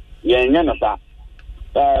ton.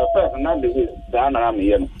 First, not the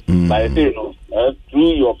by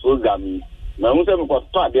through your programming. My mother was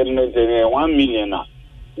taught 1 million.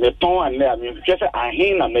 The ton and there, I mean, just a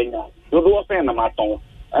hina mania. You do say na maton,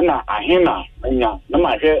 and a hina mania. No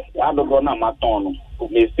matter, I don't go na maton.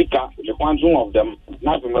 The sticker, the quantum of them,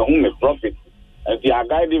 not from whom a profit. If you are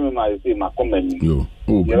guiding me, I say, my comment. You.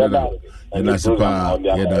 Oh, that's a bar.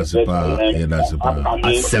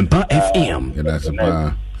 Semper FM. That's a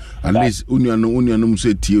bar. At least, Union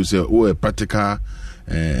say to you, say, oh, a practical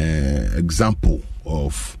example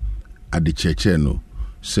of at the church, no,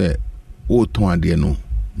 say, oh, Toadiano,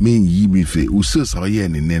 mean ye be fe, who says, I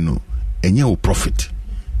yen in Neno, and your profit.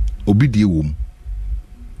 Obedi womb.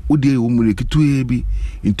 Udi umureke tu ebi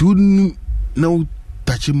into no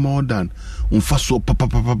touching more than unfaso papa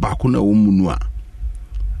bakuna umunu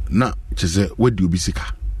na chese wadi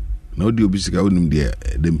obisika na wadi obisika wonim the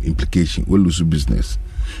implication we lose business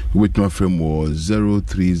with my friend was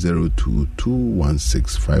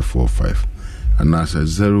 0302216545 and that's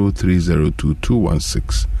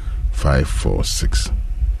 0302216546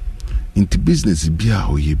 into business bia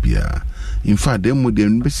hoye bia in fact them with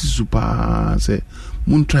them best super say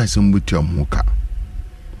mun try some with your muka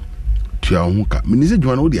minise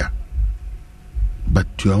jwana odia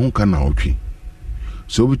but your muka na ochi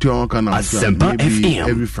so with your muka na maybe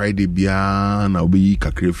every Friday bia na obi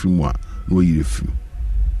kakre film wa no yire film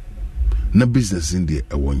na business in the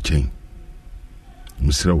one chain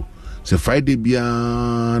misrawo say Friday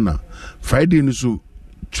bia na Friday no so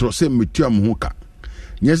trose metua muka.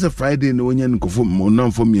 Yes, Friday no one for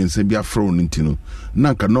non for me and Sabia Fron intino.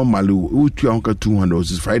 Nanka normally would you uncle 200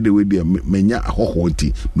 Friday with the menya a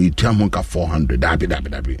hohoti, me tamonka 400.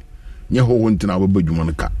 Dabi. Yaho went in our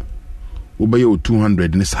Bajumanaka. Obey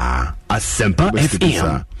 200 Nissa. A Semper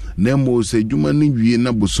FM. Nemo say, Jumani, we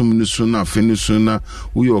enable so many sooner, finish sooner,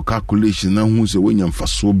 with your calculation, and who's a winyan for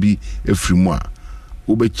so be every mois.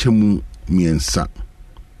 Obey chemu me and sa.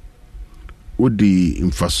 Wodi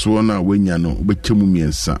infasona wenyano obechemu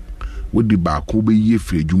miensa wodi ba ko be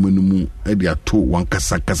yefre dwuma no mu e de ato wan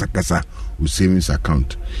kasa o savings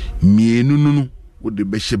account mienu no wodi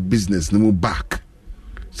be she business no mu back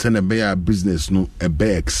sene be ya business no e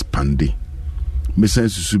be expanding me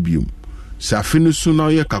sense subium sa finu so na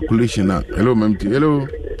your calculation na hello mamti hello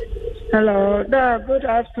good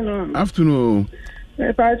afternoon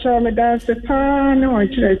me pa cha me dance pa no wa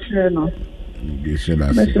chire no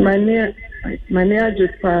my near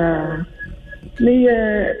just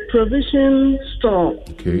the provision store.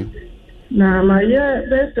 Okay. Now my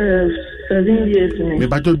that's 7 years. Me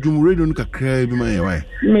bato jumure no ka kra bi man why?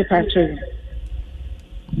 Me pacho.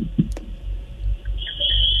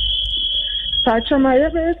 Pacho my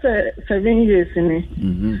that's 7 years ni.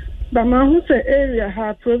 But my who say area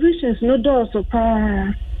have provisions no door so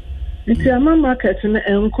pa. It's a market na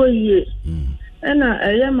enko ye. And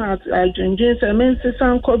I am at Algeria, I mean,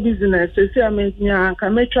 some co business, I mean,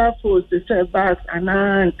 Kametra Force, the bags, and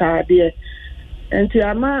Tadia. And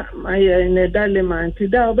Tiama, my in a dilemma, and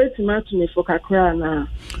Tida, bet me for Kakrana.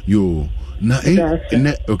 Yo, na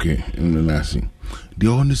okay, in the last thing. The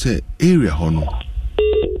only say area hono.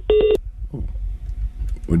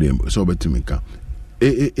 Oh, so bet me ka.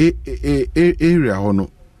 Area hono.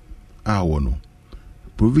 Wono.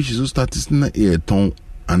 Provisions start is na ton,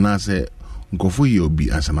 and I say. Nkofo ye obi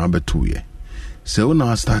asana beto ye So when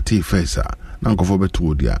I started first, now go for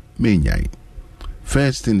better dia menyai.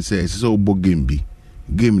 First thing says so bo game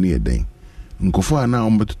near day. Go for now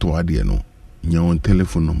to adia no. Your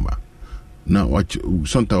telephone number. Now watch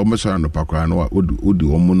sometimes almost around the park and what would the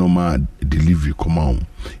omonoma delivery come on.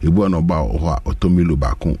 It won't about what automilo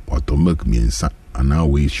baku or to milk me and now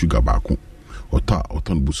we sugar baku or ta or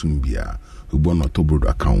ton busumbia who won not to broad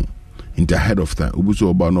account. In the head of time, Ubuso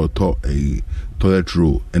about not to a toilet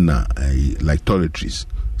roll and a like toiletries.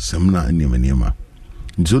 Semna and Yama.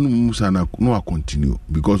 Zonu Musana no continue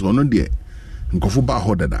because on the Nkofuba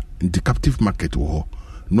Hodada in the captive market or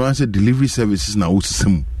no answer delivery services now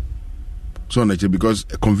some. So nature because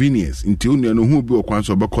convenience until you know who be or quans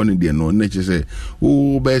or back there no nature say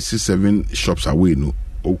oh best 7 shops away no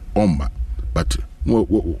but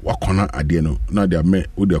what corner at the no now they are met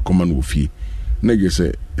with their common with fee. Nigga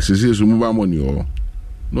say, "Says move money or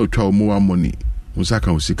no child move money."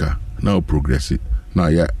 Musaka usika now progress it now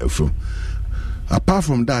yeah. Apart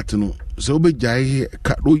from that, no so be jai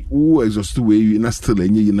who exhaust way you not still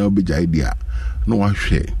any you know be jai dia no one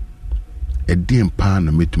share a damn pan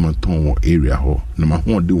a metumaton area ho no ma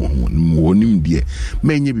ho de won nim de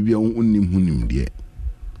menye bibia wonnim hunim de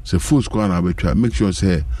so full squad na betwa make sure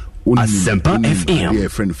say Asempa FM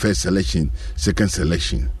friend first selection second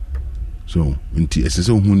selection. So, until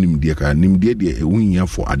SSO hunim dear car, nim dear a win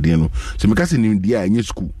for Adeno. So, because in India in your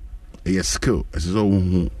school, a skill as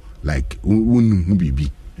so like wun be.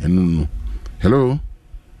 And no. Hello.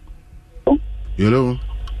 Hello.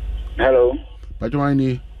 Hello. But why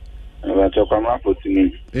need? But you come up with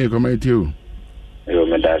me. Hey, come at you. You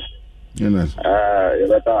met us. Yes. You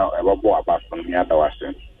better about apart from the other was.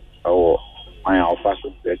 Oh, I offer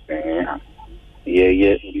that thing.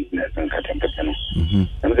 Yeah, business and cutting.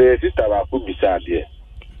 And the sister could be sad here.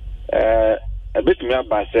 A bit me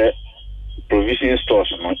about provision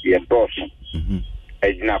stores, not the endorsement.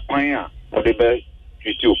 A Napaya, or the best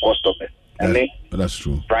to cost of it. And that's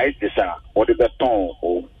true. Prices are or the beton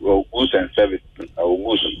or goods and service or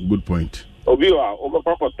goods. Good point. Obia over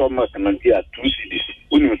proper Thomas and Mantia 2 CDs.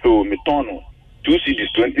 When to Mitono 2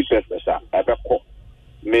 CDs 20 pesos at a co.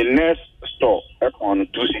 My next store on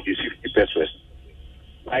 2 CDs 50 pesos.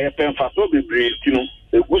 I have been for so be brief, you know,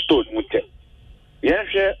 a gusto mute. Yes,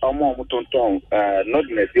 a more muton, not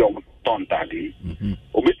necessarily on ton daddy.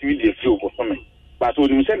 Obit me the few for something. But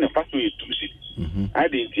when you send a factory to see, I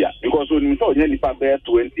didn't hear because when you saw nearly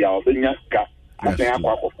 20 hours, then you got I think I'm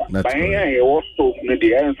but I also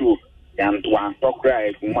the answer and one talk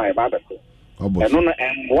right from my brother. And on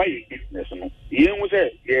why business. You was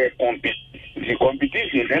a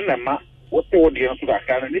competition and the what the audience to that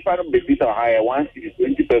kind of if I don't be higher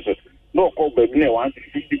 120 pesos. No call baby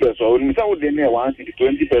 150 pesos. When we saw the near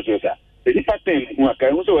 120 pesos, the department who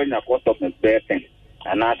can also in a cost of the bear 10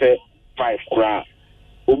 and I say 5 crowd.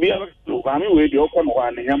 Obi Lugami with the open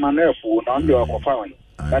one in Yamana for non the Aquafine.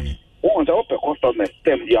 That's once I open cost of the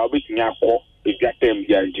stem the Albert Yako, if you them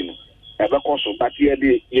the engine. Ever cost of but here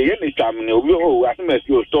the any time in the I think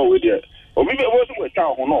you store with you. Or maybe I wasn't with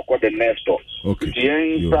town who not got the next store. Okay.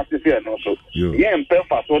 The practice and also. Yeah, and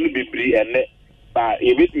Pelfast only be free and but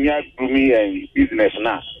if it's near to me and business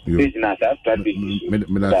now. Business strategy.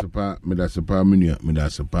 Medasapa Minia,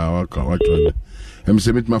 Medasapa, what I'm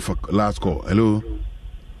submit my last call. Hello.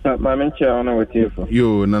 My mentor, I know what you for.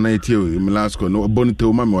 You, Nana, you, my last call, no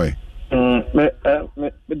bonito, my way.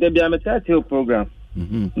 There be a material program.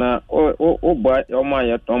 Now, oh, boy, oh,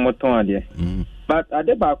 my, almost on but I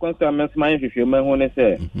did back on some mind if you may want to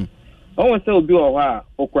say. Always will be a while,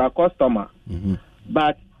 or customer.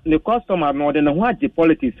 But the customer more than what the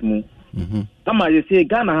politics move. Come on, you say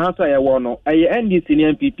Ghana has a one, I end this in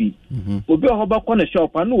MPP. Will be a hobby corner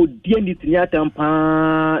shop, and no dear this in your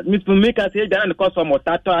tampa. Miss Maker say that the customer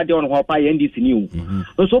tattoo I don't hope I end this in you.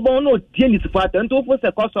 So, no dear this part, and to put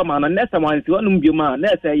the customer, and next one is one of man,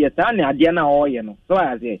 let's say, yes, I Diana or you know. So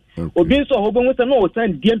I say, Obin so hoping with no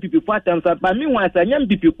send DMPP patterns, but meanwhile, I am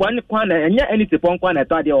MPP one corner, and yet anything upon one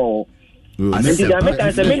at all. And the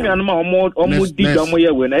Americans almost did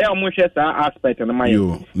when I almost share aspect in my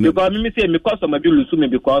because me say because of my bill to me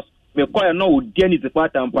because me call no dear is the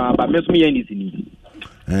part and but miss me anything.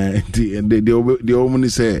 The woman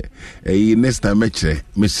say next time match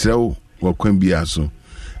Miss Row or Quimbiaso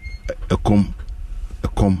come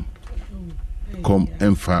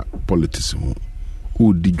and for politics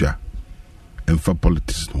who did ya and for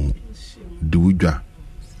politics do ya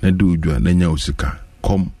and do ya Nanya Osika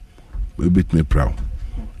come. A bit me proud.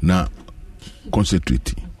 Now,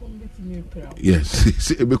 concentrate. Yes,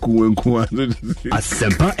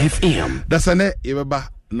 Asempa FM. That's a net, Eva.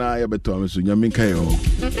 Now, I have a Thomas, Yaminka.